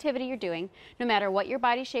whatever activity you're doing, no matter what your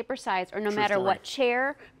body shape or size, or no matter what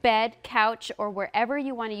chair, bed, couch, or wherever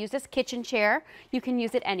you want to use this kitchen chair. You can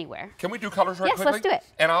use it anywhere. Can we do colors right quickly? Yes, let's do it.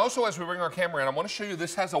 And I also, as we bring our camera in, I want to show you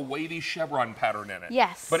this has a wavy chevron pattern in it.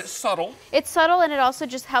 Yes. But it's subtle. It's subtle, and it also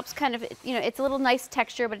just helps kind of, you know, it's a little nice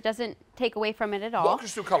texture, but it doesn't take away from it at all. Walk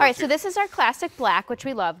us through colors All right, here. so this is our classic black, which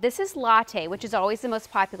we love. This is latte, which is always the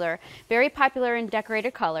most popular. Very popular in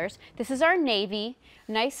decorated colors. This is our navy.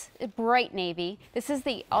 Nice bright navy. This is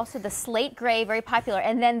also the slate gray, very popular.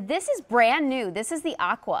 And then this is brand new. This is the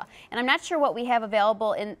aqua. And I'm not sure what we have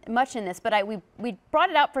available much in this, but we brought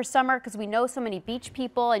it out for summer because we know so many beach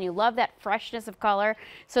people and you love that freshness of color.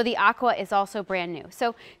 So the aqua is also brand new.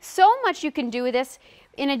 So much you can do with this.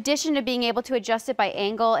 in addition to being able to adjust it by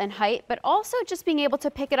angle and height, but also just being able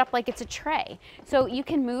to pick it up like it's a tray. So you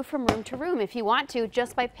can move from room to room if you want to,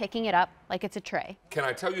 just by picking it up like it's a tray. Can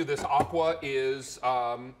I tell you this Aqua is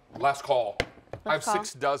last call. I have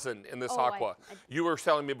 6 dozen in this Aqua. You were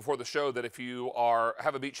telling me before the show that if you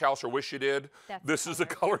have a beach house or wish you did, this is the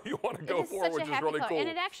color you want to go for, which is really cool. And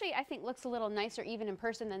it actually, I think, looks a little nicer even in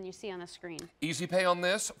person than you see on the screen. Easy pay on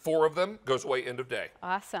this, 4 of them, goes away end of day.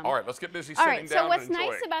 Awesome. All right, let's get busy sitting down and enjoying. So what's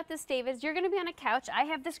nice about this, Dave, is you're going to be on a couch. I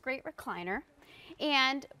have this great recliner,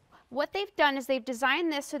 and what they've done is they've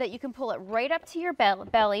designed this so that you can pull it right up to your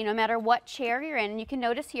belly no matter what chair you're in. And you can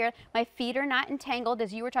notice here, my feet are not entangled,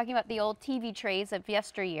 as you were talking about the old TV trays of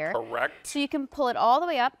yesteryear. Correct. So you can pull it all the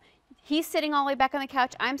way up. He's sitting all the way back on the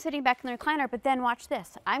couch. I'm sitting back in the recliner, but then watch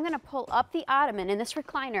this. I'm going to pull up the ottoman in this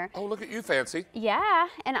recliner. Oh, look at you, fancy. Yeah,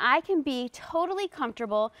 and I can be totally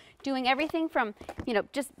comfortable doing everything from, you know,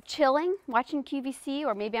 just chilling, watching QVC,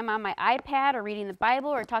 or maybe I'm on my iPad or reading the Bible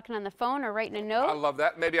or talking on the phone or writing a note. I love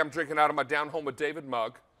that. Maybe I'm drinking out of my Down Home with David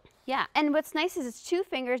mug. Yeah, and what's nice is it's 2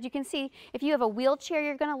 fingers. You can see if you have a wheelchair,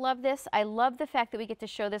 you're going to love this. I love the fact that we get to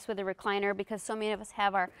show this with a recliner because so many of us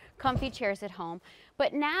have our comfy chairs at home.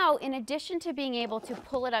 But now, in addition to being able to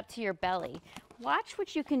pull it up to your belly, watch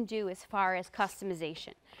what you can do as far as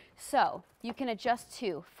customization. So you can adjust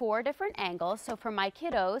to 4 different angles. So for my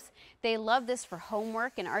kiddos, they love this for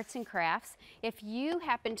homework and arts and crafts. If you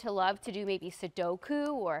happen to love to do maybe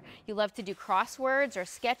Sudoku, or you love to do crosswords or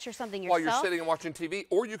sketch or something yourself. While you're sitting and watching TV,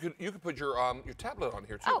 or you could put your tablet on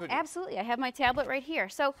here too. Oh, absolutely. I have my tablet right here.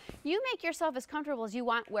 So you make yourself as comfortable as you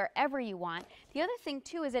want wherever you want. The other thing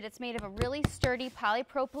too is that it's made of a really sturdy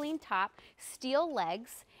polypropylene top, steel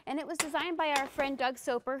legs, and it was designed by our friend Doug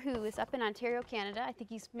Soper, who is up in Ontario, Canada. I think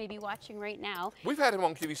he's maybe watching right now. We've had him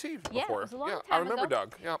on QVC before. Yeah, it was a long time I remember ago.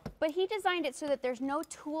 Doug. Yeah. But he designed it so that there's no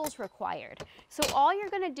tools required. So all you're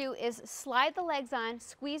going to do is slide the legs on,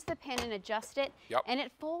 squeeze the pin, and adjust it. Yep. And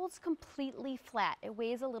it folds completely flat. It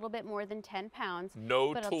weighs a little bit more than 10 pounds.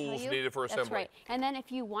 No tools needed for assembly. That's right. And then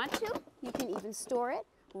if you want to, you can even store it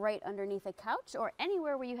right underneath a couch or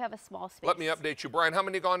anywhere where you have a small space. Let me update you. Brian, how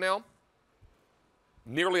many gone now?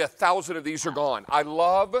 Nearly 1,000 of these are gone. I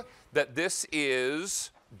love that this is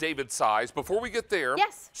David's size. Before we get there,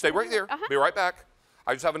 stay right there. Be right back.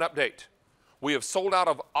 I just have an update. We have sold out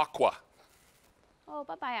of Aqua. Oh,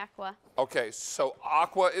 bye-bye, Aqua. Okay, so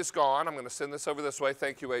Aqua is gone. I'm going to send this over this way.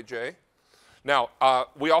 Thank you, AJ. Now,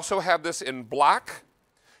 we also have this in black.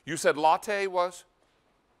 You said latte was?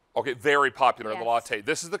 Okay, very popular, the latte.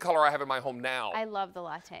 This is the color I have in my home now. I love the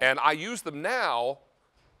latte. And I use them now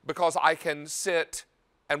because I can sit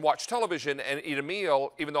and watch television and eat a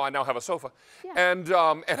meal, even though I now have a sofa. Yeah. And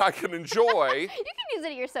I can enjoy you can use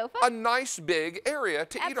it at your sofa. A nice big area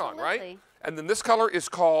to eat on, right? And then this color is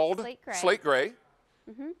called Slate Gray.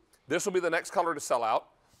 This will be the next color to sell out.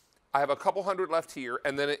 I have a couple hundred left here,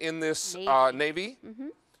 and then in this navy,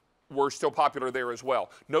 we're still popular there as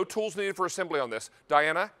well. No tools needed for assembly on this.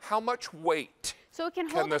 Diana, how much weight So it can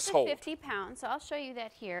hold up to 50 pounds. So I'll show you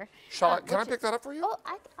that here. Can I pick that up for you? Oh,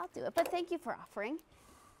 I'll do it. But thank you for offering.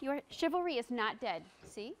 Your chivalry is not dead.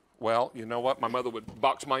 See? Well, you know what? My mother would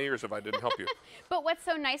box my ears if I didn't help you. But what's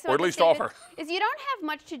so nice about or at least offer. Is you don't have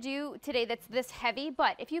much to do today that's this heavy,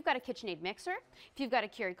 but if you've got a KitchenAid mixer, if you've got a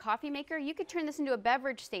Keurig coffee maker, you could turn this into a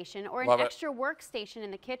beverage station or an extra workstation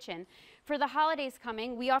in the kitchen. For the holidays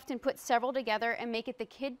coming, we often put several together and make it the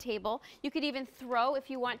kid table. You could even throw,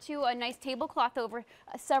 if you want to, a nice tablecloth over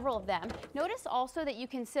several of them. Notice also that you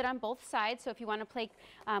can sit on both sides, so if you want to play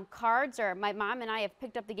cards, or my mom and I have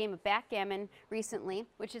picked up the game of backgammon recently,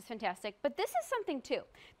 which is fantastic. But this is something too.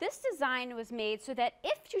 This design was made so that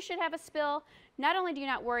if you should have a spill, not only do you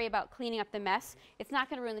not worry about cleaning up the mess, it's not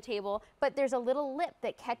going to ruin the table, but there's a little lip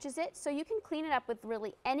that catches it, so you can clean it up with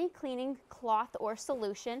really any cleaning cloth or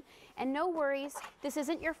solution. And no worries, this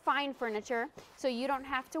isn't your fine furniture, so you don't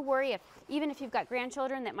have to worry even if you've got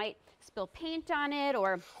grandchildren that might spill paint on it,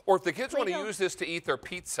 or if the kids want to use this to eat their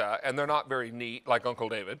pizza and they're not very neat, like Uncle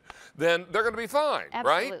David, then they're going to be fine,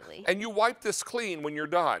 right? And you wipe this clean when you're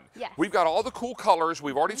done. Yes. We've got all the cool colors.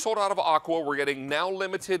 We've already sold out of Aqua. We're getting now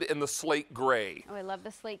limited in the slate gray. Oh, I love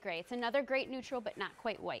the slate gray. It's another great neutral, but not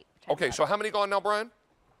quite white. Okay, so how many gone now, Brian?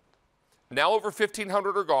 Now over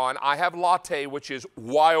 1,500 are gone. I have latte, which is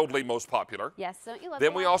wildly most popular. Yes, don't you love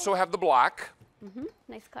Then we also have the black.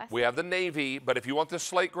 Nice class. We have the navy, but if you want the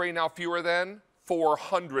slate gray, now fewer than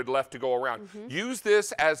 400 left to go around. Use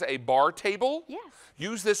this as a bar table. Yes.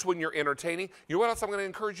 Use this when you're entertaining. You know what else I'm going to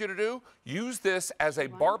encourage you to do? Use this as a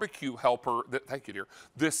barbecue helper. Thank you, dear.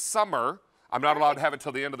 This summer, I'm not allowed to have it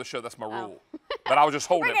till the end of the show. That's my rule. But I was just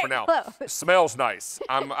holding it for now. Close. Smells nice.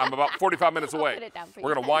 I'm about 45 minutes away. put it down for We're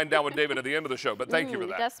you. going to wind down with David at the end of the show, but thank you for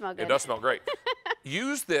that. It does smell good. It does smell great.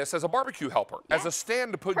 Use this as a barbecue helper, as a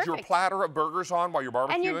stand to put your Perfect. platter of burgers on while you're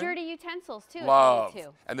barbecuing. And your dirty utensils, too. Love. If you need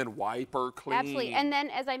to. And then wipe or clean. Absolutely. And then,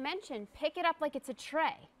 as I mentioned, pick it up like it's a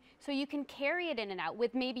tray. So you can carry it in and out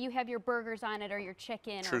with maybe you have your burgers on it or your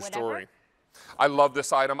chicken True or whatever. story. I love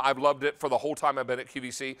this item. I've loved it for the whole time I've been at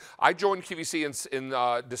QVC. I joined QVC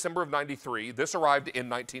in December of '93. This arrived in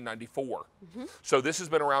 1994. So this has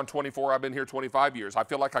been around 24. I've been here 25 years. I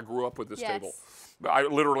feel like I grew up with this table. I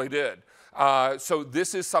literally did. So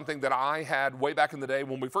this is something that I had way back in the day.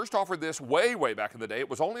 When we first offered this, way back in the day, it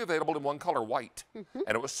was only available in one color, white, and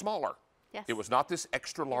it was smaller. Yes. It was not this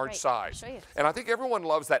extra large right. size. I'll show you. And I think everyone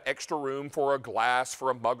loves that extra room for a glass, for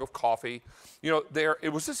a mug of coffee. You know,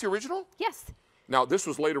 was this the original? Yes. Now, this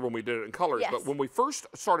was later when we did it in colors, Yes. but when we first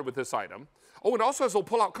started with this item, oh, it also has a little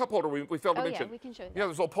pull-out cup holder we failed to mention. Yeah, we can show you that. Yeah,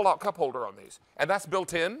 there's a little pull-out cup holder on these. And that's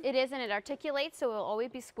built in? It is, and it articulates, so it will always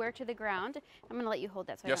be square to the ground. I'm going to let you hold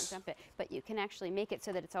that so Yes. I don't jump it. But you can actually make it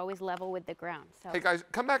so that it's always level with the ground. So. Hey, guys,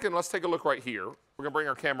 come back and let's take a look right here. We're going to bring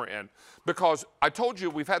our camera in because I told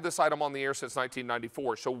you we've had this item on the air since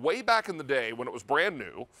 1994. So way back in the day when it was brand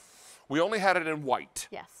new, we only had it in white.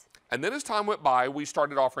 Yes. And then as time went by, we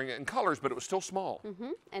started offering it in colors, but it was still small.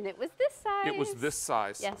 And it was this size. It was this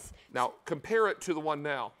size. Yes. Now, compare it to the one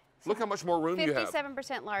now. Look how much more room you have.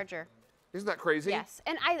 57% larger. Isn't that crazy? Yes,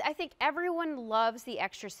 and I think everyone loves the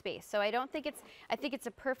extra space. So I think it's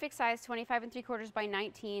a perfect size, 25 3/4 by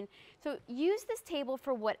 19. So use this table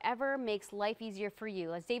for whatever makes life easier for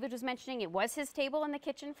you. As David was mentioning, it was his table in the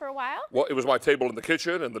kitchen for a while. Well, it was my table in the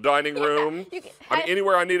kitchen and the dining room.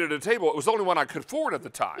 Anywhere I needed a table, it was the only one I could afford at the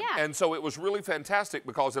time. Yeah. And so it was really fantastic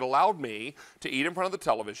because it allowed me to eat in front of the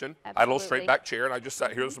television. I had a little straight back chair and I just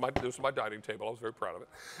sat here. This was my dining table. I was very proud of it.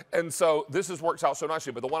 And so this works out so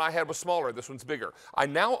nicely. But the one I had was smaller. This one's bigger. I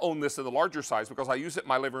now own this in the larger size because I use it in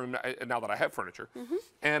my living room now that I have furniture.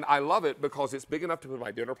 And I love it because it's big enough to put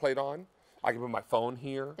my dinner plate on. I can put my phone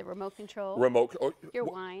here. The remote control. Your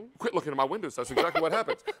wine. Quit looking at my windows. That's exactly what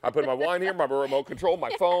happens. I put my wine here, my remote control,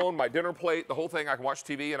 my phone, my dinner plate, the whole thing. I can watch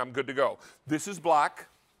TV and I'm good to go. This is black.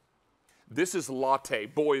 This is latte.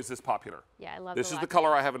 Boy, is this popular. Yeah, I love this. This is the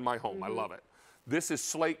color I have in my home. I love it. This is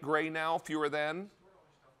slate gray now, fewer than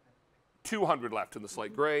 200 left in the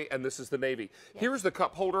slate gray, and this is the navy. Here's the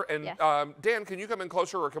cup holder, and Dan, can you come in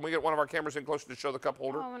closer, or can we get one of our cameras in closer to show the cup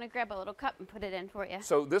holder? Oh, I'm going to grab a little cup and put it in for you.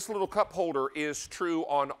 So this little cup holder is true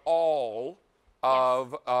on all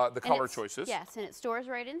of the color choices. Yes, and it stores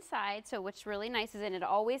right inside, so what's really nice is that it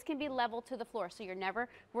always can be level to the floor, so you're never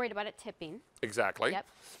worried about it tipping. Exactly. Yep.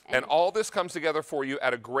 And all this comes together for you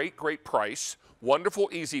at a great, great price. Wonderful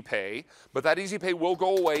Easy Pay, but that Easy Pay will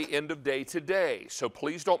go away end of day today. So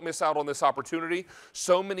please don't miss out on this opportunity.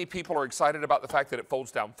 So many people are excited about the fact that it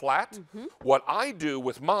folds down flat. What I do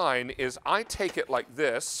with mine is I take it like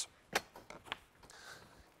this,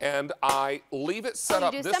 and I leave it set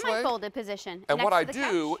up this way. You do semi-folded position. And what I the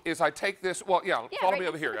do is I take this, follow me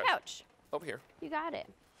over here, guys. Couch. Over here. You got it.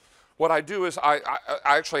 What I do is I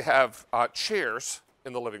actually have chairs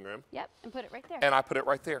in the living room. Yep, and put it right there. And I put it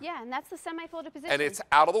right there. Yeah, and that's the semi-folded position. And it's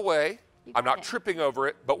out of the way. I'm not it. tripping over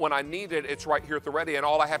it, but when I need it, it's right here at the ready, and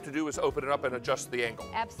all I have to do is open it up and adjust the angle.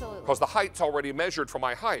 Absolutely. Because the height's already measured for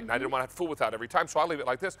my height, and I didn't want to have to fool with that every time, so I leave it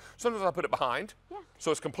like this. Sometimes I put it behind,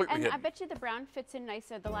 so it's completely and hidden. I bet you the brown fits in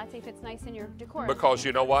nicer, the latte fits nice in your decor. Because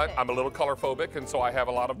you know what? I'm a little color phobic, and so I have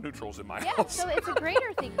a lot of neutrals in my house. So it's a great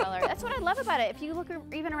earthy color. That's what I love about it. If you look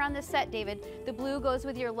even around this set, David, the blue goes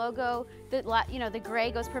with your logo, the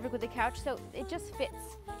gray goes perfect with the couch, so it just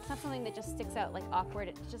fits. It's not something that just sticks out like awkward.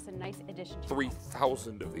 It's just a nice addition to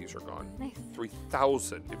 3,000 of these are gone. Nice.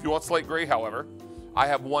 3,000. If you want slate gray, however, I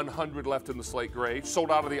have 100 left in the slate gray, sold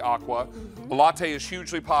out of the aqua. Latte is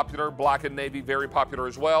hugely popular. Black and navy, very popular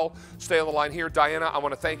as well. Stay on the line here. Diana, I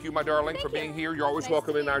want to thank you, my darling, for being here. You're always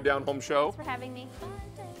welcome in our Down Home show. Thanks for having me.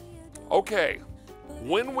 Okay,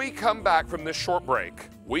 when we come back from this short break,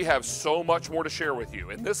 we have so much more to share with you.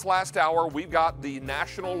 In this last hour, we've got the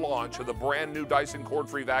national launch of the brand new Dyson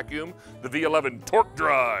cord-free vacuum, the V11 Torque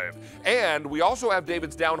Drive. And we also have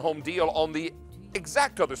David's Down Home deal on the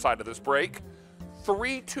exact other side of this break.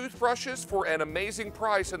 3 toothbrushes for an amazing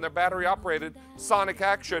price, and they're battery-operated Sonic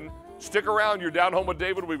Action. Stick around, you're Down Home with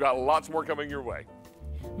David. We've got lots more coming your way.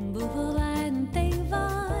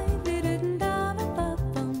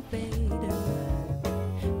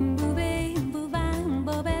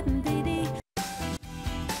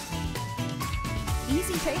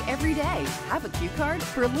 Easy Pay every day. Have a Q card?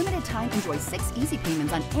 For a limited time, enjoy 6 easy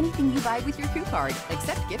payments on anything you buy with your Q card,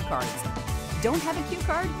 except gift cards. Don't have a Q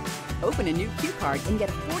card? Open a new Q card and get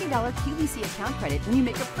a $40 QVC account credit when you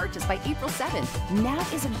make a purchase by April 7th. Now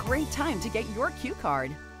is a great time to get your Q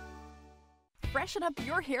card. Freshen up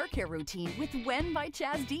your hair care routine with When by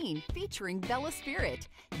Chaz Dean, featuring Bella Spirit.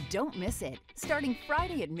 Don't miss it, starting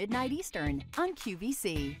Friday at midnight Eastern on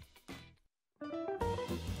QVC.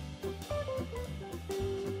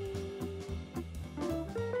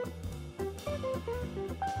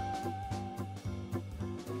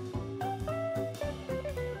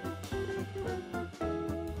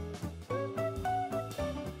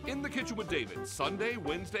 In the Kitchen with David, Sunday,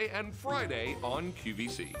 Wednesday, and Friday on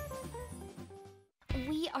QVC.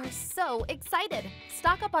 We are so excited!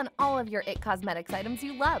 Stock up on all of your IT Cosmetics items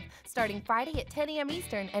you love, starting Friday at 10 a.m.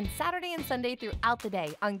 Eastern and Saturday and Sunday throughout the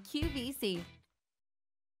day on QVC.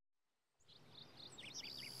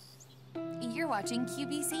 You're watching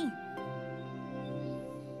QVC.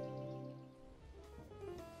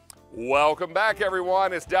 Welcome back,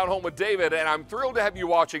 everyone. It's Down Home with David, and I'm thrilled to have you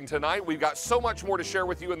watching tonight. We've got so much more to share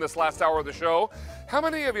with you in this last hour of the show. How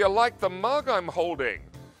many of you like the mug I'm holding?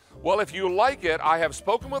 Well, if you like it, I have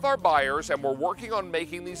spoken with our buyers, and we're working on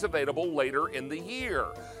making these available later in the year.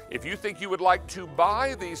 If you think you would like to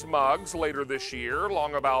buy these mugs later this year,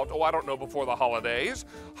 long about, I don't know, before the holidays,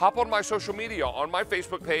 hop on my social media, on my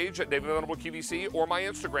Facebook page at David Venable QVC, or my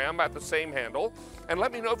Instagram at the same handle, and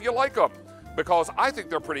let me know if you like them, because I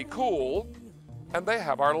think they're pretty cool, and they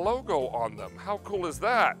have our logo on them. How cool is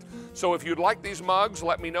that? So if you'd like these mugs,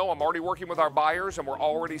 let me know. I'm already working with our buyers, and we're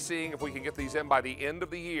already seeing if we can get these in by the end of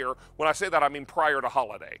the year. When I say that, I mean prior to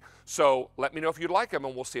holiday. So let me know if you'd like them,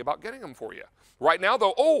 and we'll see about getting them for you. Right now,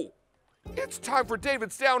 though, it's time for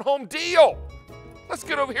David's Down Home Deal. Let's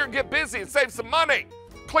get over here and get busy and save some money.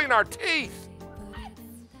 Clean our teeth.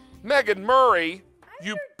 Megan Murray,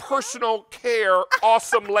 you personal care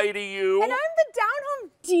awesome lady, you. And I'm the Down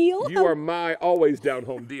Home Deal. You are my always Down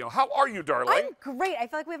Home Deal. How are you, darling? I'm great. I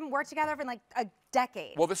feel like we haven't worked together for like a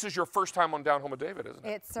decade. Well, this is your first time on Down Home with David, isn't it?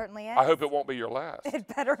 It certainly is. I hope it won't be your last. It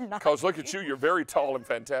better not. Because look at you, you're very tall and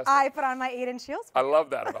fantastic. I put on my 8-inch heels. I love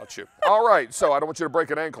that about you. All right, so I don't want you to break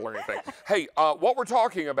an ankle or anything. Hey, what we're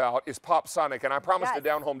talking about is Pop Sonic, and I promised a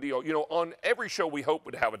Down Home Deal. You know, on every show we hope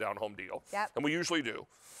would have a Down Home Deal. Yep. And we usually do.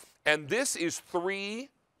 And this is 3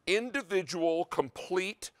 individual,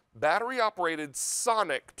 complete, battery-operated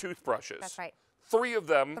Sonic toothbrushes. That's right. 3 of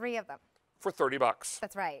them. 3 of them. For $30.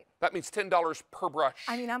 That's right. That means $10 per brush.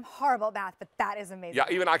 I mean, I'm horrible at math, but that is amazing. Yeah,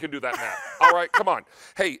 even I can do that math. All right, come on.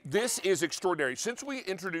 Hey, this is extraordinary. Since we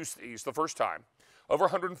introduced these the first time, over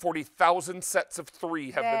 140,000 sets of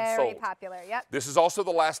 3 have been sold. Very popular, yep. This is also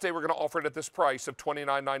the last day we're going to offer it at this price of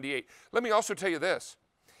 $29.98. Let me also tell you this.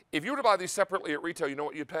 If you were to buy these separately at retail, you know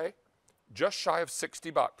what you'd pay? Just shy of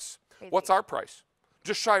 $60. Crazy. What's our price?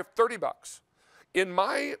 Just shy of $30. In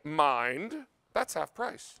my mind, that's half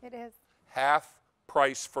price. It is. Half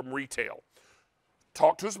price from retail.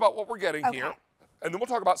 Talk to us about what we're getting here, and then we'll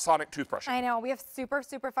talk about Sonic toothbrushes. I know, we have super,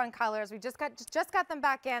 super fun colors. We just got them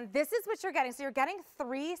back in. This is what you're getting. So you're getting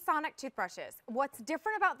 3 Sonic toothbrushes. What's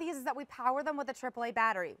different about these is that we power them with a AAA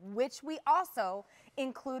battery, which we also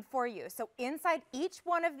include for you. So inside each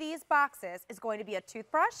one of these boxes is going to be a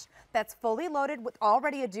toothbrush that's fully loaded with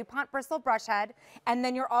already a DuPont bristle brush head, and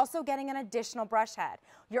then you're also getting an additional brush head.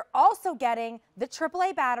 You're also getting the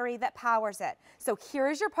AAA battery that powers it. So here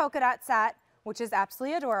is your polka dot set, which is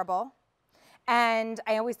absolutely adorable. And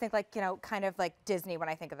I always think like, you know, kind of like Disney when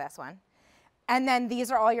I think of this one. And then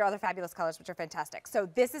these are all your other fabulous colors, which are fantastic. So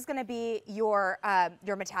this is gonna be your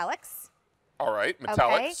metallics. All right, metallics.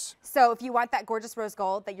 Okay. So if you want that gorgeous rose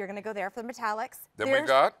gold, that you're gonna go there for the metallics. Then we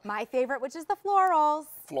got my favorite, which is the florals.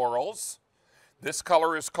 Florals. This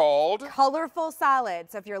color is called Colorful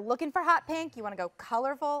Solids. So if you're looking for hot pink, you want to go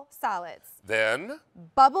Colorful Solids. Then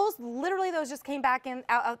Bubbles. Literally, those just came back in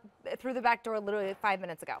out through the back door literally 5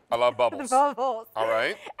 minutes ago. I love bubbles. The bubbles. All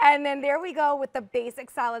right. And then there we go with the basic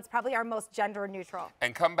solids, probably our most gender neutral.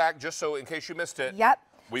 And come back just so in case you missed it. Yep.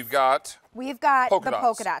 We've got the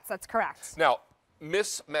polka dots. That's correct. Now,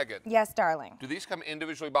 Miss Megan. Yes, darling. Do these come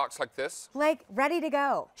individually boxed like this? Like ready to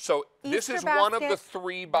go. So this Easter is one of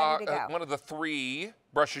the basket, one of the 3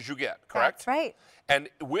 brushes you get, correct? That's right. And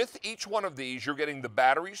with each one of these, you're getting the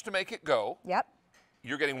batteries to make it go. Yep.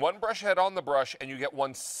 You're getting 1 brush head on the brush, and you get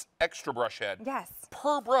 1 extra brush head. Yes.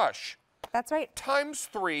 Per brush. That's right. Times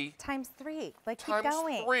 3. Times 3. Like keep times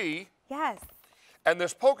going. 3. Yes. And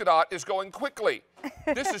this polka dot is going quickly.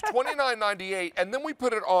 This is $29.98, and then we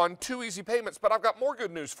put it on 2 easy payments, but I've got more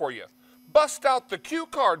good news for you. Bust out the Q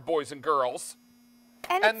card, boys and girls.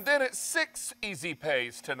 And then it's 6 easy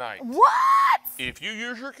pays tonight. What? If you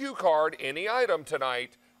use your Q card, any item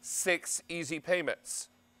tonight, 6 easy payments.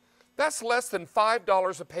 That's less than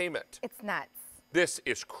 $5 a payment. It's nuts. This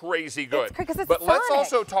is crazy good. Because it's but let's Sonic.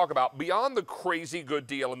 also talk about, beyond the crazy good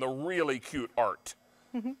deal and the really cute art,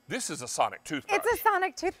 this is a Sonic toothbrush. It's a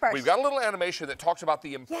Sonic toothbrush. We've got a little animation that talks about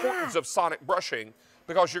the importance of Sonic brushing,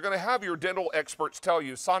 because you're going to have your dental experts tell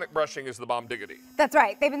you Sonic brushing is the bomb diggity. That's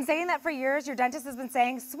right. They've been saying that for years. Your dentist has been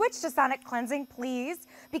saying, switch to Sonic cleansing, please,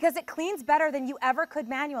 because it cleans better than you ever could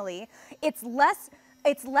manually. It's less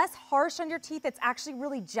harsh on your teeth. It's actually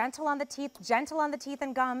really gentle on the teeth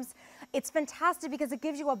and gums. It's fantastic because it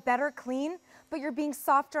gives you a better clean, but you're being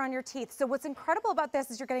softer on your teeth. So what's incredible about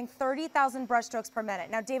this is you're getting 30,000 brush strokes per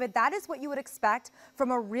minute. Now, David, that is what you would expect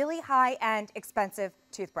from a really high-end, expensive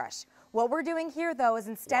toothbrush. What we're doing here, though, is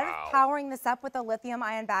instead of powering this up with a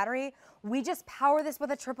lithium-ion battery, we just power this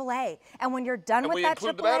with a AAA. And when you're done with that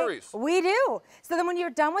AAA, the batteries. We do. So then when you're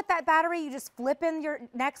done with that battery, you just flip in your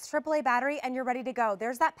next AAA battery and you're ready to go.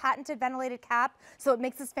 There's that patented ventilated cap, so it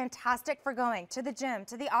makes this fantastic for going to the gym,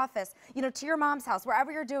 to the office, you know, to your mom's house,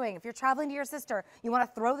 wherever you're doing. If you're traveling to your sister, you want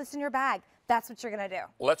to throw this in your bag. That's what you're going to do.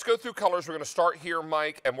 Let's go through colors. We're going to start here,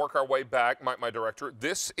 Mike, and work our way back. Mike, my director.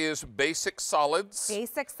 This is basic solids.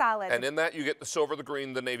 Basic solids. And in that, you get the silver, the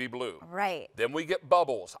green, the navy blue. Right. Then we get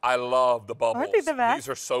bubbles. I love the bubbles. Aren't they the best? These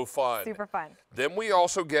are so fun. Super fun. Then we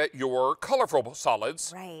also get your colorful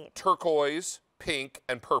solids. Right. Turquoise, pink,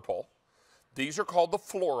 and purple. These are called the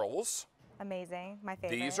florals. Amazing. My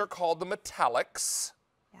favorite. These are called the metallics.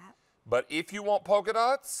 Yeah. But if you want polka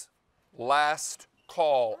dots, last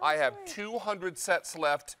call. I have 200 sets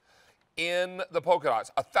left in the polka dots.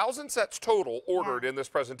 1,000 sets total ordered in this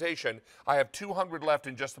presentation. I have 200 left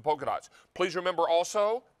in just the polka dots. Please remember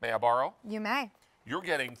also, may I borrow? You may. You're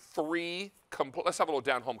getting 3 complete. Let's have a little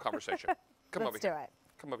down-home conversation. Come over here. Let's do it.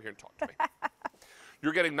 Come over here and talk to me.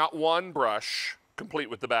 You're getting not one brush, complete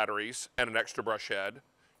with the batteries and an extra brush head.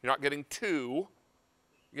 You're not getting 2.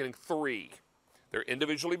 You're getting 3. They're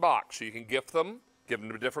individually boxed, so you can gift them. Give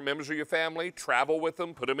them to different members of your family, travel with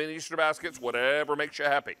them, put them in Easter baskets, whatever makes you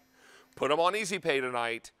happy. Put them on Easy Pay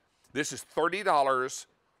tonight. This is $30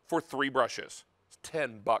 for 3 brushes. It's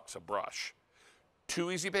 $10 a brush. 2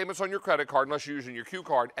 easy payments on your credit card, unless you're using your Q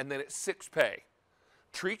card, and then it's 6 pay.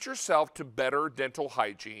 Treat yourself to better dental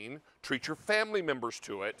hygiene, treat your family members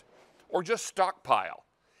to it, or just stockpile.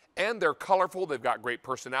 And they're colorful, they've got great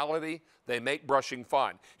personality, they make brushing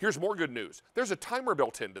fun. Here's more good news. There's a timer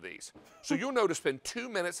built into these. So you'll know to spend 2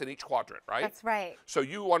 minutes in each quadrant, right? That's right. So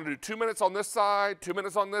you want to do 2 minutes on this side, 2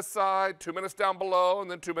 minutes on this side, 2 minutes down below,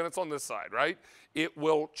 and then 2 minutes on this side, right? It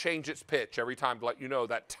will change its pitch every time to let you know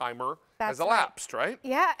that timer has elapsed, right?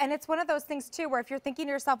 Yeah, and it's one of those things too where if you're thinking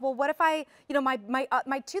to yourself, well, what if I, you know,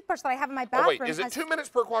 my toothbrush that I have in my bathroom. Oh wait, is it 2 minutes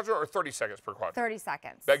per quadrant or 30 seconds per quadrant? 30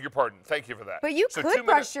 seconds. Beg your pardon. Thank you for that. But you So could 2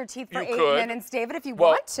 brush minutes, your teeth for you 8 could. minutes, David, if you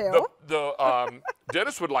want to. The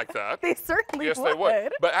dentist would like that. They certainly yes, they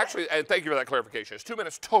would. But actually, and thank you for that clarification. It's 2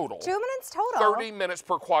 minutes total. 2 minutes total. 30 minutes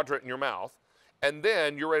per quadrant in your mouth. And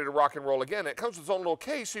then you're ready to rock and roll again. It comes with its own little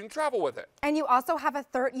case so you can travel with it. And you also have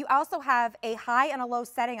a high and a low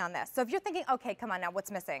setting on this. So if you're thinking, okay, come on now, what's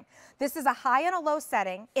missing? This is a high and a low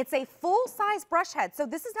setting. It's a full-size brush head. So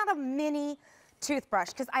this is not a mini toothbrush,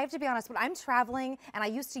 because I have to be honest, when I'm traveling and I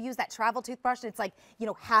used to use that travel toothbrush, and it's like, you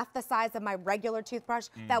know, half the size of my regular toothbrush,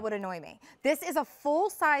 that would annoy me. This is a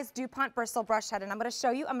full-size DuPont Bristol brush head, and I'm going to show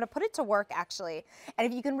you, I'm going to put it to work actually, and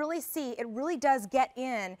if you can really see, it really does get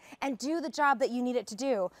in and do the job that you need it to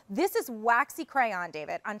do. This is waxy crayon,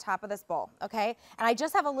 David, on top of this bowl, okay? And I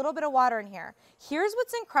just have a little bit of water in here. Here's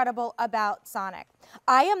what's incredible about Sonic.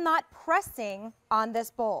 I am not pressing on this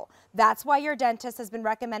bowl. That's why your dentist has been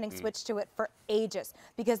recommending switch to it for ages,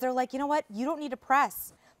 because they're like, you know what, you don't need to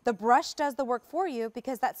press. The brush does the work for you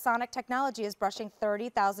because that Sonic technology is brushing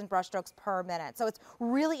 30,000 brush strokes per minute. So it's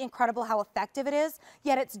really incredible how effective it is,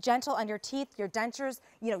 yet it's gentle on your teeth, your dentures,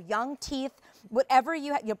 you know, young teeth, whatever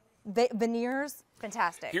you have, veneers,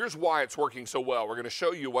 fantastic. Here's why it's working so well. We're going to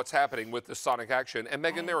show you what's happening with this Sonic action. And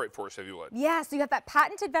Megan, narrate for us if you would. Yeah, so you have that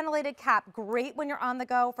patented ventilated cap, great when you're on the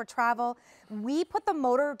go for travel. We put the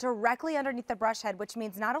motor directly underneath the brush head, which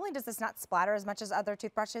means not only does this not splatter as much as other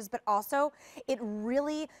toothbrushes, but also it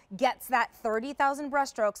really gets that 30,000 brush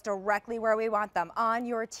strokes directly where we want them, on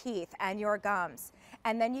your teeth and your gums.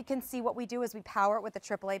 And then you can see what we do is we power it with a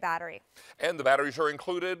AAA battery. And the batteries are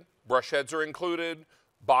included, brush heads are included,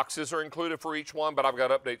 boxes are included for each one, but I've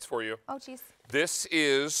got updates for you. Oh, geez. This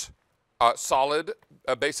is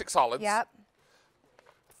basic solids. Yep.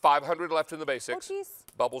 500 left in the basics. Oh, geez.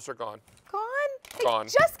 Bubbles are gone. Gone? Gone.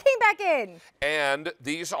 They just came back in. And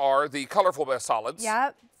these are the colorful best solids.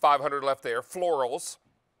 Yep. 500 left there. Florals.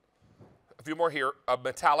 A few more here.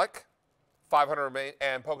 Metallic. 500 remain.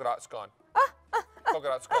 And polka dots gone. Polka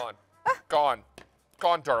dots gone. Gone.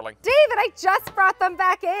 Gone, darling. David, I just brought them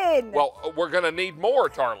back in. Well, we're going to need more,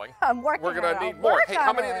 darling. I'm working We're going to need more. Hey,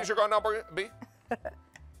 how many of these are gone now, B?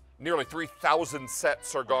 Nearly 3,000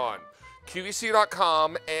 sets are gone.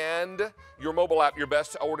 QVC.com and your mobile app, your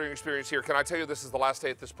best ordering experience here. Can I tell you this is the last day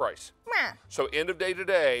at this price? So end of day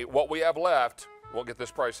today, what we have left won't get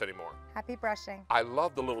this price anymore. Happy brushing. I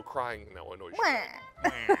love the little crying noise.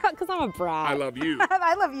 Because I'm a brat. I love you.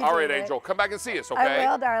 I love you, All right, David. Angel, come back and see us, okay?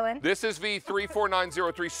 I will, darling. This is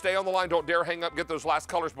V34903. Stay on the line. Don't dare hang up. Get those last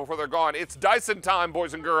colors before they're gone. It's Dyson time,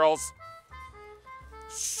 boys and girls.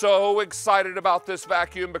 So excited about this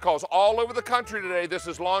vacuum because all over the country today this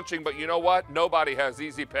is launching, but you know what? Nobody has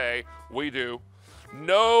Easy Pay. We do.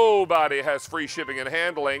 Nobody has free shipping and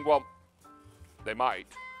handling. Well, they might,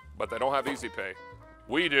 but they don't have Easy Pay.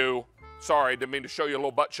 We do. Sorry, didn't mean to show you a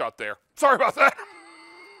little butt shot there. Sorry about that.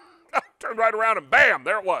 Turned right around and bam,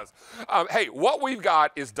 there it was. Hey, what we've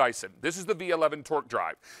got is Dyson. This is the V11 Torque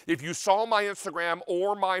Drive. If you saw my Instagram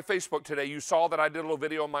or my Facebook today, you saw that I did a little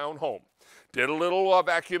video in my own home. Did a little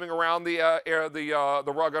vacuuming around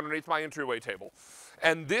the rug underneath my entryway table.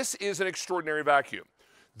 And this is an extraordinary vacuum.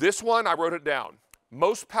 This one, I wrote it down.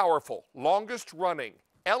 Most powerful, longest running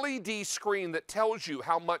LED screen that tells you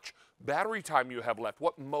how much battery time you have left,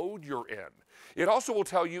 what mode you're in. It also will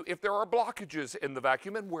tell you if there are blockages in the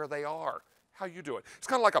vacuum and where they are. How you do it. It's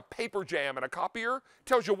kind of like a paper jam and a copier.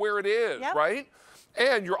 Tells you where it is, right?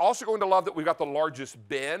 And you're also going to love that we've got the largest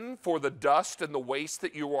bin for the dust and the waste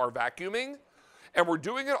that you are vacuuming. And we're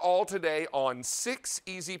doing it all today on 6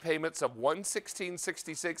 easy payments of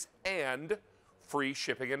 $116.66 and free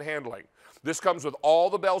shipping and handling. This comes with all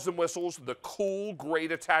the bells and whistles, the cool,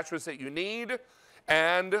 great attachments that you need,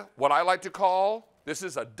 and what I like to call, this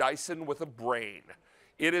is a Dyson with a brain.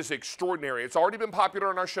 It is extraordinary. It's already been popular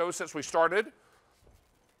on our show since we started.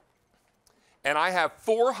 And I have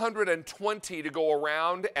 420 to go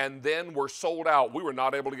around, and then we're sold out. We were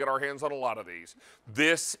not able to get our hands on a lot of these.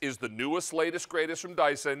 This is the newest, latest, greatest from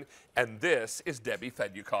Dyson, and this is Debbie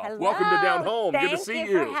Fedyukov. Hello. Welcome to Down Home. Good to see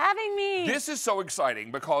Thank you for having me. This is so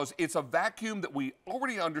exciting because it's a vacuum that we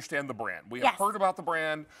already understand the brand. We have heard about the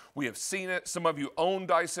brand. We have seen it. Some of you own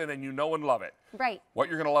Dyson, and you know and love it. Right. What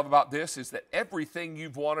you're going to love about this is that everything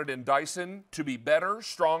you've wanted in Dyson to be better,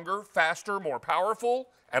 stronger, faster, more powerful,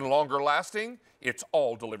 and longer lasting, it's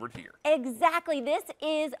all delivered here. Exactly. This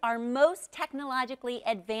is our most technologically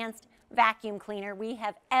advanced vacuum cleaner we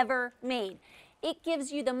have ever made. It gives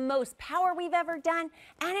you the most power we've ever done,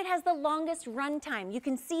 and it has the longest run time. You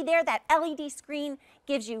can see there that LED screen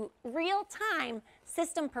gives you real-time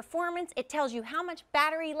system performance. It tells you how much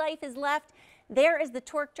battery life is left. There is the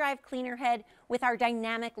Torque Drive cleaner head with our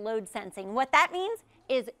dynamic load sensing. What that means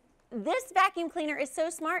is this vacuum cleaner is so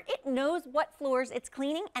smart, it knows what floors it's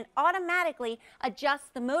cleaning and automatically adjusts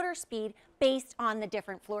the motor speed based on the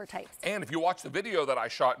different floor types. And if you watch the video that I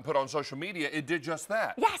shot and put on social media, it did just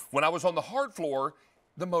that. Yes. When I was on the hard floor,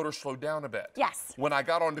 the motor slowed down a bit. Yes. When I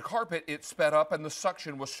got onto carpet, it sped up and the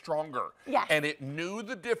suction was stronger. Yes. And it knew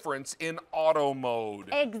the difference in auto mode.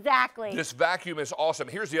 Exactly. This vacuum is awesome.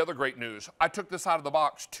 Here's the other great news. I took this out of the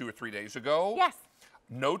box 2 or 3 days ago. Yes.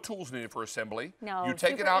 No tools needed for assembly. No, you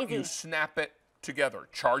take it super out, easy. you snap it together,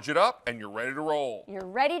 charge it up, and you're ready to roll. You're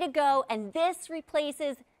ready to go, and this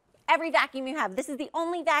replaces every vacuum you have. This is the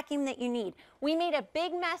only vacuum that you need. We made a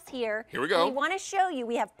big mess here. Here we go. We want to show you.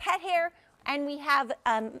 We have pet hair, and we have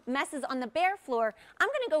messes on the bare floor. I'm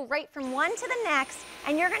going to go right from one to the next,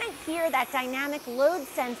 and you're going to hear that dynamic load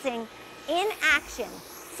sensing in action.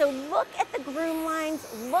 So look at the groom lines,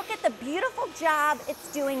 look at the beautiful job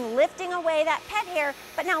it's doing lifting away that pet hair.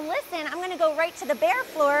 But now listen, I'm going to go right to the bare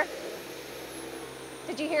floor.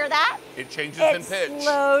 Did you hear that? It changes in It pitch.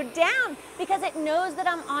 slowed down because it knows that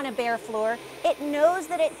I'm on a bare floor. It knows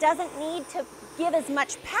that it doesn't need to give as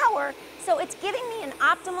much power, so it's giving me an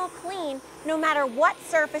optimal clean no matter what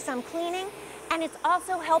surface I'm cleaning, and it's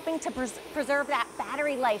also helping to preserve that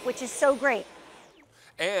battery life, which is so great.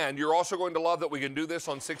 And you're also going to love that we can do this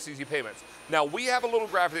on 6 easy payments. Now, we have a little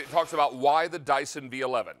graphic that talks about why the Dyson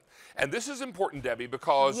V11. And this is important, Debbie,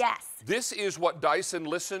 because this is what Dyson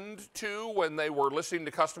listened to when they were listening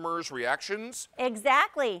to customers' reactions.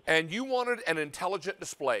 Exactly. And you wanted an intelligent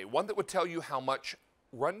display, one that would tell you how much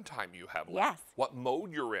runtime you have left, Yes. what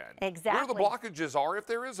mode you're in, Exactly. where the blockages are if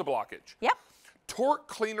there is a blockage. Yep. Torque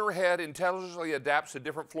Cleaner Head intelligently adapts to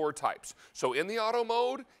different floor types. So in the auto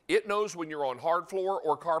mode, it knows when you're on hard floor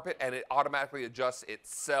or carpet, and it automatically adjusts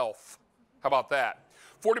itself. How about that?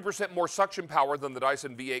 40% more suction power than the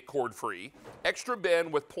Dyson V8 cord-free. Extra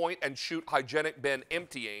bin with point and shoot hygienic bin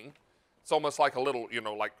emptying. It's almost like a little, you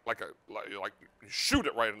know, like shoot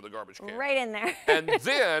it right into the garbage can. Right in there. And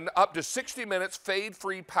then up to 60 minutes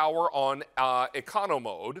fade-free power on econo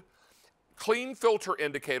mode. Clean filter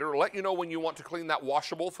indicator to let you know when you want to clean that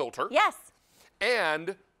washable filter. Yes.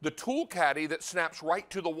 And the tool caddy that snaps right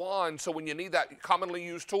to the wand, so when you need that commonly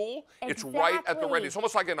used tool, it's right at the ready. It's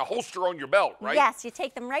almost like in a holster on your belt, right? Yes, you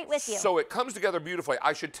take them right with you. So it comes together beautifully.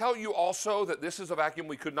 I should tell you also that this is a vacuum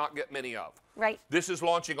we could not get many of. Right. This is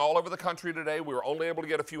launching all over the country today. We were only able to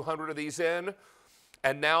get a few hundred of these in,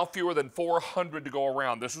 and now fewer than 400 to go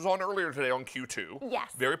around. This was on earlier today on Q2.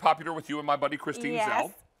 Yes. Very popular with you and my buddy Christine Yes.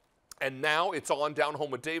 Zell. And now it's on Down Home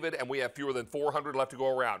with David, and we have fewer than 400 left to go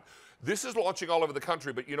around. This is launching all over the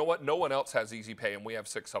country, but you know what? No one else has Easy Pay, and we have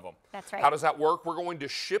 6 of them. That's right. How does that work? We're going to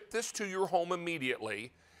ship this to your home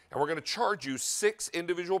immediately, and we're going to charge you 6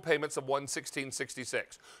 individual payments of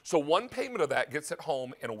 $116.66. So one payment of that gets it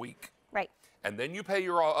home in a week. Right. And then you pay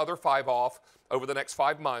your other 5 off over the next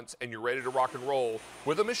 5 months, and you're ready to rock and roll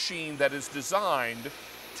with a machine that is designed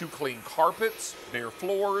to clean carpets, bare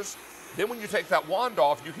floors. Then when you take that wand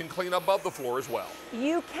off, you can clean above the floor as well.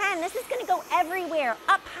 You can. This is going to go everywhere,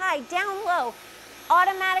 up high, down low.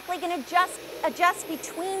 Automatically going to adjust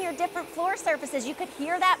between your different floor surfaces. You could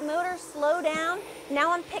hear that motor slow down.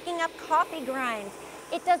 Now I'm picking up coffee grinds.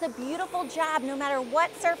 It does a beautiful job no matter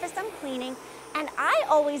what surface I'm cleaning. And I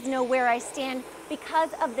always know where I stand because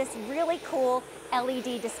of this really cool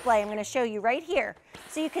LED display. I'm going to show you right here.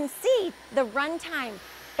 So you can see the run time.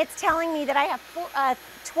 It's telling me that I have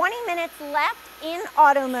 20 minutes left in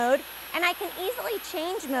auto mode, and I can easily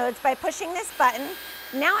change modes by pushing this button.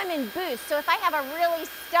 Now I'm in boost, so if I have a really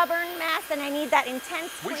stubborn mess and I need that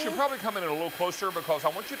intense clean. We should probably come in a little closer because I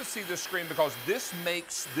want you to see this screen because this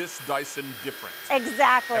makes this Dyson different.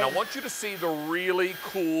 Exactly. And I want you to see the really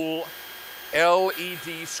cool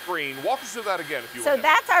LED screen. Walk us through that again if you would. So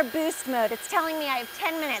that's our boost mode. It's telling me I have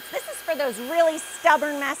 10 minutes. This is for those really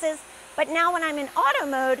stubborn messes. But now when I'm in auto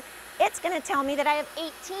mode, it's going to tell me that I have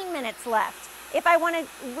 18 minutes left. If I want to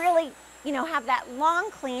really, you know, have that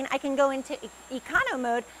long clean, I can go into econo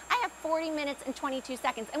mode. I have 40 minutes and 22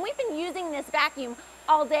 seconds. And we've been using this vacuum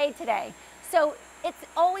all day today. So it's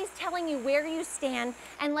always telling you where you stand.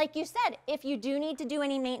 And like you said, if you do need to do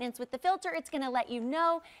any maintenance with the filter, it's going to let you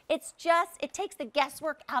know. It's just, it takes the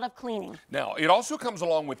guesswork out of cleaning. Now, it also comes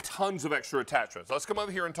along with tons of extra attachments. Let's come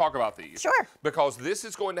over here and talk about these. Sure. Because this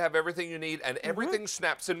is going to have everything you need and everything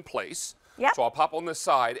snaps in place. Yep. So I'll pop on this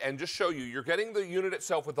side and just show you. You're getting the unit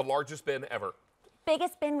itself with the largest bin ever.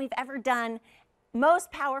 Biggest bin we've ever done.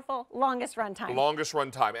 Most powerful, longest run time. Longest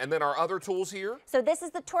run time. And then our other tools here. So this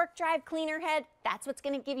is the torque drive cleaner head. That's what's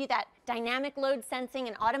going to give you that dynamic load sensing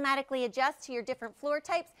and automatically adjust to your different floor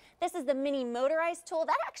types. This is the mini motorized tool.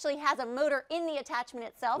 That actually has a motor in the attachment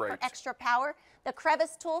itself for extra power. The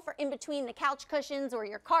crevice tool for in between the couch cushions or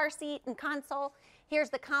your car seat and console. Here's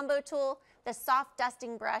the combo tool, the soft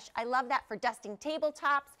dusting brush. I love that for dusting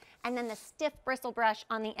tabletops. And then the stiff bristle brush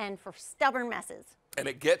on the end for stubborn messes. And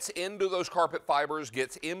it gets into those carpet fibers,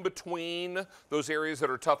 gets in between those areas that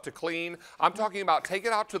are tough to clean. I'm talking about take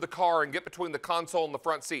it out to the car and get between the console and the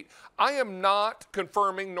front seat. I am not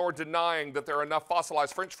confirming nor denying that there are enough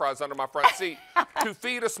fossilized French fries under my front seat to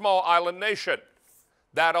feed a small island nation.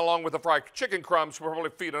 That, along with the fried chicken crumbs, will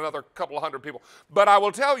probably feed another couple of hundred people. But I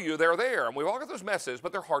will tell you, they're there, and we've all got those messes,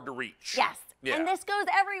 but they're hard to reach. Yes, Yeah. and this goes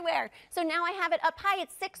everywhere. So now I have it up high.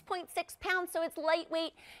 It's 6.6 pounds, so it's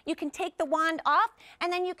lightweight. You can take the wand off,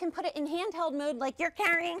 and then you can put it in handheld mode like you're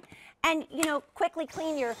carrying, and you know, quickly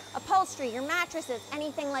clean your upholstery, your mattresses,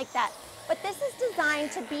 anything like that. But this is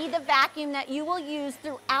designed to be the vacuum that you will use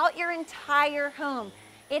throughout your entire home.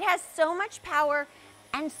 It has so much power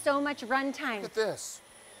and so much runtime. Look at this.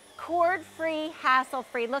 Cord-free,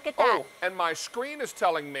 hassle-free. Look at that. Oh, and my screen is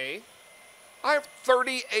telling me I have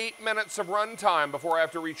 38 minutes of runtime before I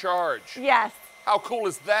have to recharge. Yes. How cool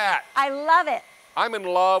is that? I love it. I'm in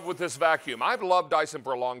love with this vacuum. I've loved Dyson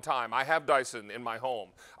for a long time. I have Dyson in my home.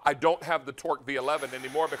 I don't have the Torque V11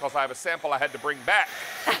 anymore because I have a sample I had to bring back.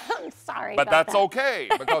 I'm sorry But about that's that. okay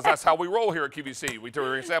because that's how we roll here at QVC. We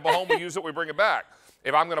bring a sample home, we use it, we bring it back.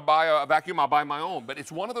 If I'm going to buy a vacuum, I'll buy my own. But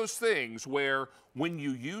it's one of those things where when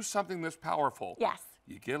you use something this powerful, yes,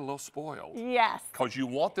 you get a little spoiled. Yes. Because you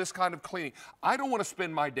want this kind of cleaning. I don't want to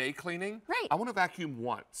spend my day cleaning. Right. I want to vacuum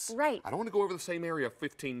once. Right. I don't want to go over the same area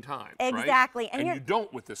 15 times. Exactly. Right? And you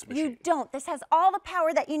don't with this machine. You don't. This has all the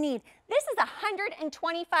power that you need. This is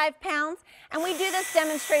 125 pounds, and we do this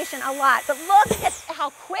demonstration a lot. But look at how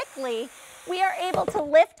quickly we are able to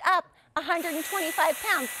lift up 125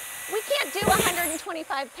 pounds. We can't do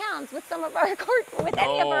 125 pounds with some of our with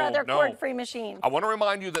any of our other cord-free machines. I want to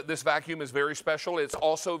remind you that this vacuum is very special. It's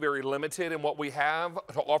also very limited in what we have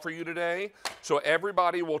to offer you today. So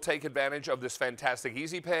everybody will take advantage of this fantastic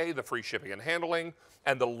Easy Pay, the free shipping and handling,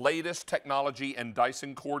 and the latest technology in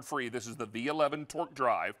Dyson cord-free. This is the V11 Torque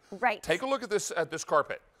Drive. Right. Take a look at this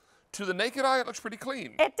carpet. To the naked eye, it looks pretty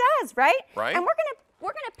clean. It does, right? Right. And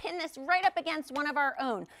we're gonna pin this right up against one of our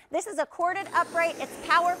own. This is a corded upright. It's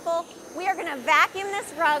powerful. We are gonna vacuum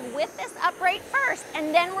this rug with this upright first,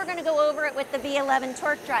 and then we're gonna go over it with the V11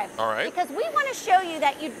 Torque Drive. All right. Because we want to show you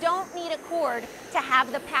that you don't need a cord to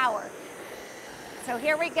have the power. So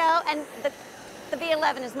here we go, and the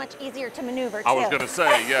V11 is much easier to maneuver too. I was gonna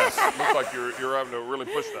say, yes. Looks like you're having to really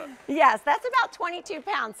push that. Yes, that's about 22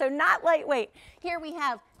 pounds, so not lightweight. Here we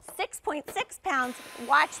have 6.6 pounds.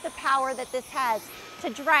 Watch the power that this has to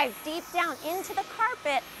drive deep down into the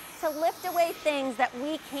carpet to lift away things that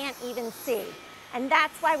we can't even see. And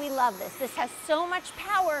that's why we love this. This has so much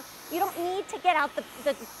power, you don't need to get out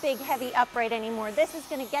the big, heavy upright anymore. This is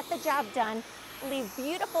gonna get the job done, leave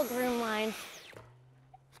beautiful groom lines.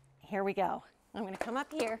 Here we go. I'm gonna come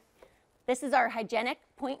up here. This is our hygienic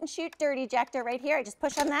point and shoot dirt ejector right here. I just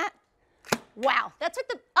push on that. Wow, that's what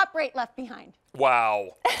the upright left behind.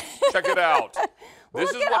 Wow. Check it out. This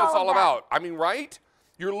is what it's all about. I mean, right?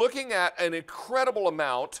 You're looking at an incredible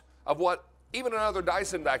amount of what even another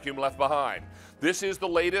Dyson vacuum left behind. This is the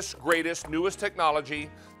latest, greatest, newest technology.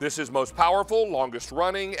 This is most powerful, longest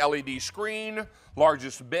running, LED screen,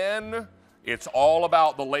 largest bin. It's all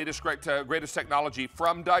about the latest, greatest technology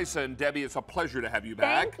from Dyson. Debbie, it's a pleasure to have you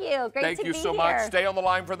back. Thank you. Great to be here. Thank you so much. Stay on the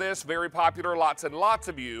line for this. Very popular. Lots and lots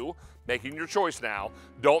of you making your choice now.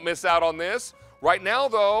 Don't miss out on this. Right now,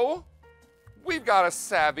 though, we've got a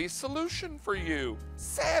savvy solution for you.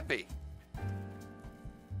 Savvy.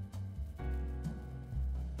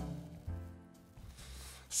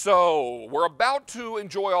 So we're about to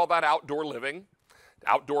enjoy all that outdoor living.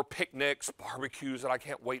 Outdoor picnics, barbecues that I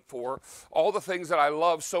can't wait for, all the things that I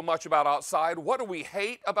love so much about outside. What do we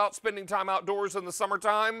hate about spending time outdoors in the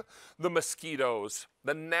summertime? The mosquitoes,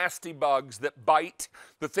 the nasty bugs that bite,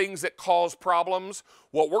 the things that cause problems.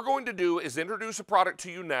 What we're going to do is introduce a product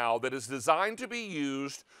to you now that is designed to be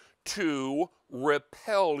used to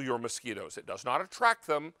repel your mosquitoes. It does not attract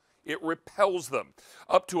them. It repels them.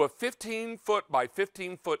 Up to a 15-foot by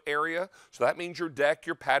 15-foot area. So that means your deck,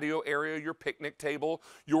 your patio area, your picnic table,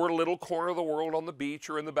 your little corner of the world on the beach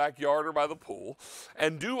or in the backyard or by the pool,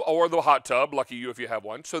 or the hot tub, lucky you if you have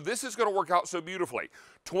one. So this is going to work out so beautifully.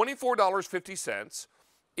 $24.50.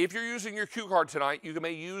 If you're using your Q card tonight, you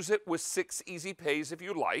may use it with 6 easy pays if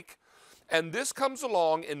you like. And this comes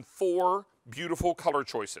along in 4 beautiful color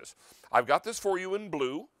choices. I've got this for you in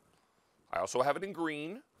blue. I also have it in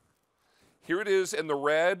green. Here it is in the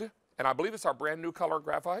red, and I believe it's our brand new color,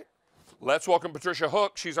 graphite. Let's welcome Patricia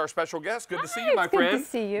Hook. She's our special guest. Good to see you, my friend. Good to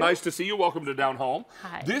see you. Nice to see you. Welcome to Down Home.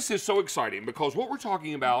 Hi. This is so exciting because what we're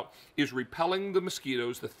talking about is repelling the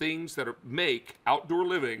mosquitoes, the things that make outdoor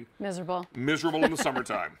living miserable in the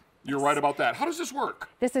summertime. You're right about that. How does this work?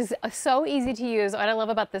 This is so easy to use. What I love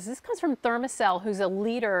about this comes from Thermacell, who's a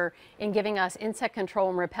leader in giving us insect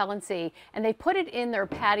control and repellency, and they put it in their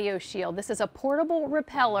patio shield. This is a portable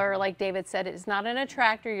repeller, like David said. It's not an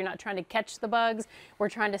attractor. You're not trying to catch the bugs. We're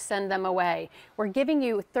trying to send them away. We're giving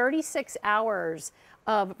you 36 hours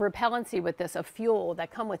of repellency with this, of fuel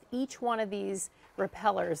that come with each one of these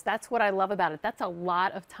repellers. That's what I love about it. That's a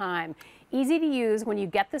lot of time. Easy to use. When you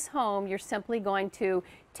get this home, you're simply going to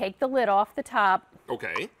take the lid off the top.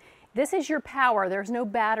 Okay. This is your power. There's no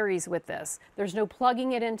batteries with this. There's no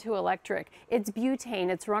plugging it into electric. It's butane.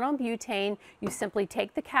 It's run on butane. You simply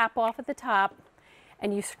take the cap off at the top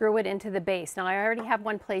and you screw it into the base. Now I already have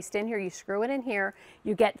one placed in here. You screw it in here.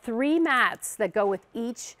 You get 3 mats that go with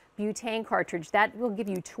each butane cartridge. That will give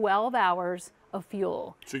you 12 hours of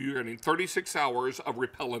fuel. So you're getting 36 hours of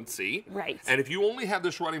repellency. Right. And if you only have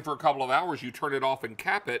this running for a couple of hours, you turn it off and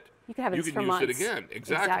cap it, you can have it for use months. it again.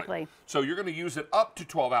 Exactly. So you're going to use it up to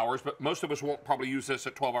 12 hours, but most of us won't probably use this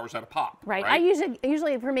at 12 hours at a pop. Right. I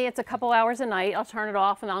usually for me, it's a couple hours a night. I'll turn it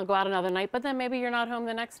off and I'll go out another night, but then maybe you're not home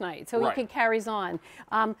the next night. So it carries on.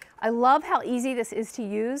 I love how easy this is to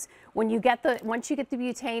use. When you get once you get the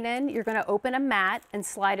butane in, you're going to open a mat and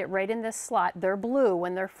slide it right in this slot. They're blue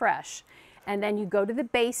when they're fresh. And then you go to the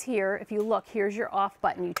base here. If you look, here's your off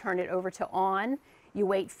button. You turn it over to on. You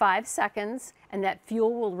wait 5 seconds, and that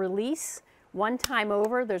fuel will release. One time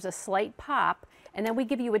over, there's a slight pop, and then we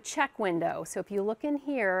give you a check window. So if you look in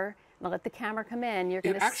here, and I'll let the camera come in, you're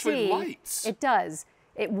going to see. It actually lights. It does.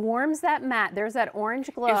 It warms that mat. There's that orange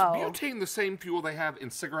glow. Is butane the same fuel they have in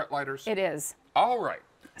cigarette lighters? It is. All right.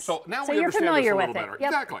 So now so we you're understand familiar this a little with it. better. Yep.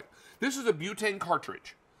 Exactly. This is a butane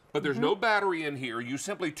cartridge, but there's no battery in here. You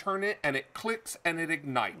simply turn it and it clicks and it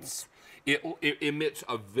ignites. It emits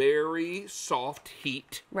a very soft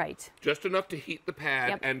heat. Right. Just enough to heat the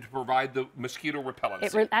pad and to provide the mosquito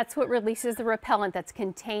repellency. That's what releases the repellent that's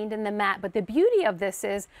contained in the mat. But the beauty of this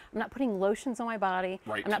is I'm not putting lotions on my body.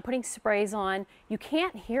 Right. I'm not putting sprays on. You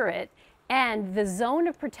can't hear it. And the zone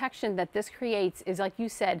of protection that this creates is, like you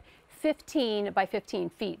said, 15 by 15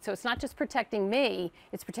 feet. So it's not just protecting me,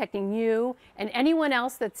 it's protecting you and anyone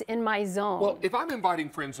else that's in my zone. Well, if I'm inviting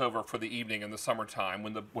friends over for the evening in the summertime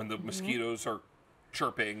when the mosquitoes are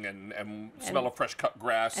chirping and smell of fresh cut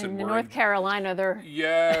grass. And in North Carolina, they're...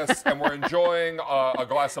 Yes, and we're enjoying a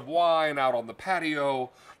glass of wine out on the patio.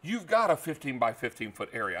 You've got a 15 by 15 foot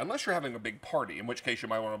area, unless you're having a big party, in which case you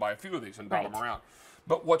might want to buy a few of these and dot them around.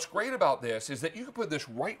 But what's great about this is that you can put this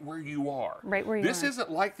right where you are. Right where you are. This isn't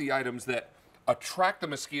like the items that attract the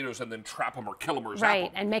mosquitoes and then trap them or kill them or zap right,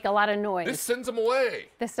 them. and make a lot of noise. This sends them away.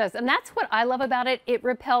 This does, and that's what I love about it. It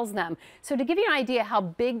repels them. So to give you an idea how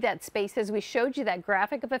big that space is, we showed you that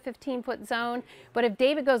graphic of a 15-foot zone, but if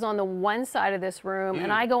David goes on the one side of this room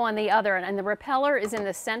and I go on the other, and the repeller is in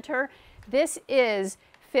the center, this is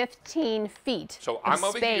 15 feet So I'm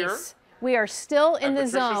over here. We are still in the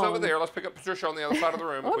zone. Patricia's over there. Let's pick up Patricia on the other side of the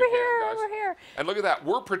room. Over here. And look at that.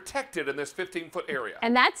 We're protected in this 15-foot area.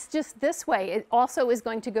 And that's just this way. It also is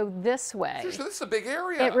going to go this way. Patricia, this is a big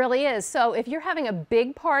area. It really is. So if you're having a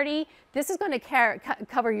big party, this is going to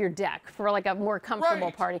cover your deck for like a more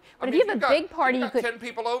comfortable party. But if you have a big party, you could 10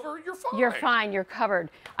 people over, you're fine. You're fine. You're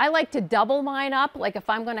covered. I like to double mine up. Like if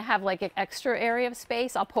I'm going to have like an extra area of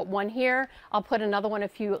space, I'll put one here. I'll put another one a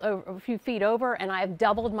few feet over, and I've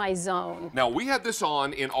doubled my zone. Now we had this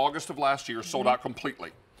on in August of last year, sold out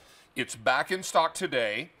completely. It's back in stock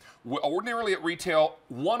today. Ordinarily at retail,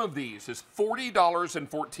 one of these is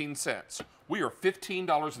 $40.14. We are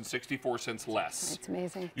 $15.64 less. It's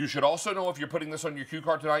amazing. You should also know if you're putting this on your cue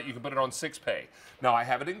card tonight, you can put it on 6Pay. Now I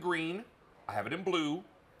have it in green, I have it in blue,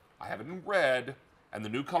 I have it in red, and the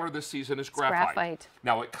new color this season is graphite.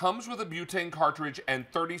 Now it comes with a butane cartridge and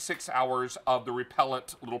 36 hours of the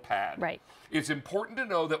repellent little pad. Right. It's important to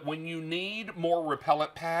know that when you need more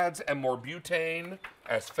repellent pads and more butane,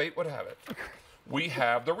 as fate would have it, we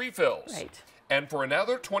have the refills. Right. And for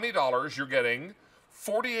another $20, you're getting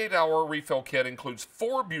 48-hour refill kit, includes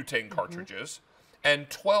 4 butane cartridges and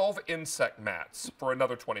 12 insect mats for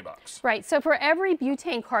another $20. Right, so for every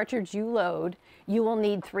butane cartridge you load, you will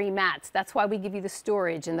need 3 mats. That's why we give you the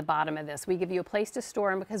storage in the bottom of this. We give you a place to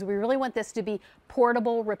store them because we really want this to be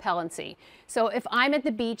portable repellency. So if I'm at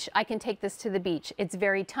the beach, I can take this to the beach. It's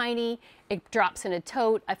very tiny. It drops in a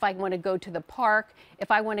tote. If I want to go to the park,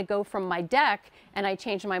 if I want to go from my deck and I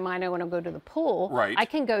change my mind, I want to go to the pool, I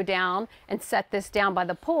can go down and set this down by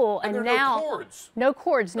the pool. And now, there are no cords. No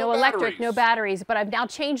cords, no electric, batteries. no batteries, but I've now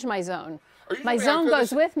changed my zone. My telling me I zone could goes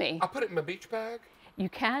this- with me. I put it in my beach bag? You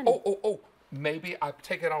can. Oh. Maybe I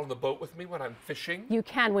take it out on the boat with me when I'm fishing? You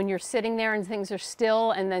can when you're sitting there and things are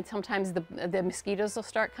still, and then sometimes the mosquitoes will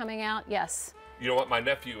start coming out. Yes. You know what? My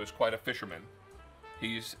nephew is quite a fisherman.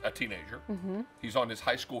 He's a teenager. He's on his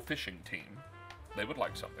high school fishing team. They would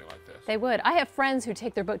like something like this. They would. I have friends who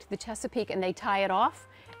take their boat to the Chesapeake and they tie it off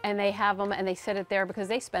and they have them and they sit it there because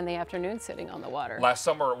they spend the afternoon sitting on the water. Last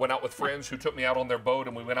summer, I went out with friends who took me out on their boat,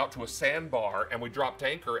 and we went out to a sandbar, and we dropped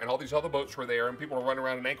anchor, and all these other boats were there, and people were running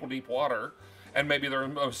around in ankle-deep water, and maybe there's a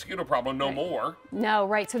mosquito problem, no more. No,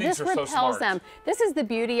 right. So These this are so repels smart. them. This is the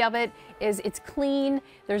beauty of it, is it's clean.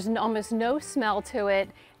 There's almost no smell to it.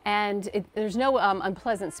 And there's no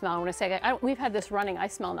unpleasant smell. I want to say, we've had this running. I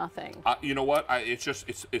smell nothing. You know what?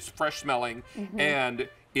 It's fresh smelling, and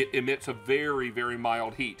it emits a very, very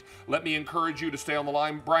mild heat. Let me encourage you to stay on the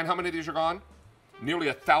line. Brian, how many of these are gone? Nearly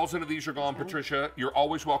 1,000 of these are gone, Patricia. You're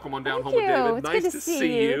always welcome on Down Home with David. It's Nice good to see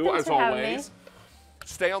see you, Thanks as for having me. always.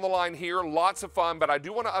 Stay on the line here. Lots of fun, but I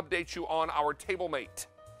do want to update you on our table mate.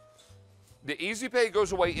 The Easy Pay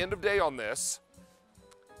goes away end of day on this.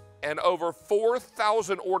 And over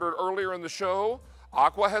 4,000 ordered earlier in the show.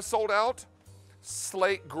 Aqua has sold out.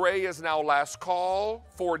 Slate Gray is now last call.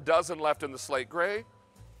 4 dozen left in the Slate Gray.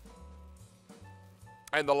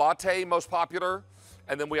 And the Latte, most popular.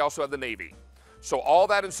 And then we also have the Navy. So all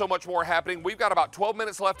that and so much more happening. We've got about 12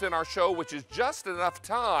 minutes left in our show, which is just enough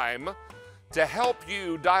time to help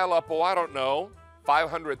you dial up, I don't know,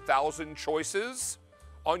 500,000 choices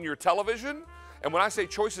on your television. And when I say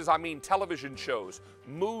choices, I mean television shows,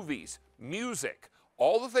 movies, music,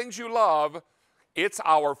 all the things you love. It's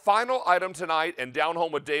our final item tonight and Down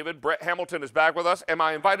Home with David. Brett Hamilton is back with us. Am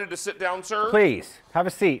I invited to sit down, sir? Please, have a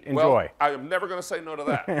seat. Enjoy. Well, I am never going to say no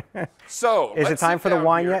to that. So, is it time for the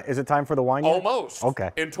wine yet? Is it time for the wine yet? Almost. Okay.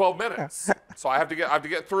 In 12 minutes. So I have to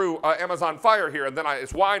get through Amazon Fire here, and then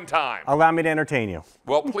it's wine time. Allow me to entertain you.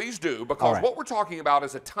 Well, please do, because right. what we're talking about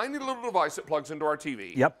is a tiny little device that plugs into our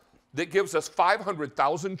TV. Yep. That gives us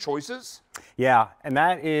 500,000 choices. Yeah, and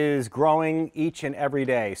that is growing each and every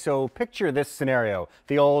day. So picture this scenario.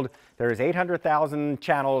 The old, there's 800,000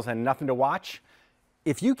 channels and nothing to watch.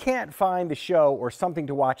 If you can't find the show or something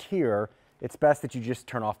to watch here, it's best that you just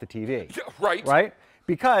turn off the TV. Yeah, right. Right?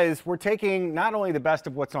 Because we're taking not only the best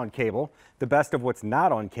of what's on cable, the best of what's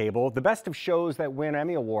not on cable, the best of shows that win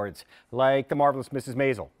Emmy Awards, like The Marvelous Mrs.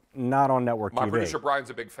 Maisel. Not on network TV. My producer Brian's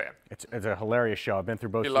a big fan. It's a hilarious show. I've been through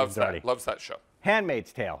both seasons already. Loves that show.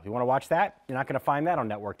 Handmaid's Tale. You want to watch that? You're not going to find that on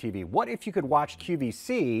network TV. What if you could watch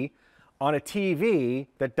QVC on a TV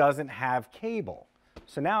that doesn't have cable?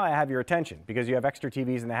 So now I have your attention because you have extra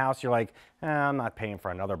TVs in the house. You're like, I'm not paying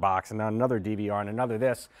for another box and another DVR and another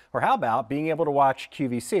this. Or how about being able to watch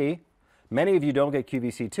QVC? Many of you don't get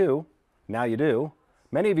QVC2. Now you do.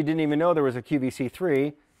 Many of you didn't even know there was a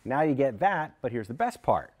QVC3. Now you get that. But here's the best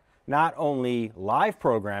part. Not only live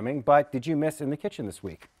programming, but did you miss In the Kitchen this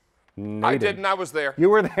week? No, I didn't. I was there. You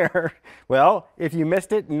were there. Well, if you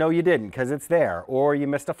missed it, no, you didn't, because it's there. Or you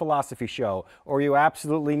missed a philosophy show, or you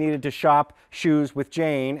absolutely needed to shop shoes with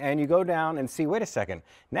Jane, and you go down and see, wait a second,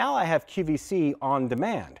 now I have QVC on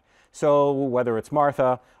demand. So whether it's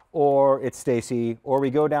Martha, or it's Stacy, or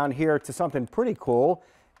we go down here to something pretty cool,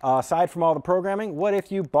 aside from all the programming, what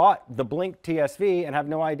if you bought the Blink TSV and have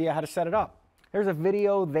no idea how to set it up? There's a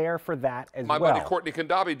video there for that as well. My buddy Courtney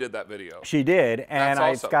Kandabi did that video. She did, and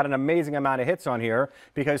That's it's awesome. got an amazing amount of hits on here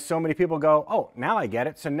because so many people go, oh, now I get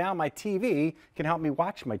it. So now my TV can help me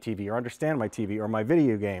watch my TV or understand my TV or my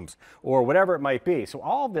video games or whatever it might be. So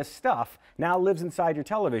all this stuff now lives inside your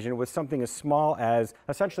television with something as small as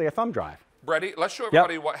essentially a thumb drive. Brady, let's show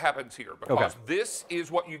everybody what happens here because Okay. this is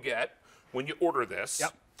what you get when you order this.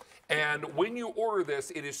 Yep. And when you order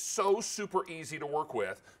this, it is so super easy to work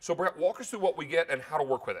with. So Brett, walk us through what we get and how to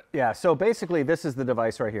work with it. Yeah, so basically this is the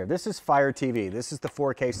device right here. This is Fire TV. This is the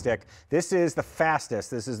 4K stick. This is the fastest.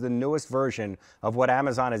 This is the newest version of what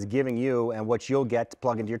Amazon is giving you and what you'll get to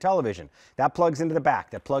plug into your television. That plugs into the back.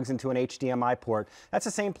 That plugs into an HDMI port. That's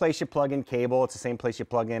the same place you plug in cable. It's the same place you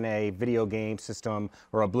plug in a video game system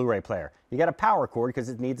or a Blu-ray player. You got a power cord because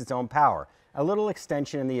it needs its own power. A little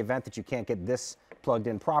extension in the event that you can't get this plugged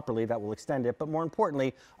in properly that will extend it, but more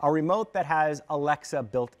importantly, a remote that has Alexa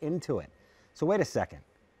built into it. So wait a second.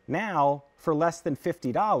 Now, for less than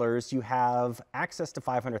 $50, you have access to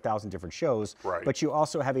 500,000 different shows, but you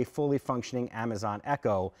also have a fully functioning Amazon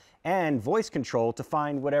Echo and voice control to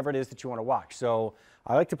find whatever it is that you want to watch. So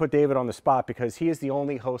I like to put David on the spot because he is the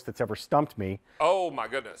only host that's ever stumped me. Oh my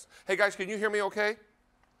goodness. Hey guys, can you hear me okay?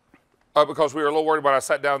 Because we were a little worried when I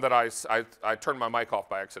sat down that I turned my mic off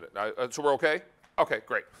by accident. So we're okay? Okay,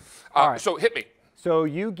 great. All right. So hit me. So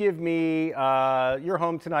you give me, you're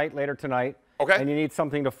home tonight, later tonight. Okay. And you need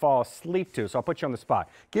something to fall asleep to, so I'll put you on the spot.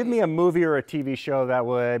 Give me a movie or a TV show that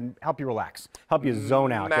would help you relax, help you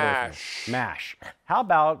zone out. MASH. MASH. How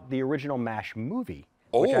about the original MASH movie?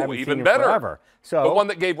 which I Oh, haven't even seen in better. forever. So The one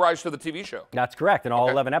that gave rise to the TV show. that's correct, in all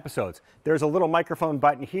 11 episodes. There's a little microphone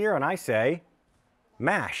button here, and I say,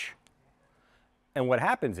 MASH. And what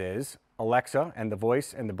happens is, Alexa and the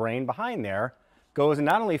voice and the brain behind there goes and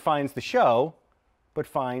not only finds the show, but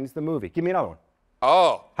finds the movie. Give me another one.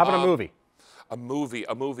 Oh. How about a movie? A movie.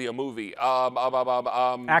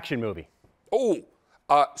 Action movie. Oh,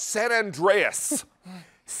 San Andreas.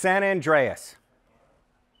 San Andreas.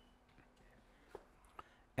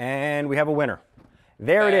 And we have a winner.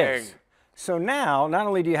 There it is. So now, not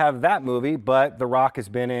only do you have that movie, but The Rock has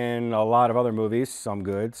been in a lot of other movies, some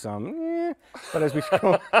good, some but as we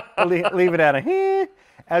scroll, leave it at a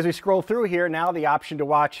as we scroll through here, now the option to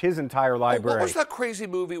watch his entire library. What was that crazy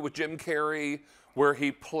movie with Jim Carrey where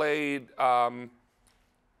he played,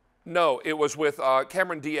 no, it was with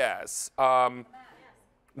Cameron Diaz.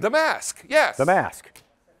 The Mask, yes. The Mask.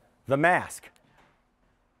 The Mask.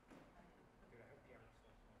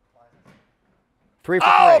 3 for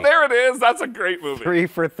 3. Oh, there it is. That's a great movie. 3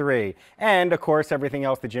 for 3. And, of course, everything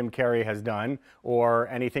else that Jim Carrey has done or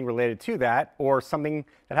anything related to that or something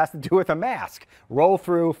that has to do with a mask. Roll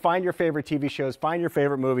through, find your favorite TV shows, find your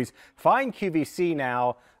favorite movies, find QVC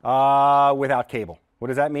now without cable. What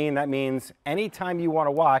does that mean? That means anytime you want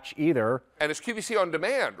to watch either. And it's QVC on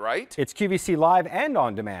demand, right? It's QVC live and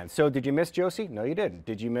on demand. So did you miss Josie? No, you didn't.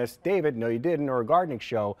 Did you miss David? No, you didn't. Or a gardening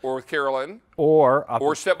show. Or with Carolyn.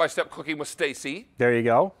 Or Step-by-Step Cooking with Stacy. There you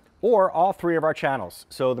go. Or all 3 of our channels.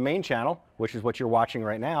 So the main channel, which is what you're watching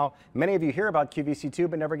right now. Many of you hear about QVC2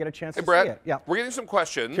 but never get a chance to Brett, see it. Yeah. We're getting some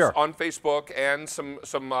questions Sure. on Facebook and some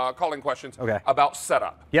calling questions Okay. about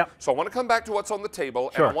setup. Yep. So I want to come back to what's on the table,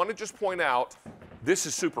 Sure. and I want to just point out this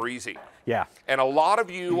is super easy. Yeah. And a lot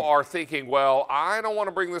of you are thinking, well, I don't want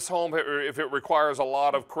to bring this home if it requires a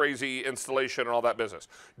lot of crazy installation and all that business.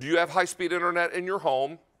 Do you have high-speed internet in your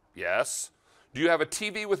home? Yes. Do you have a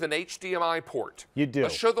TV with an HDMI port? You do.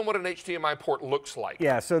 Let's show them what an HDMI port looks like.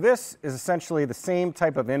 Yeah, so this is essentially the same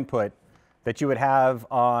type of input that you would have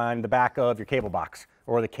on the back of your cable box,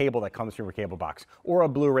 or the cable that comes from your cable box, or a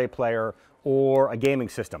Blu-ray player, or a gaming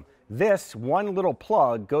system. This one little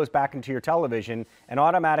plug goes back into your television and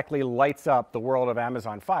automatically lights up the world of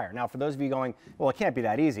Amazon Fire. Now, for those of you going, well, it can't be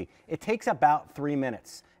that easy, it takes about 3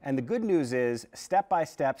 minutes. And the good news is, step by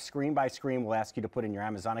step, screen by screen, we'll ask you to put in your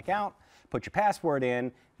Amazon account, put your password in,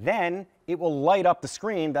 then it will light up the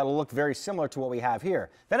screen that'll look very similar to what we have here.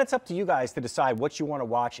 Then it's up to you guys to decide what you want to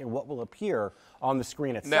watch and what will appear on the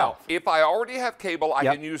screen itself. Now, if I already have cable, I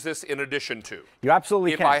Yep. can use this in addition to. You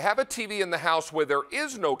absolutely can. If I have a TV in the house where there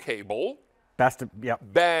is no cable,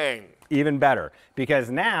 bang. Even better,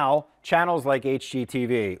 because now channels like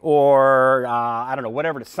HGTV or I don't know,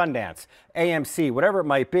 whatever, to Sundance, AMC, whatever it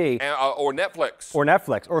might be, or Netflix, or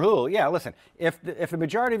Hulu. Yeah, listen, if the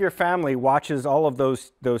majority of your family watches all of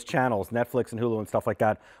those channels, Netflix and Hulu and stuff like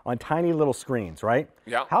that, on tiny little screens, right?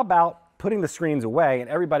 Yeah. How about putting the screens away and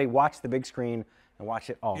everybody watch the big screen and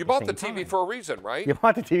watch it all? You bought the TV for a reason, right? You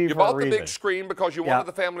bought the TV for a reason. You bought the big screen because you Yep. wanted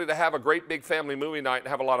the family to have a great big family movie night and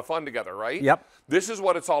have a lot of fun together, right? Yep. This is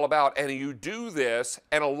what it's all about, and you do this,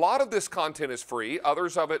 and a lot of this content is free.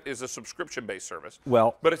 Others of it is a subscription-based service.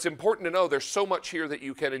 Well, but it's important to know there's so much here that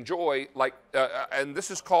you can enjoy, like, and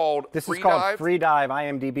this is called Free Dive. Free Dive.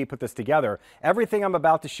 IMDb put this together. Everything I'm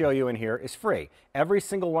about to show you in here is free. Every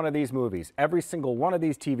single one of these movies, every single one of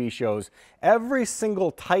these TV shows, every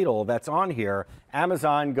single title that's on here,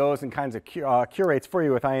 Amazon goes and kind of curates for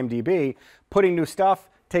you with IMDb, putting new stuff,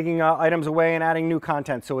 taking items away and adding new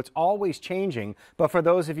content. So it's always changing. But for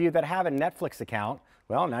those of you that have a Netflix account,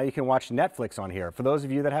 well, now you can watch Netflix on here. For those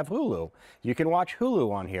of you that have Hulu, you can watch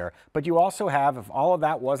Hulu on here. But you also have, if all of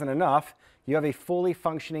that wasn't enough, you have a fully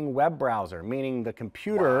functioning web browser, meaning the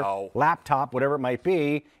computer, laptop, whatever it might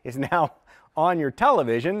be, is now on your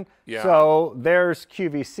television. Yeah. So there's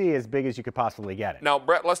QVC as big as you could possibly get it. Now,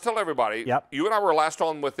 Brett, let's tell everybody. Yep. You and I were last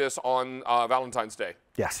on with this on Valentine's Day.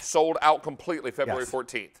 Yes. Sold out completely February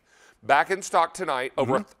 14th. Back in stock tonight.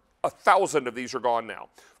 Over 1,000 of these are gone now.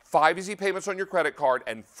 5 easy payments on your credit card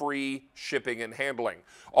and free shipping and handling.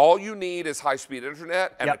 All you need is high-speed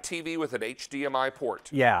internet and a TV with an HDMI port.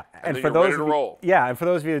 Yeah, and then for you're those ready to roll. Yeah, and for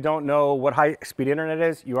those of you that don't know what high-speed internet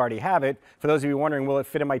is, you already have it. For those of you wondering, will it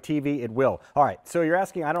fit in my TV? It will. All right, so you're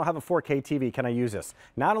asking, I don't have a 4K TV, can I use this?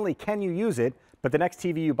 Not only can you use it, but the next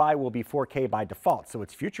TV you buy will be 4K by default, so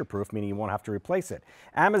it's future-proof, meaning you won't have to replace it.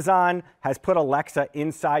 Amazon has put Alexa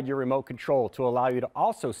inside your remote control to allow you to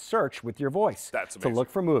also search with your voice. That's amazing. To look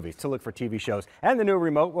for movies, to look for TV shows. And the new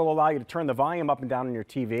remote will allow you to turn the volume up and down on your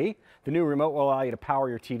TV. The new remote will allow you to power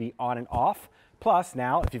your TV on and off. Plus,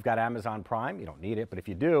 now, if you've got Amazon Prime, you don't need it, but if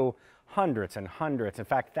you do, hundreds and hundreds, in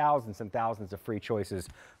fact, thousands and thousands of free choices.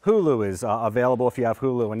 Hulu is available if you have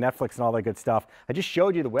Hulu, and Netflix and all that good stuff. I just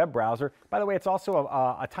showed you the web browser. By the way, it's also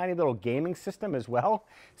a tiny little gaming system as well.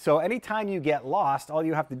 So anytime you get lost, all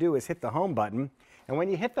you have to do is hit the home button. And when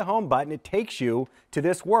you hit the home button, it takes you to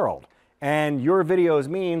this world. And your videos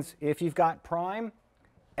means if you've got Prime,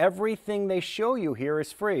 everything they show you here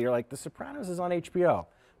is free. You're like, The Sopranos is on HBO.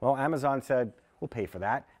 Well, Amazon said, we'll pay for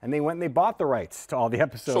that. And they went and they bought the rights to all the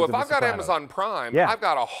episodes So of if The I've got Sopranos. Amazon Prime, Yeah. I've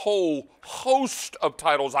got a whole host of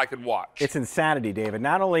titles I can watch. It's insanity, David.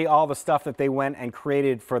 Not only all the stuff that they went and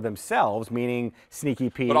created for themselves, meaning Sneaky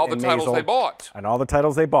Pete But all the and titles Maisel, they bought. And all the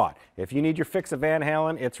titles they bought. If you need your fix of Van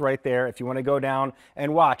Halen, it's right there. If you want to go down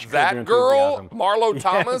and watch Curb Your That girl, Enthusiasm. Marlo Yes,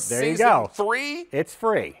 Thomas, there you season go. 3? It's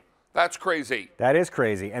free. That's crazy. That is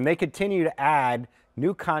crazy. And they continue to add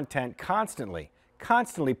new content constantly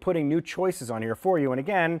putting new choices on here for you. And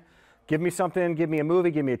again, give me something, give me a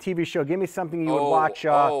movie, give me a TV show, give me something you would watch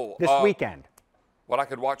this weekend. What I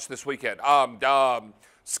could watch this weekend.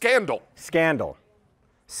 Scandal. Scandal.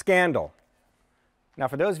 Now,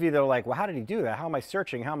 for those of you that are like, well, how did he do that? How am I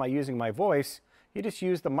searching? How am I using my voice? You just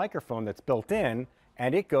use the microphone that's built in,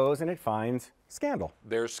 and it goes and it finds Scandal.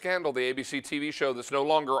 There's Scandal, the ABC TV show that's no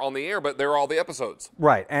longer on the air, but there are all the episodes.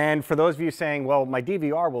 Right, and for those of you saying, well, my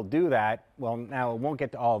DVR will do that, well, now it won't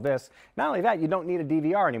get to all this. Not only that, you don't need a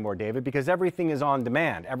DVR anymore, David, because everything is on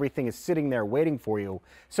demand. Everything is sitting there waiting for you,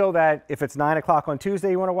 so that if it's 9 o'clock on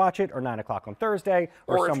Tuesday you want to watch it, or 9 o'clock on Thursday,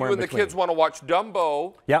 or somewhere in between. Or if you and the kids want to watch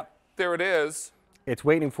Dumbo, yep, there it is. It's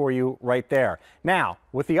waiting for you right there. Now,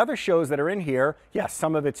 with the other shows that are in here, yes,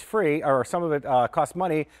 some of it's free, or some of it costs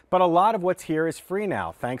money, but a lot of what's here is free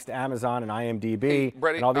now, thanks to Amazon and IMDb Hey,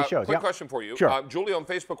 Brady, and all these shows. Quick question for you. Sure. Julie on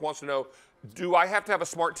Facebook wants to know, do I have to have a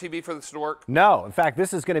smart TV for this to work? No. In fact,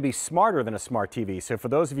 this is going to be smarter than a smart TV. So for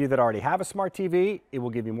those of you that already have a smart TV, it will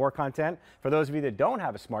give you more content. For those of you that don't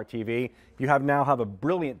have a smart TV, you now have a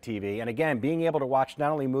brilliant TV. And again, being able to watch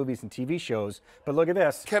not only movies and TV shows, but look at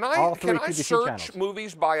this. Can I search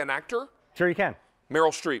movies by an actor? Sure you can. Meryl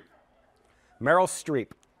Streep. Meryl Streep.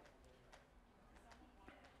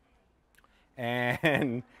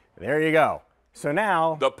 And there you go. So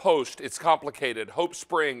now... The Post, it's complicated. Hope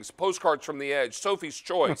Springs, Postcards from the Edge, Sophie's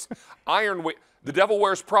Choice, The Devil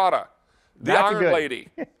Wears Prada, The Iron Lady.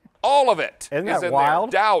 All of it Isn't is that in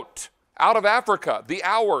wild? there. Doubt, Out of Africa, The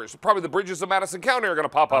Hours, probably the Bridges of Madison County are going to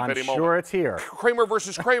pop up any moment. I'm sure it's here. Kramer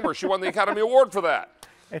versus Kramer, she won the Academy Award for that.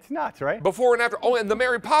 It's nuts, right? Before and after. Oh, and the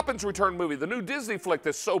Mary Poppins Return movie, the new Disney flick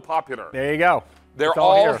that's so popular. There you go. They're It's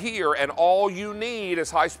all here, and all you need is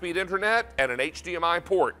high-speed internet and an HDMI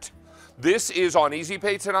port. This is on Easy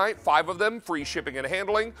Pay tonight, 5 of them, free shipping and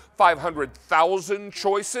handling, 500,000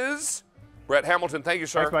 choices. Brett Hamilton, thank you,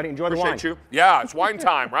 sir. Thanks, buddy. Enjoy the Appreciate wine. you. Yeah, it's wine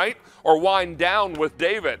time, right? Or wine down with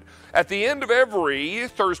David. At the end of every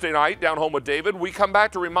Thursday night, Down Home with David, we come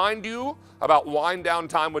back to remind you about Wine Down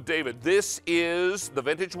Time with David. This is the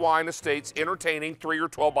Vintage Wine Estates Entertaining 3 or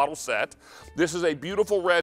 12 bottle set. This is a beautiful red